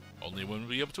certain? Only one will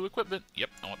be able to equip it. Yep,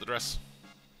 I want the dress.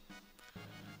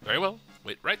 Very well.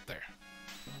 Wait right there.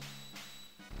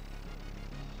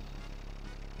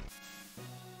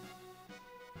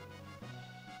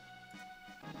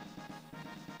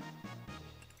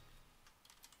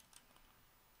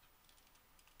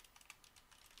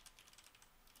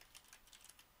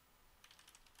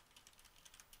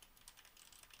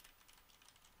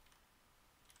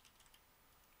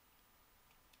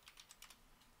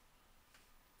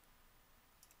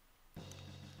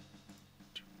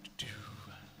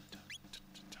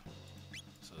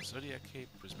 So the Zodiac Cape,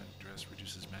 prismatic dress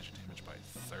reduces magic damage by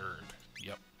a third.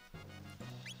 Yep.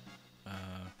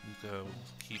 Luca will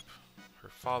keep her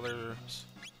father's.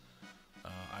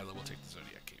 Isla will take the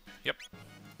Zodiac Cape. Yep.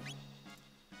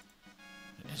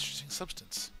 An interesting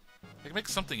substance. I can make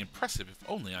something impressive if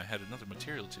only I had another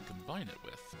material to combine it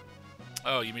with.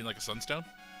 Oh, you mean like a sunstone?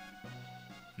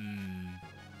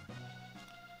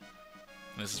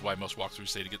 This is why most walkthroughs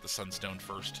say to get the sunstone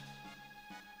first.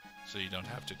 So you don't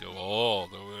have to go all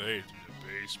the way to the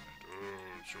basement.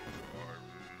 Oh, so far.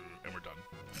 And we're done.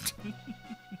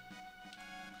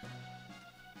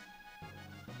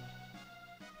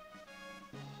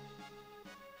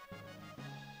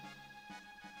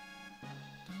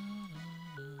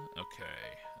 Okay.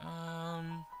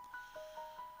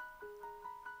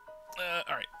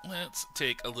 Alright, let's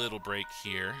take a little break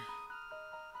here.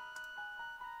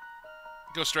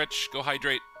 Go stretch, go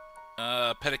hydrate,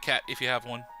 pet a cat if you have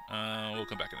one. We'll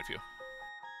come back in a few.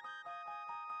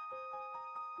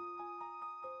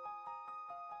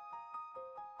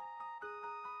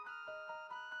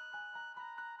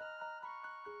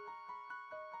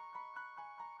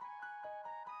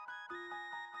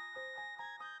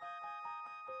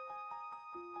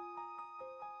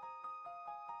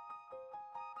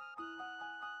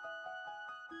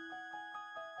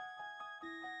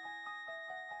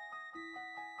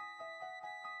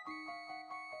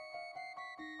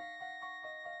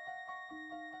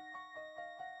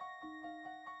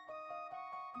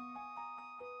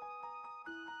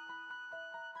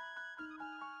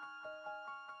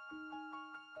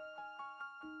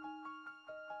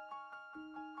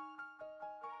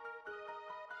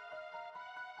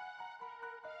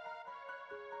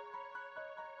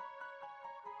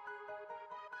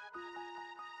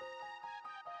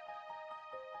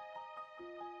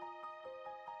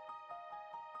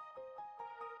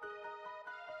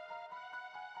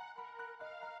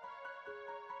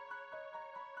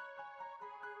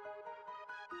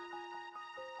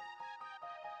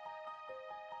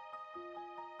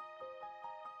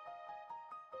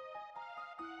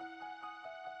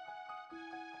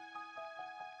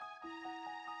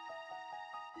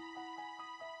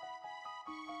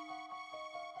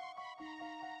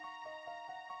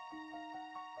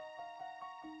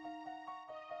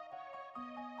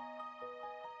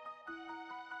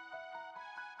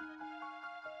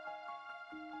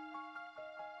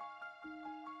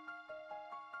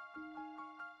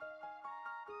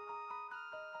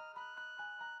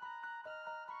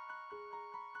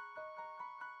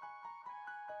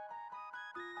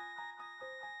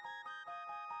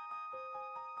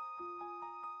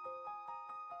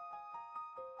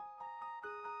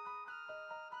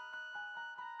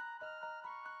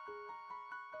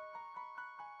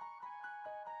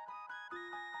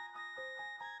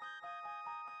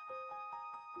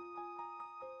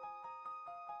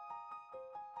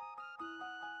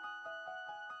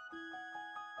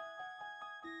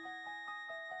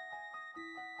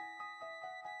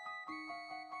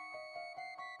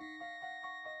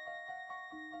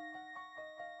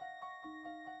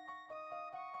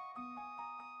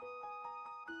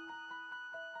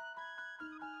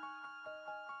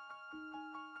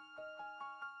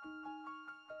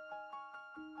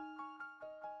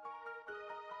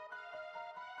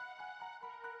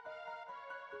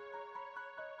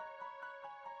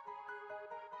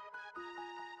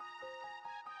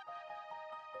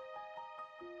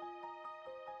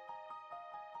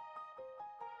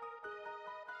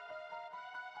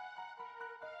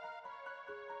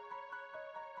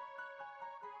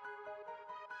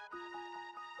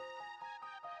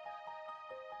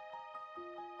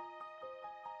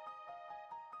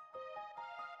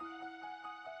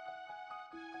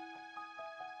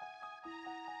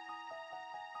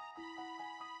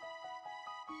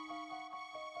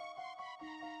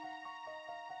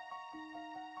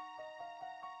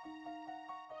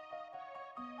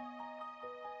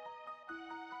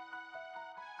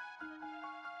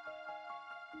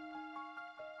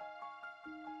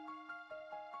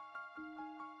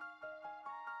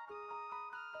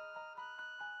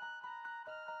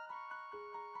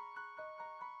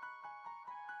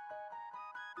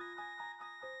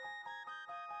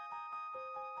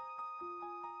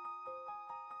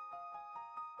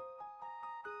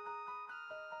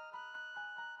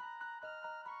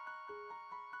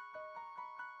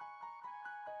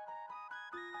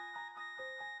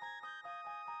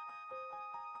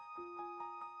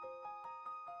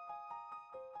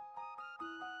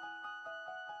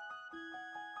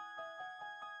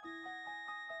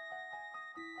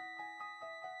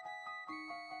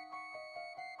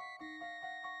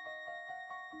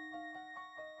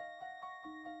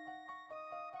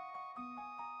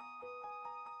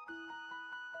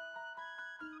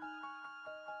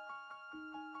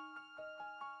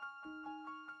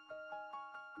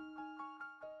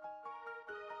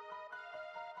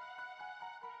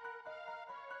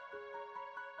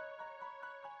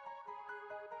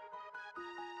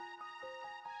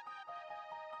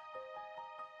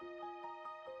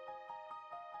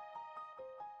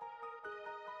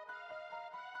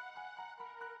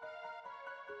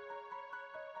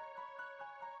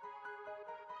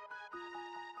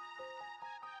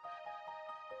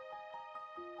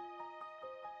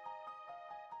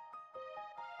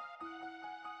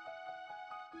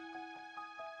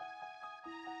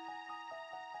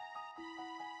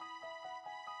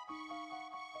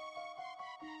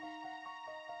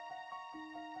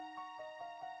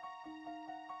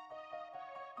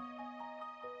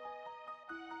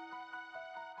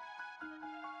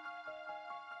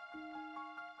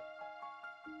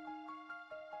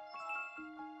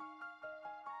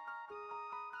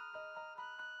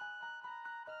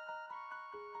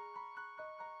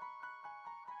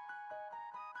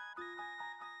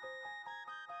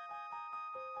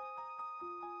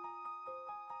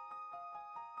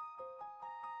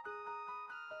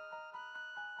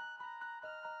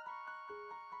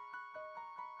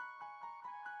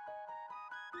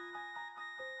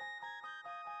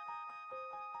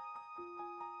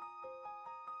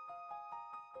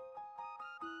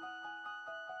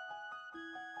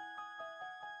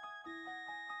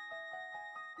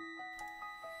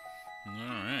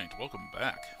 Alright, welcome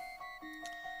back.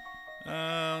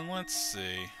 Let's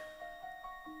see.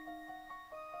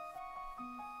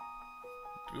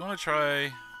 Do we want to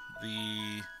try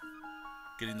the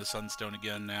getting the Sunstone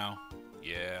again now?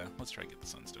 Yeah, let's try get the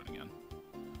Sunstone again.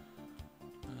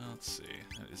 Let's see.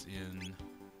 That is in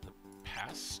the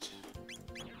past.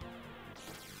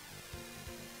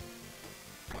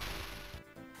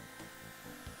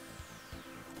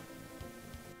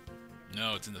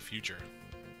 No, it's in the future.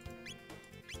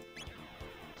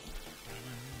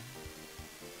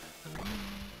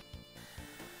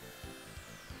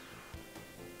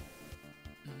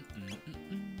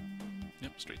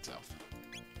 Yep, straight south.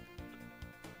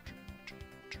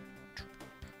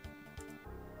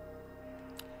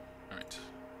 Alright.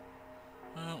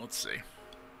 Let's see.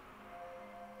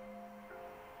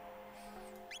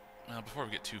 Before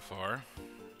we get too far,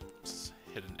 let's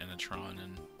hit an Enetron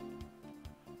and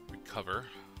recover.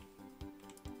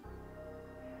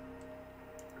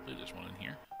 I believe there's one in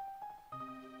here.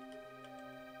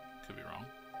 Could be wrong.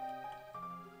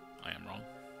 I am wrong.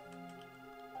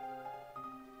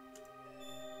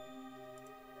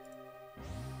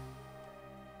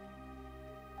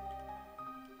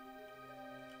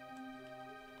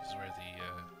 This is where the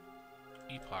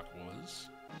Epoch was.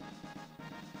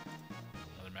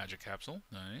 Another magic capsule.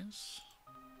 Nice.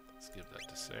 Let's give that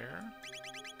to Sarah.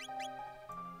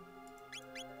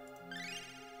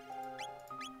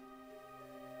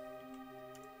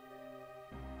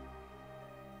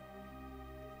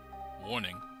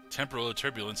 Warning. Temporal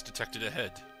turbulence detected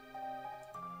ahead.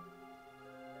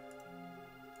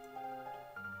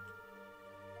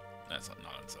 That's not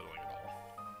unsettling at all.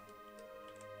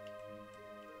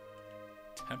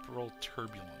 Temporal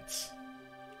turbulence.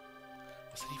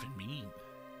 What does that even mean?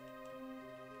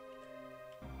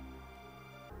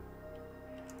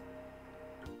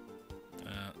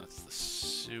 That's the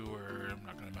sewer. I'm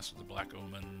not going to mess with the Black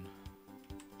Omen.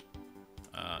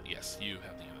 Yes, you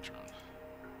have the Enetron.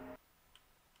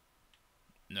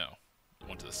 No, the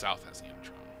one to the south has the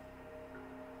Enetron.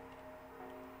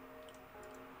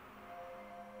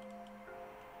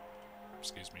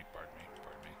 Excuse me, pardon me,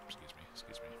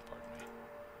 excuse me, pardon me.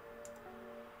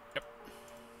 Yep.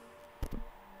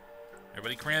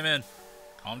 Everybody cram in.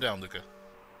 Calm down, Luca.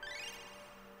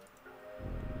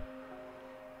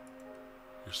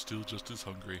 You're still just as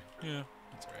hungry. Yeah,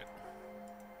 that's right.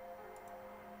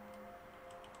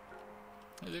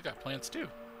 Hey, they got plants too.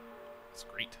 That's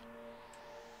great.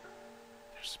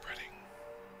 They're spreading.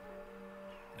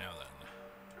 Now then.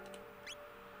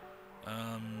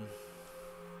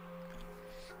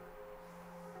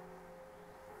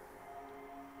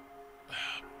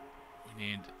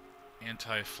 Need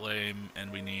anti-flame,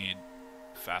 and we need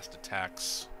fast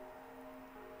attacks.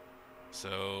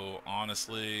 So,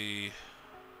 honestly,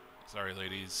 sorry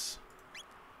ladies,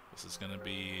 this is gonna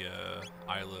be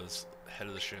Isla's head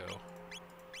of the show.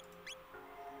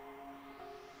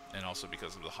 And also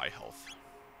because of the high health.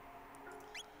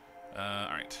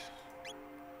 Alright.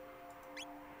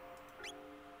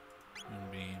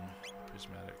 Moonbeam,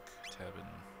 Prismatic, Tabin.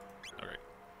 Alright.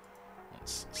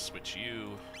 Let's switch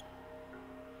you.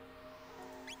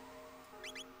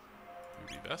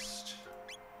 Ruby Vest.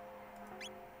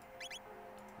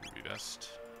 Ruby Vest.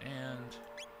 And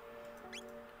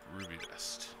Ruby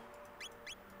Vest.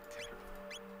 Okay.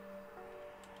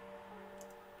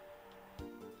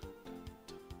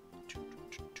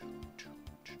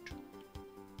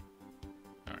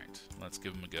 Alright, let's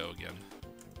give him a go again.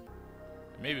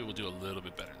 Maybe we'll do a little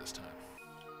bit better this time.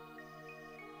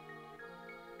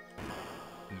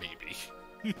 Maybe.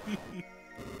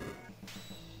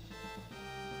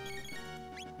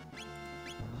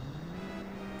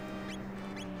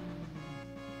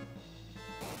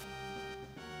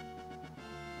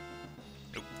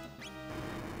 Nope.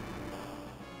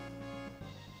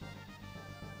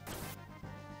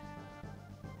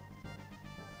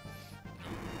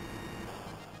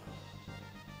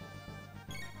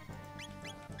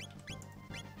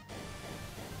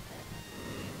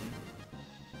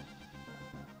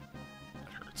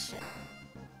 That hurts.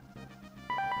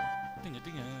 Ding a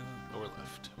ding a. Lower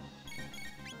left.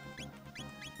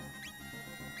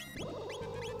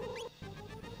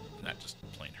 And that just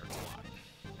plain hurts a lot.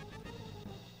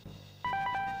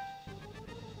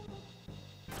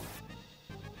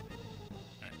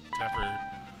 Alright, tap her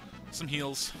some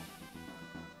heals.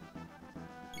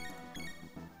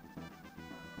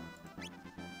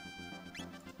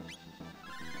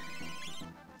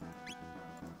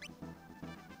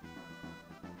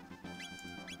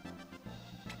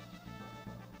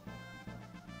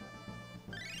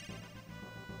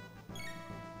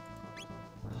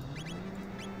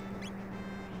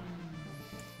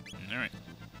 Alright.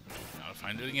 Gotta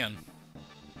find it again.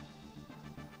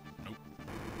 Nope.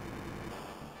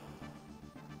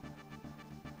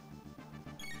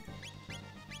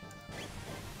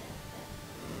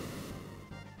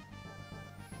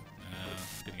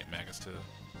 Gonna get Magus to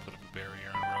put up a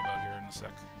barrier and a robot here in a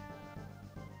sec.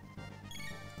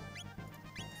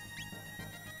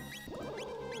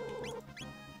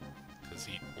 Cause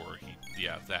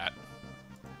yeah, that.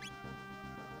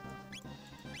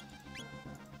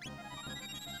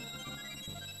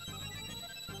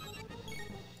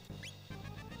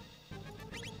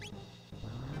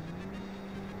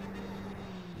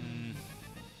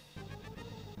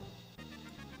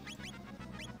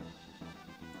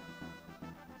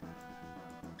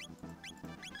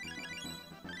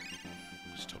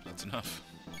 Just hope that's enough.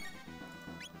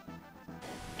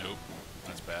 Nope,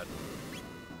 that's bad.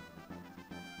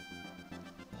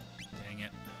 Dang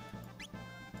it.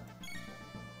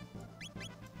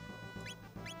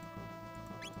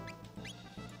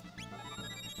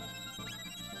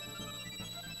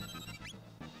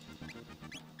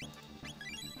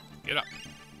 Get up.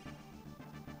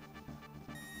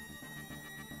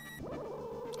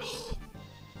 Ugh.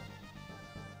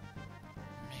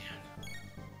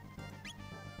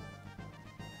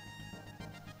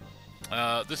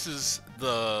 This is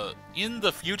in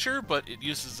the future, but it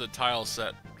uses a tile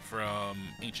set from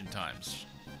ancient times.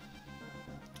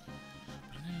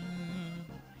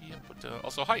 Yeah, but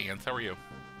also, hi, Anth, how are you?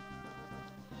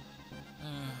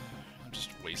 I'm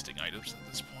just wasting items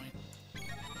at this point.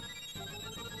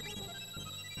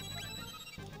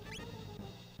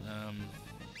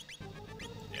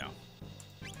 Yeah.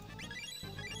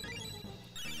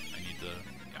 I need the,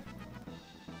 yeah.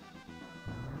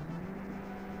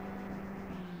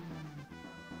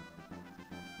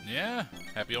 Yeah,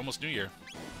 happy almost New Year.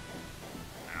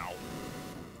 Ow.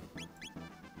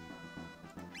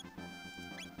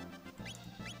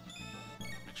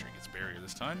 Make sure he gets barrier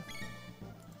this time.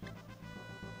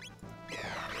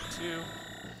 2.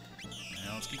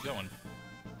 Now let's keep going.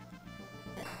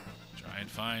 Try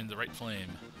and find the right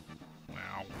flame.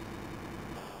 Wow.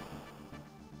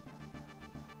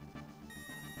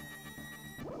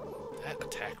 That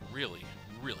attack really,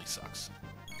 really sucks.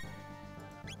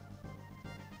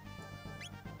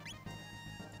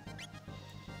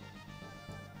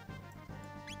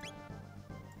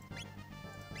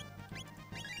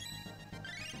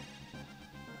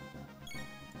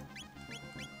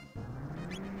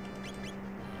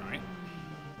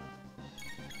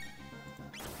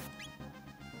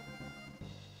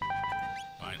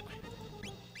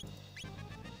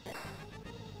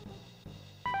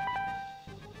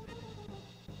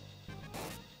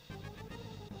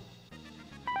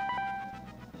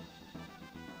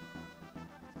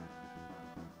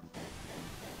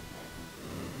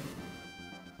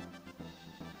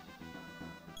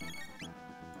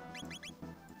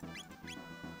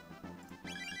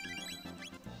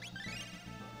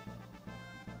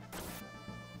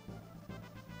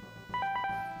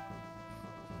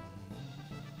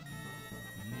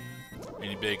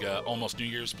 Any big almost New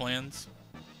Year's plans?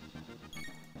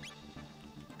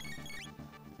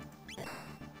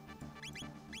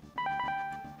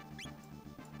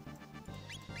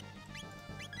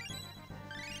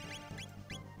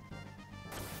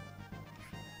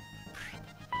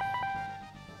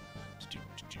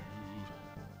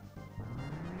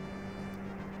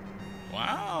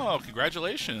 Wow,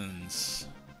 congratulations.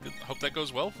 Good, hope that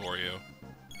goes well for you.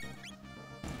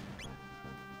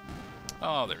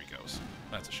 Oh, there he goes.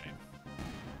 That's a shame.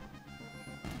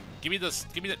 Give me this.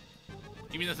 Give me that.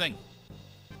 Give me the thing.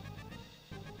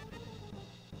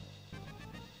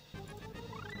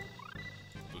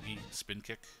 Boogie, spin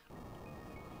kick.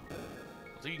 I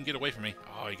think you can get away from me.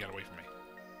 Oh, you got away from me.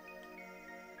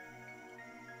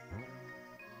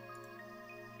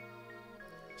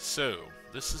 So,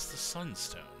 this is the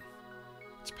Sunstone.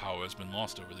 Its power has been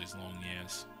lost over these long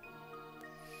years.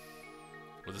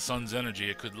 With the sun's energy,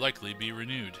 it could likely be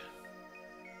renewed.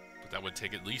 But that would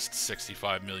take at least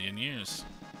 65 million years.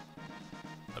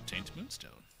 Obtained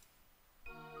Moonstone.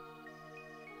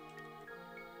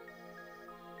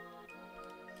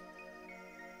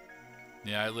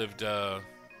 Yeah, I lived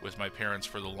with my parents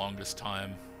for the longest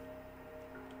time.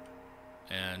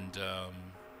 And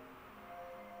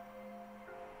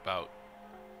about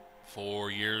 4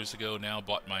 years ago now,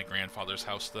 bought my grandfather's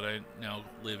house that I now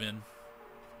live in.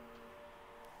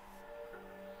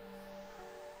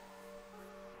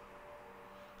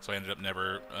 So I ended up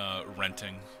never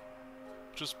renting,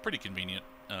 which was pretty convenient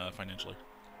financially.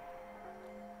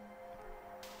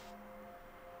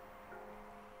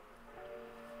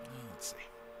 Let's see.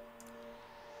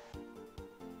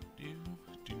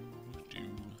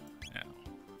 Now,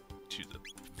 to the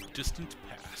distant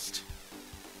past.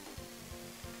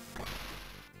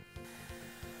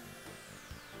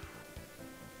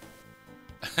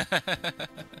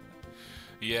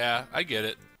 Yeah, I get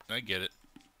it. I get it.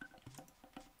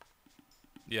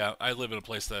 Yeah, I live in a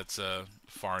place that's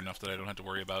far enough that I don't have to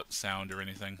worry about sound or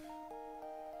anything.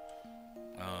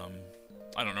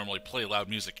 I don't normally play loud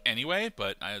music anyway,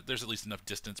 but there's at least enough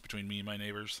distance between me and my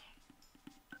neighbors.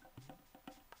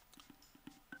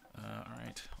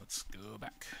 Alright, let's go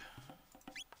back.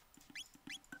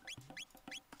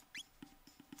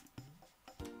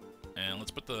 And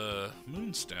let's put the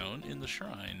Moonstone in the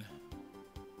shrine.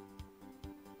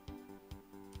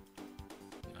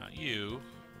 Not you.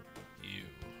 You.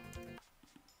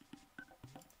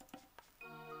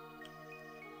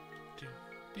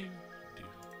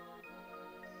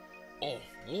 Oh,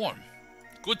 warm.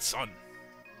 Good sun.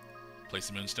 Place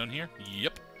the Moonstone here?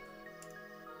 Yep.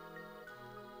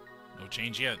 No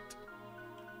change yet.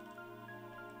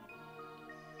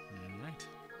 Alright.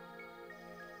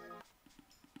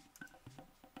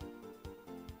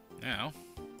 Now,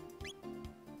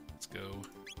 let's go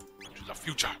to the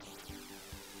future.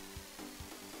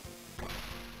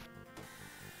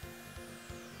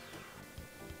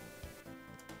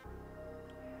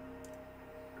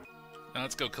 Now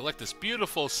let's go collect this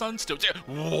beautiful sunstone.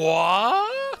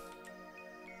 What?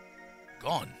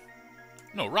 Gone.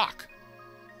 No rock,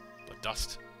 but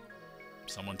dust.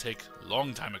 Someone take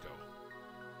long time ago.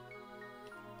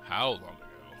 How long ago?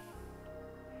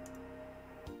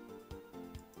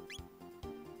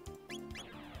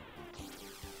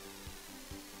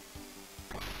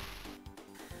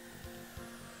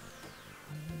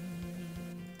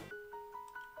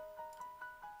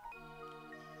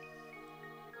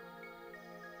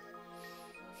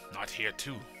 Not here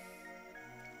too.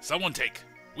 Someone take.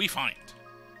 We find.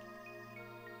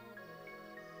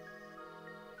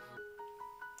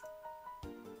 I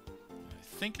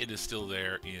think it is still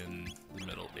there in the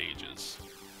Middle Ages.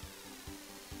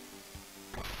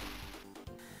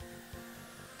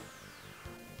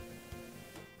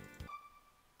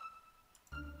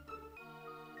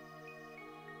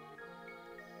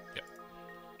 Yep.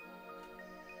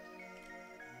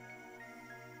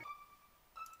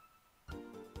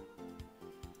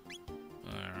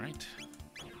 Alright.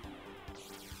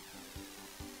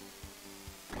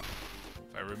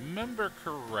 If I remember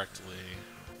correctly,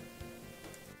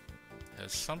 it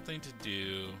has something to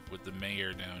do with the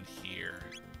mayor down here.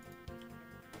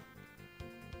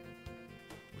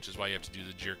 Which is why you have to do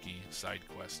the jerky side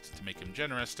quest to make him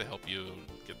generous to help you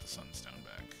get the Sunstone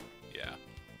back. Yeah.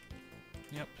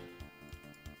 Yep.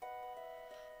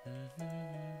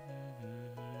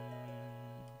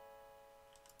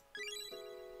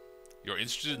 You're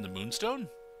interested in the Moonstone?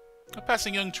 A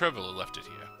passing young traveler left it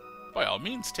here. By all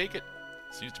means, take it.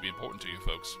 Seems to be important to you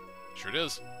folks. Sure it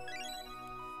is.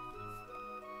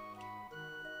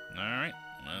 Alright,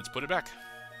 let's put it back.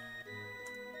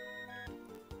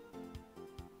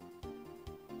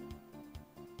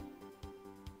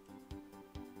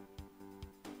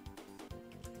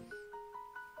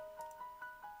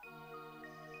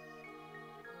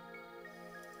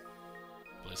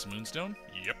 Place a moonstone.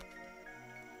 Yep.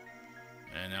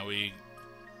 And now we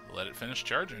let it finish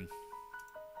charging.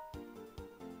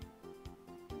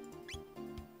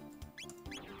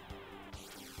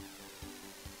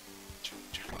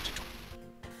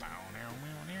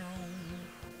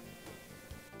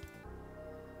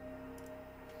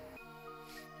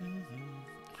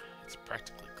 It's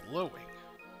practically glowing.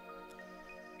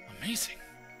 Amazing.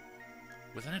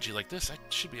 With energy like this, I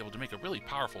should be able to make a really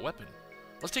powerful weapon.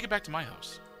 Let's take it back to my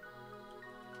house.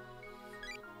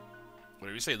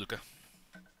 Whatever you say, Luca.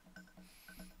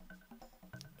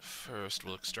 First,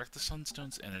 we'll extract the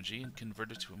Sunstone's energy and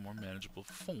convert it to a more manageable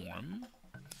form.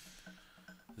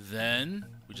 Then,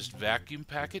 we just vacuum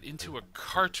pack it into a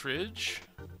cartridge.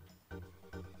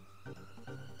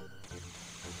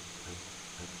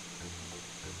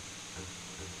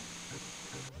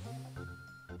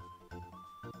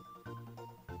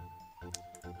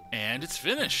 And it's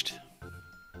finished.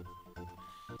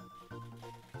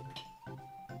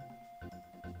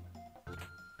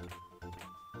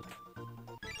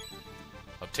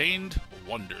 Obtained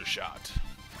Wonder Shot,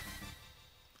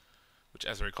 which,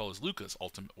 as I recall, is Luca's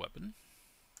ultimate weapon.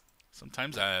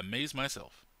 Sometimes I amaze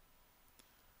myself.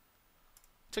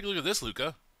 Take a look at this,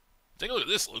 Luca. Take a look at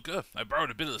this, Luca. I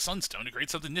borrowed a bit of the Sunstone to create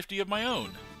something nifty of my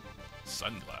own.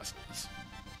 Sunglasses.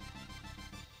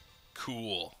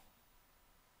 Cool.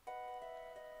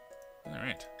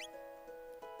 Alright.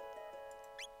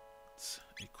 Let's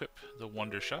equip the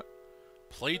Wonder Shot.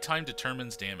 Playtime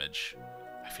determines damage.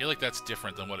 I feel like that's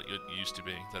different than what it used to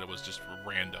be, that it was just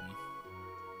random.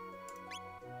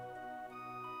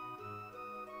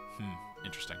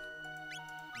 Interesting.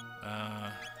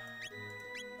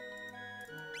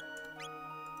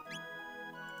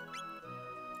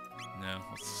 No,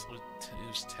 let's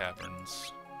use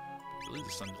taverns. I believe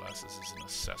the sunglasses is an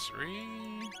accessory.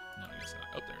 No, I guess not.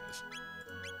 Oh, there it is.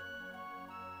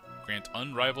 Grant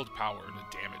unrivaled power and a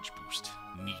damage boost.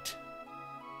 Neat.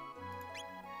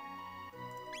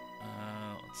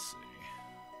 Let's see.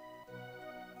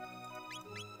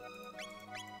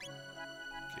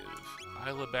 Give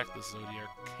Isla back the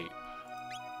Zodiac cape.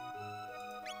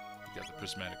 We got the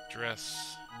prismatic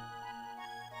dress.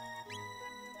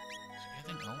 Is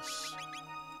there anything else?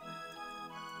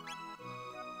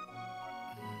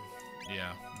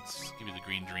 Yeah, let's give you the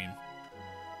green dream.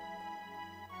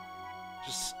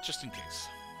 Just in case.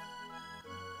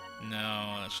 No,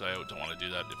 actually I don't want to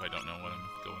do that if I don't know what I'm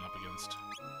going up against.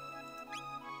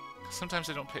 Sometimes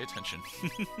I don't pay attention.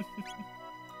 Accuracy,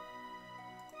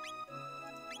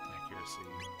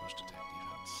 boost attack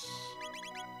defense.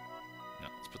 No,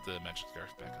 let's put the magic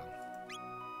scarf back on.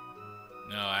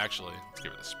 No, actually, let's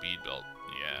give her the speed belt.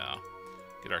 Yeah.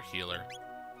 Get our healer.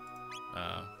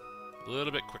 A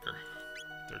little bit quicker.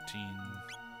 13,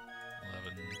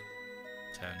 11,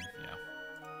 10, yeah.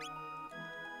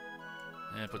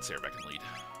 And put Sarah back in lead.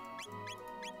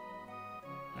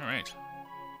 Alright.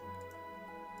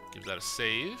 Give that a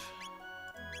save.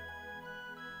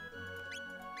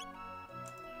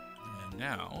 And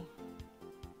now,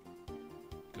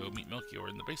 go meet Melchior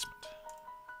in the basement.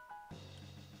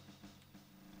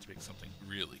 To make something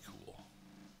really cool.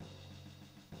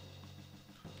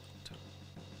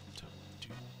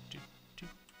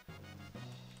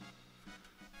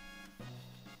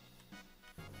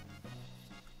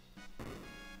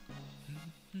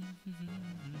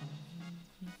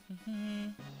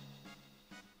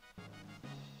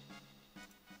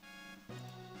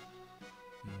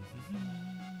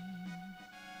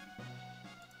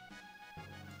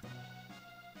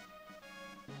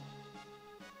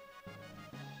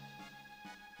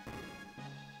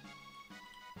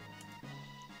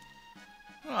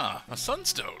 Ah, a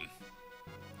sunstone.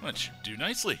 That should do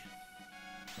nicely.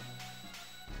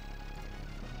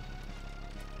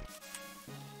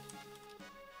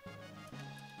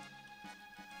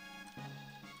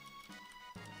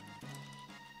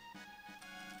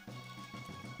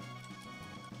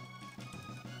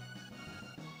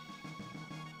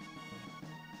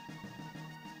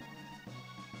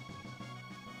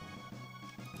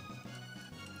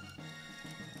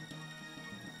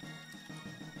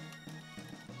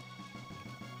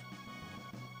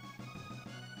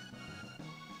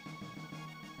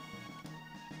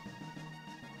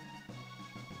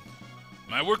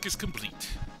 My work is complete.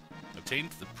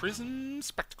 Obtained the prism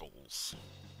spectacles.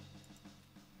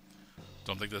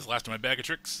 Don't think that's the last of my bag of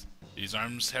tricks. These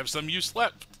arms have some use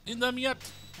left in them yet.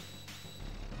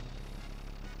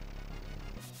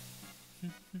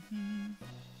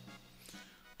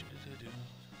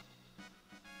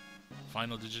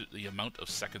 Final digit, the amount of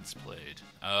seconds played.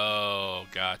 Oh,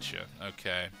 gotcha.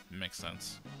 Okay, makes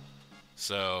sense.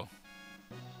 So,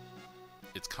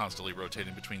 it's constantly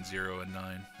rotating between 0 and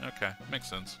 9. Okay, makes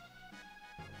sense.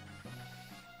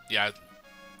 Yeah,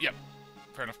 yep,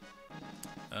 fair enough.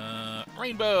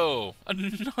 Rainbow!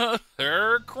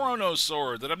 Another Chrono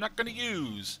sword that I'm not going to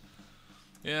use.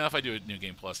 Yeah, if I do a New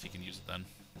Game Plus, he can use it then.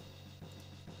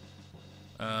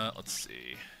 Let's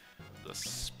see. The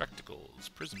spectacles.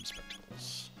 Prism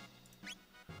spectacles.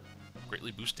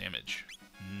 Greatly boost damage.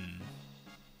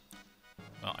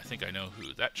 Well, I think I know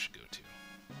who that should go to.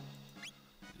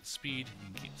 Speed,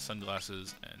 you can keep the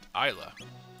sunglasses, and Isla,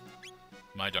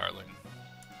 my darling,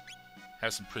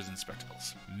 has some prison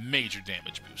spectacles. Major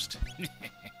damage boost.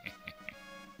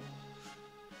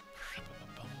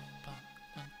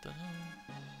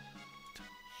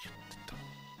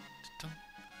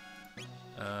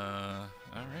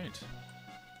 Alright.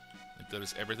 I think that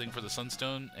is everything for the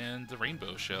Sunstone and the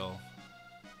Rainbow Shell.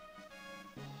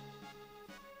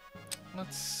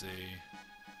 Let's see.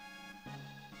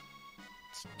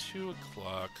 It's 2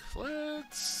 o'clock.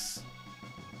 Let's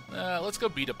go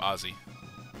beat up Ozzy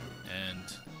and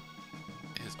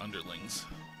his underlings.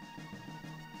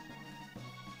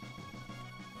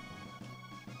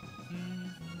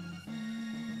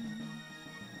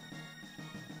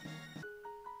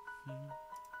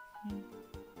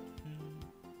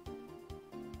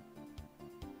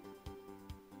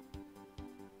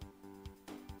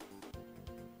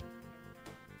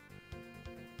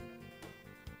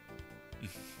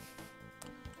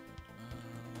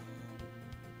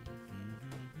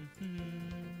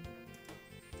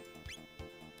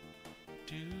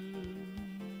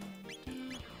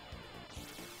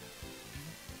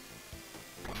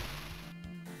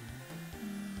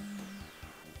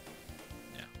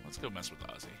 Let's go mess with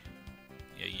Ozzy.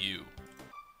 Yeah, you.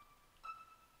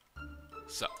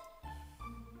 So.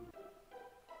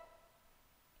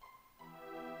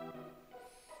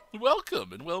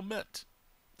 Welcome and well met.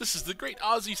 This is the great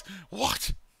Ozzy's...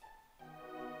 What?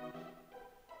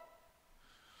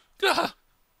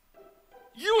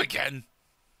 You again?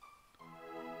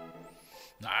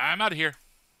 I'm out of here.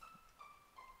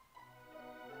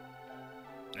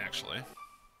 Actually,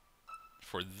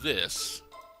 for this...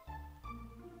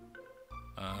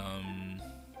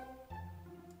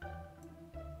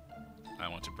 I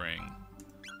want to bring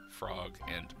Frog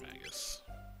and Magus.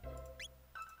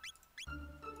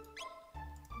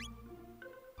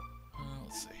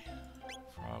 Let's see.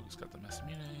 Frog's got the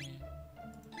Masamune.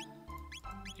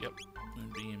 Yep.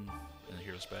 Moonbeam and the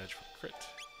Hero's Badge for crit.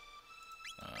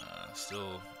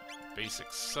 Still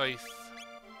basic Scythe.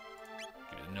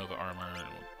 Give you the Nova armor.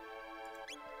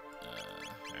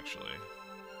 And actually...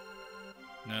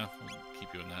 No, we'll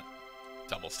keep you in that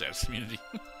double status immunity.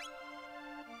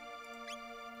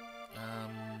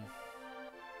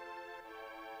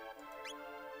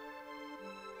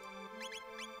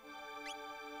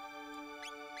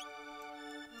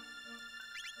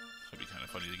 It'd be kind of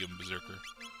funny to give him Berserker.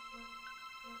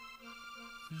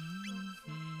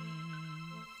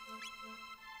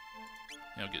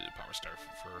 Yeah, I'll get a Power Star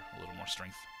for a little more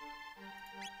strength.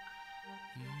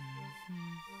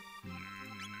 There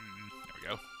we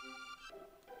go.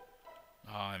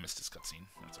 Oh, I missed his cutscene.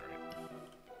 That's alright.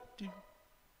 Do.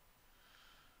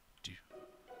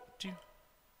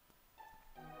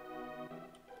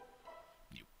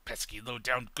 You pesky,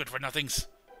 low-down good-for-nothings.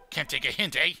 Can't take a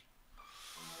hint, eh?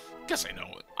 Guess I know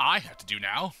what I have to do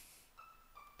now.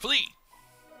 Flee!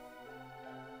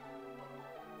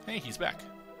 Hey, he's back.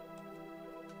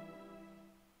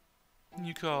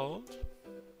 You called?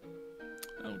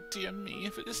 Oh, dear me,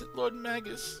 if it isn't Lord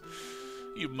Magus.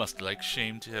 You must like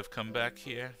shame to have come back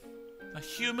here. A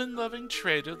human-loving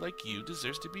traitor like you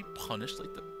deserves to be punished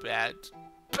like the bad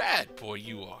boy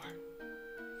you are.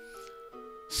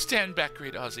 Stand back,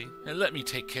 great Ozzy, and let me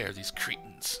take care of these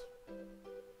cretins.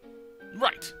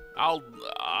 Right. I'll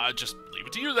just leave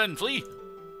it to you then, Flea.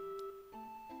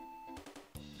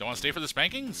 Don't want to stay for the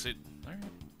spankings? Alright.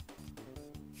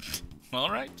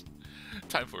 Alright.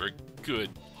 Time for a good,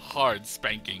 hard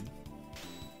spanking.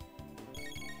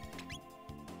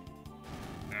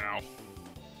 Ow.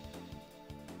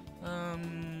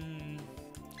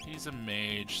 He's a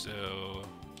mage, so...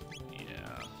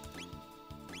 yeah.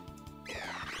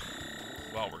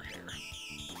 While we're here.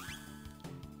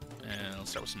 And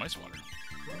let's start with some ice water.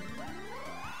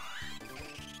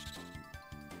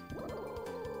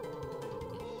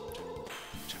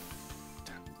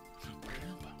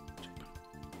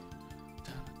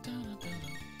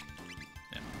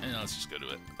 Yeah, and let's just go to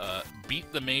it.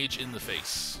 Beat the mage in the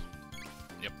face.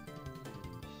 Yep.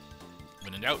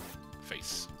 When in doubt,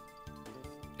 face.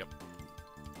 Yep.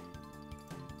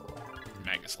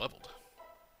 Magus leveled.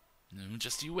 No,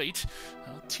 just you wait.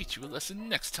 I'll teach you a lesson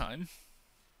next time.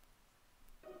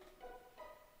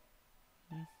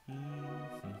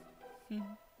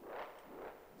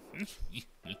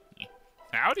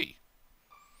 Howdy.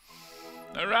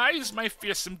 Arise, my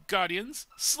fearsome guardians.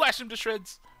 Slash them to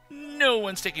shreds. No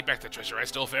one's taking back the treasure I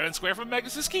stole fair and square from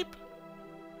Magus' keep.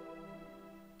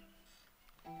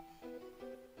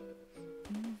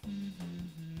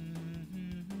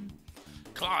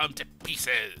 Claw 'em to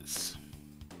pieces.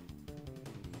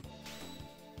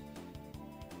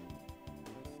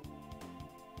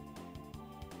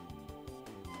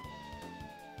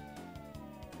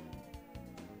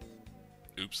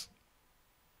 Oops.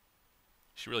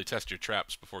 You should really test your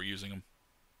traps before using them.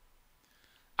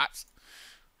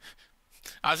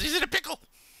 Ozzy's in a pickle!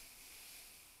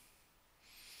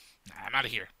 Nah, I'm out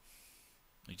of here.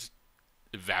 He just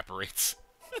evaporates.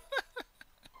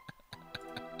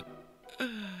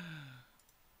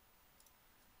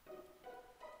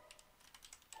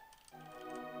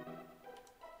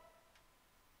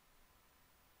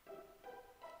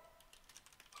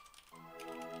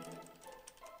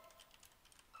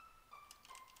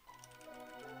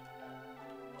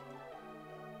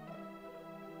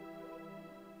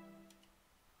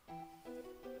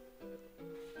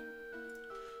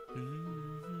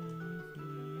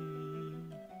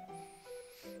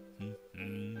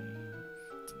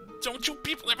 Don't you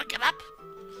people ever give up?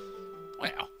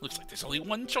 Well, looks like there's only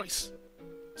one choice.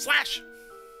 Slash!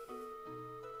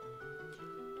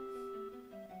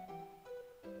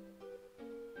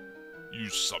 You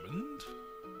summoned?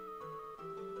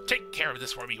 Take care of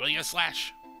this for me, will you,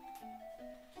 Slash?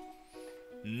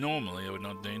 Normally, I would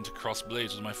not deign to cross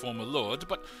blades with my former lord,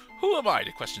 but who am I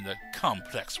to question the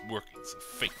complex workings of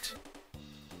fate?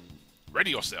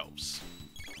 Ready yourselves.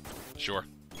 Sure.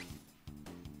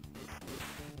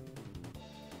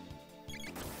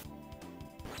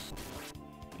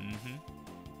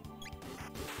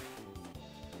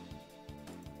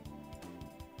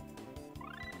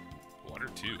 Water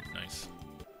too, nice.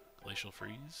 Glacial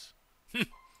freeze. You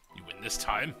win this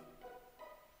time.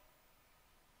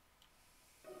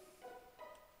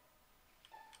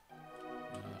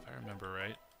 If I remember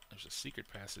right, there's a secret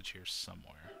passage here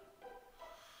somewhere.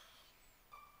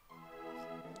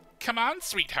 Come on,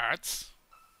 sweethearts.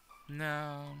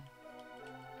 No.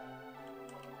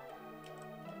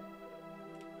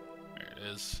 There it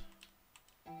is.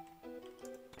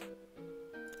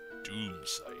 Doom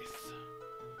Scythe.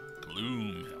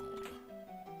 Gloom Helm.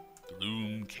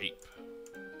 Gloom Cape.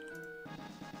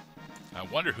 I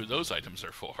wonder who those items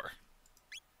are for.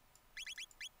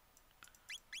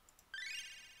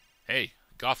 Hey,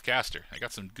 Gothcaster, I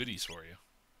got some goodies for you.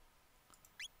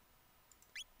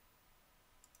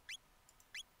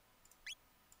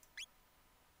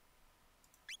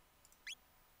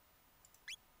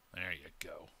 There you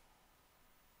go.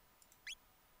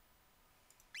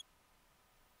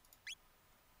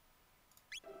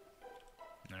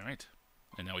 Alright.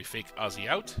 And now we fake Ozzy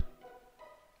out.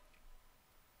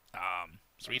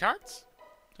 Sweethearts?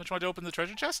 Don't you want to open the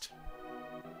treasure chest?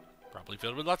 Probably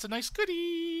filled with lots of nice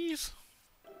goodies.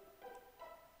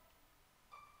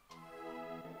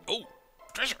 Oh!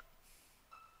 Treasure!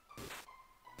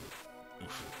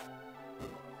 Oof.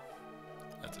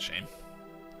 That's a shame.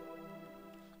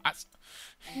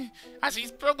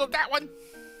 Ozzy's broke that one!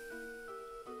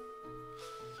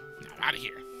 Now I'm out of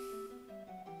here.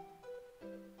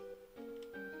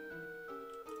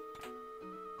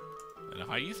 And a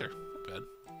high ether. Not bad.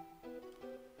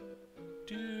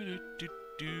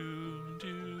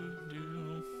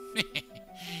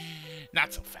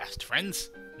 Not so fast, friends.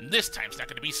 This time's not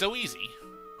going to be so easy.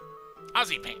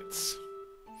 Ozzy Pants.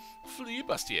 Flea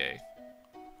Bustier.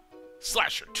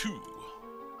 Slasher 2.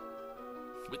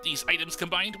 With these items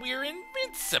combined, we're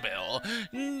invincible.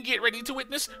 Get ready to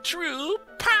witness true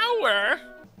power.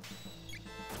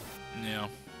 No.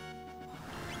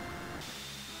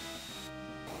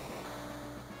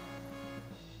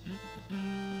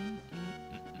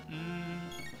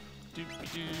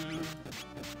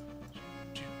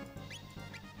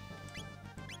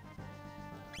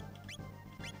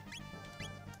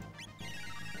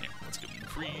 Yeah, let's give him a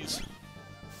freeze.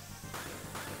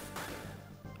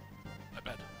 Not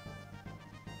bad.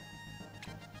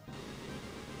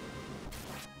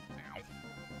 Ow.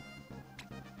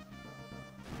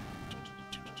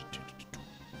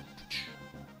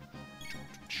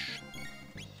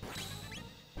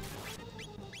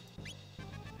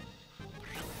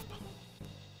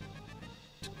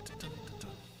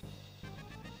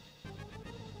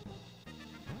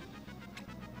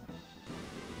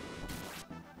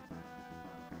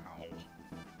 Ow.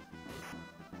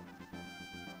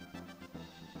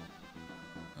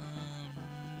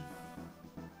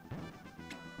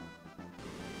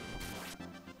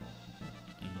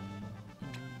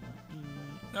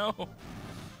 No.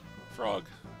 Frog.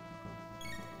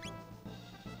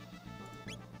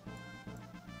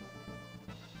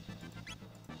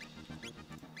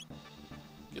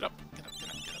 Get up, get up, get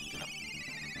up, get up, get up.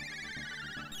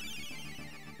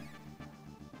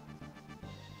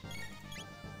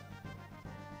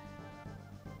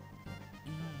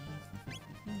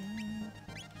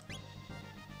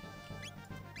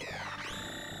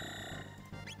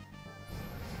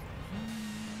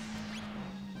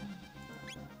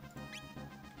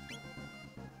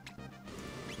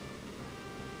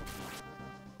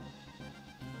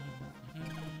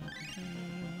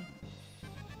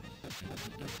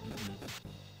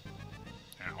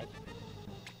 Ow.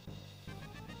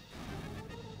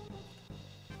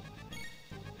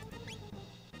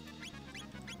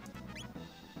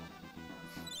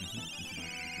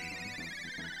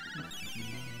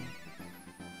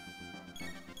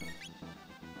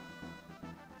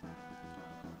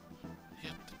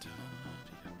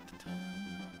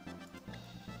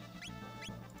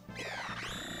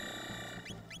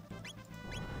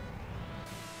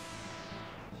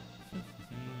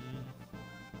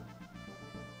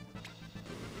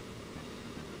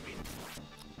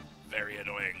 Very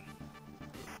annoying.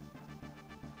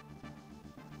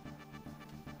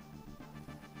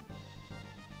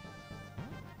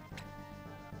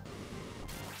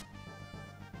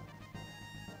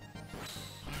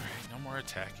 Alright, no more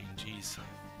attacking, jeez.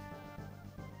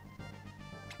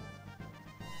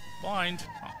 Blind!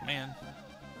 Oh, man.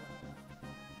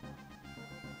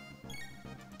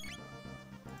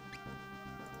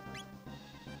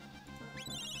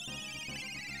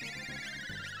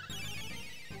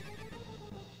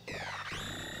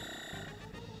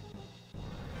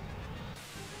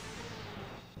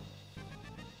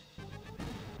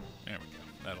 There we go.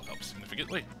 That'll help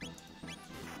significantly.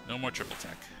 No more triple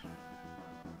attack.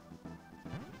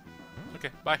 Okay,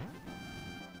 bye.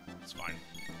 It's fine.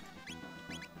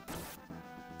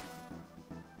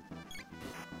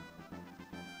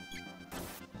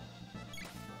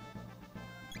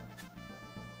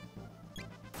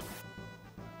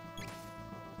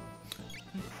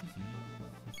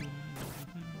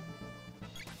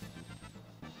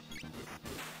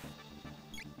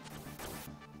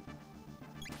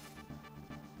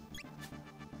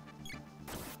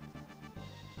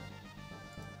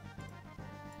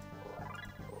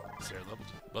 They're leveled.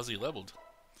 Buzzy leveled.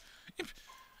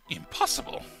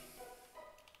 Impossible!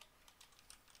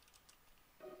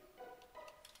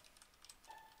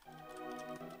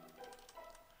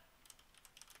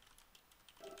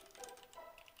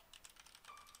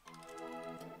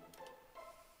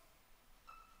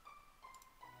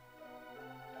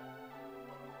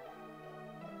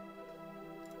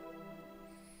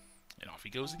 And off he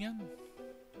goes again.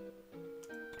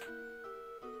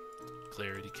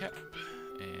 Clarity cap.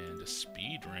 And a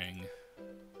speed ring.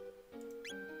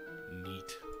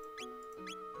 Neat.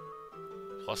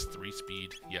 Plus 3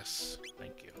 speed. Yes,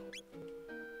 thank you.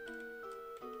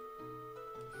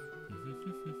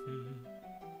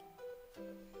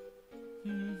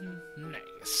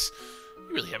 Nice.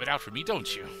 You really have it out for me,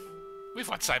 don't you? We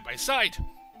fought side by side.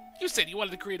 You said you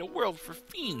wanted to create a world for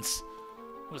fiends.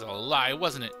 It was a lie,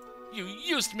 wasn't it? You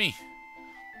used me.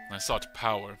 I sought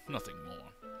power, nothing more.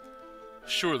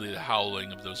 Surely the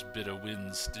howling of those bitter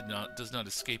winds does not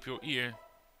escape your ear.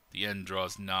 The end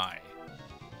draws nigh.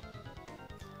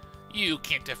 You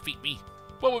can't defeat me.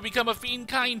 What will become of fiend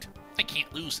kind? I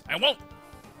can't lose. I won't.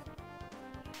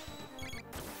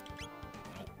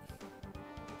 Nope.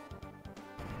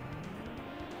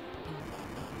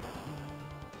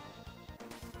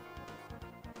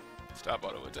 Stop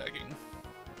auto-attacking.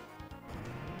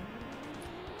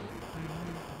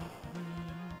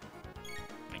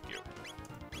 Thank you.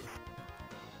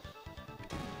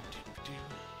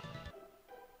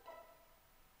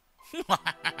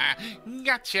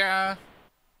 Gotcha!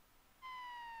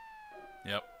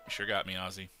 Yep, sure got me,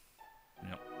 Ozzy.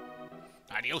 Yep.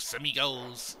 Adios,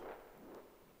 amigos!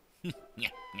 You're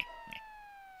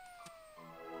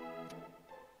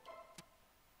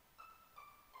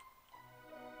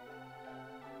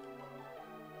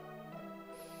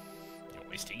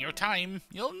wasting your time.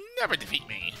 You'll never defeat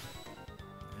me.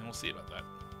 And we'll see about that.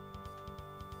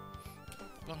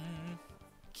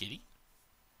 Kitty?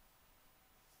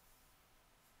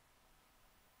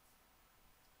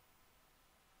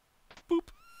 Boop.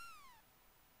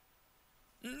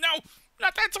 No!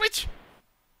 Not that switch!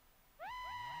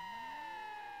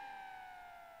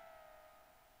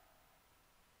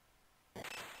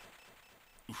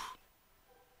 Oof.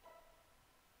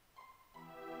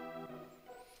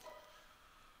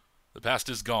 The past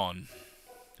is gone.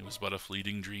 It was but a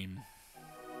fleeting dream.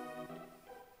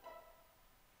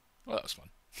 Well, that was fun.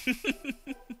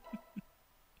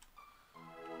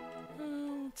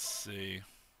 Let's see.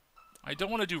 I don't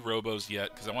want to do Robos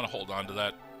yet, because I want to hold on to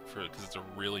that because it's a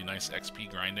really nice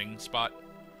XP grinding spot.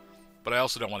 But I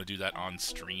also don't want to do that on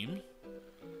stream,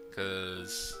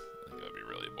 because I think that would be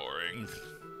really boring.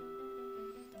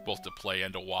 Both to play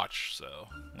and to watch, so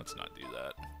let's not do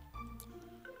that.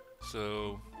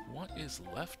 So, what is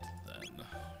left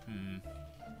then?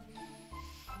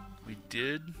 We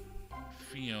did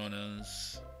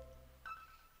Fiona's.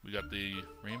 We got the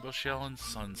Rainbow Shell and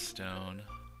Sunstone.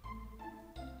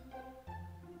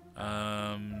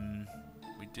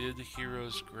 We did the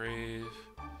Hero's Grave,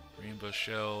 Rainbow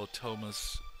Shell,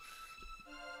 Toma's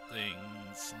thing,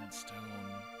 Sunstone.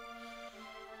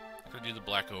 I'm gonna do the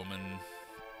Black Omen.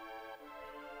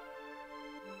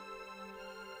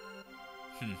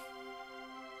 I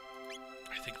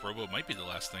think Robo might be the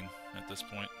last thing at this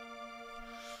point.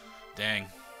 Dang.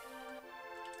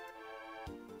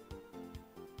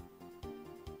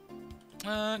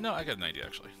 No, I got an idea,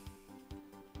 actually.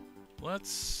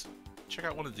 Let's check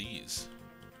out one of these.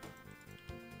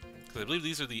 Because I believe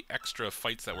these are the extra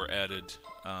fights that were added.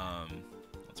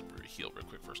 Let's heal real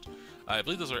quick first. I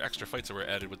believe those are extra fights that were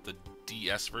added with the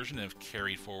DS version and have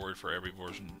carried forward for every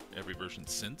version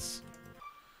since.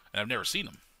 And I've never seen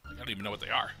them. Like, I don't even know what they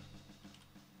are.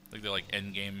 Like, they're like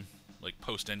endgame, like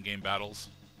post-endgame battles.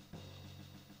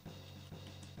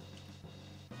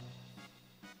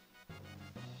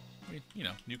 I mean, you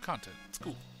know, new content. It's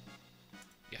cool.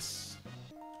 Yes.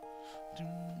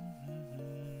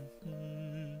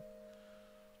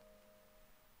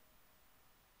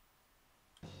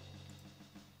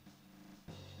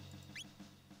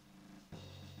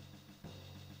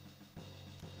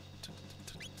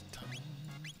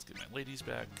 Let's get my ladies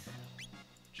back.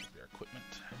 Should be our equipment.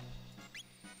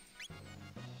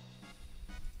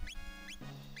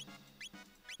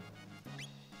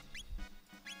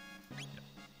 Yep.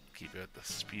 Keep it at the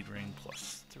speed ring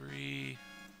 +3.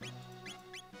 And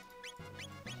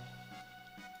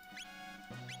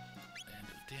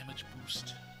a damage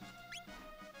boost.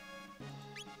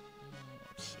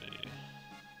 Let's see.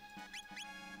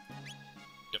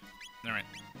 Yep. Alright.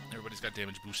 Everybody's got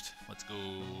damage boost. Let's go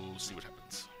see what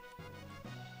happens.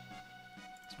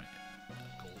 That's my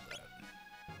gold at.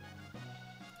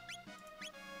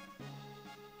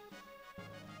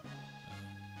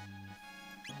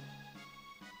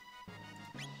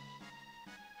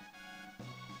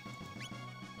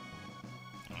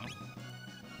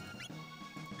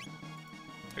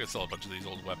 I could sell a bunch of these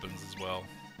old weapons as well.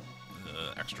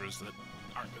 Extras that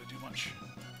aren't going to do much.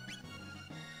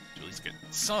 To at least get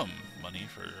some money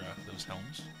for those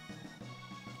helms.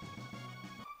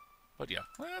 But yeah,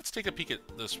 let's take a peek at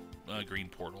this green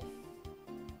portal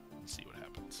and see what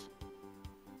happens.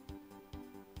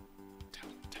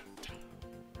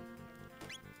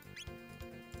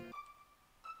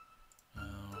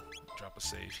 Drop a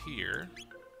save here.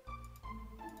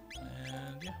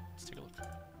 And yeah, let's take a look.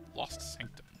 Lost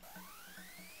Sanctum.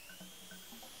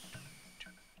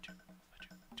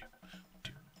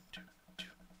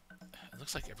 It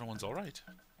looks like everyone's alright.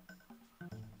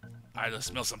 I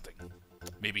smell something.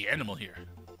 Maybe animal here.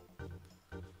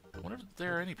 I wonder if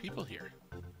there are any people here.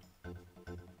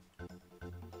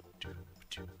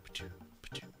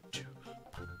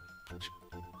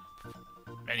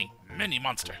 Many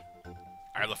monster.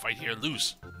 I'll fight here,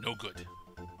 lose. No good.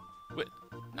 Wait,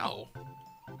 no.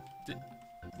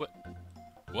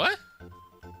 What?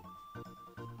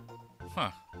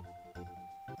 Huh.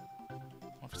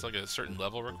 If it's like a certain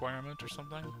level requirement or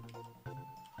something?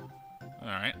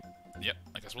 Alright. Yep,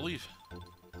 I guess we'll leave.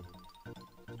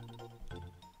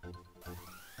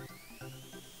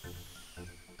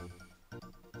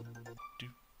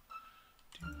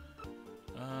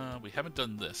 We haven't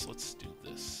done this. Let's do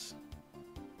this.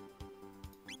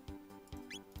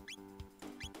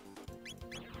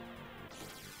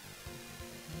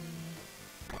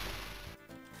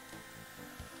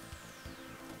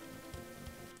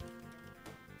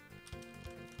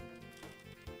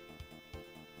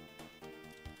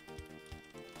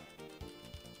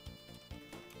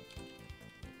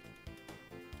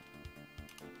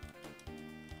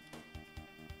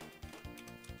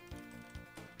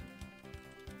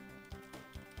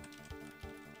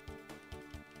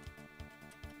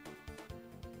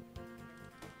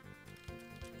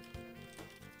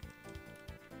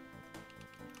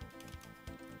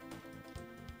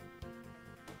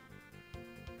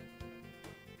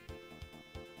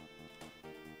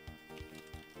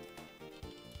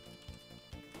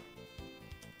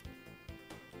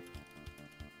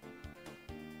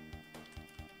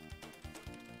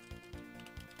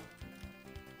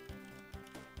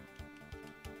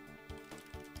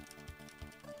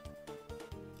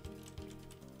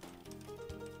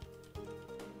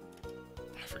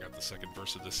 forgot the second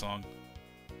verse of this song.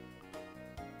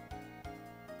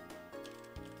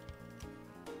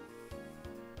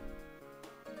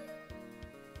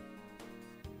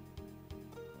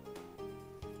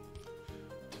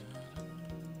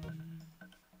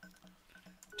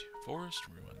 Forest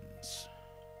ruins.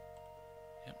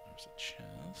 Yep, there's a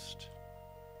chest.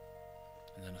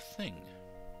 And then a thing.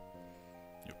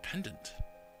 Your pendant.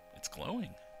 It's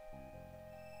glowing.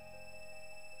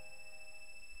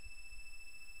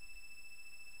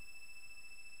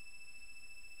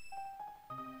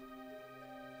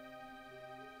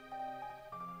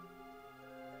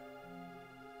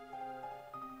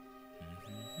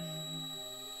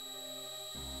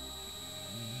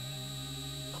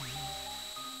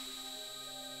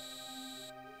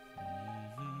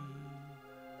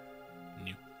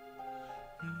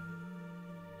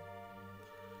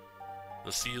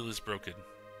 The seal is broken.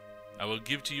 I will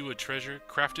give to you a treasure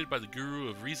crafted by the Guru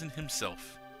of Reason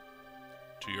himself.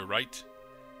 To your right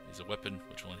is a weapon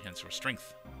which will enhance your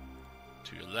strength.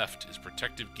 To your left is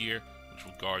protective gear which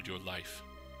will guard your life.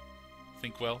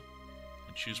 Think well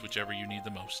and choose whichever you need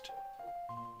the most.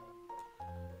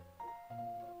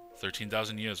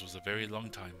 13,000 years was a very long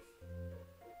time.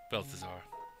 Balthazar,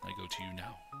 I go to you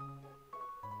now.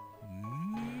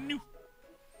 No.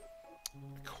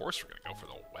 Of course we're gonna go for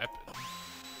the weapon.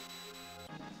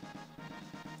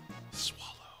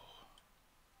 Swallow.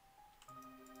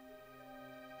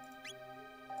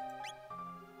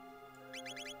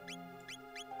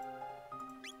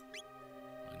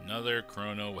 Another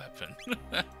Chrono weapon.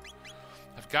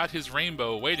 I've got his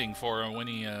rainbow waiting for him when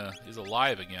he is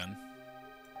alive again.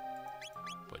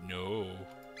 But no.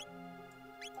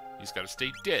 He's got to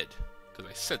stay dead, because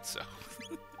I said so.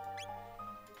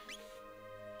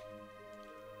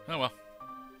 Oh well.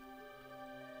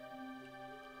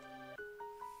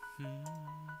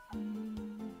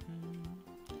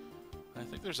 I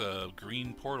think there's a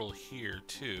green portal here,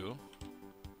 too.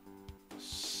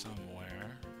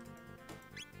 Somewhere.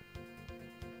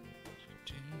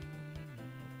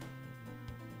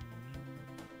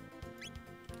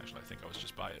 Actually, I think I was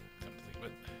just by it, come to think of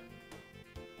it.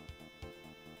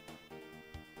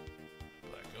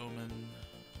 Black Omen.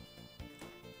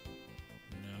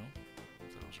 No.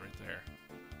 That was right there.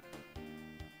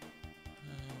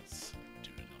 Let's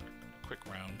do another quick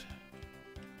round.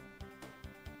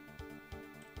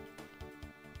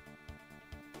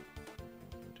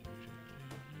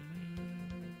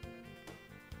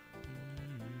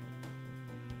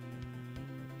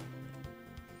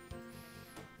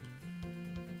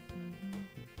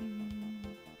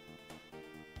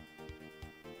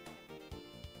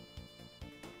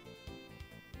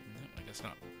 I guess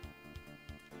not.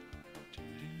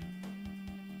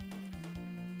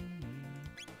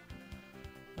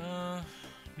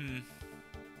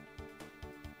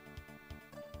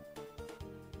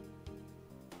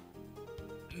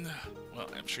 Well,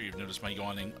 I'm sure you've noticed my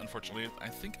yawning. Unfortunately, I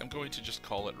think I'm going to just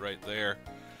call it right there.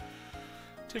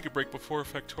 Take a break before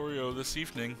Factorio this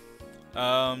evening.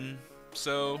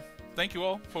 So, thank you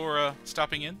all for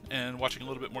stopping in and watching a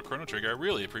little bit more Chrono Trigger. I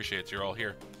really appreciate you're all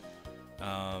here.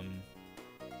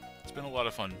 It's been a lot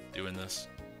of fun doing this.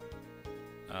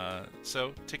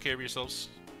 So, take care of yourselves.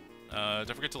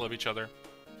 Don't forget to love each other.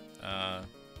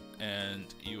 And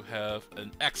you have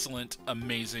an excellent,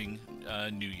 amazing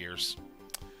New Year's.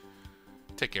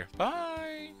 Take care. Bye!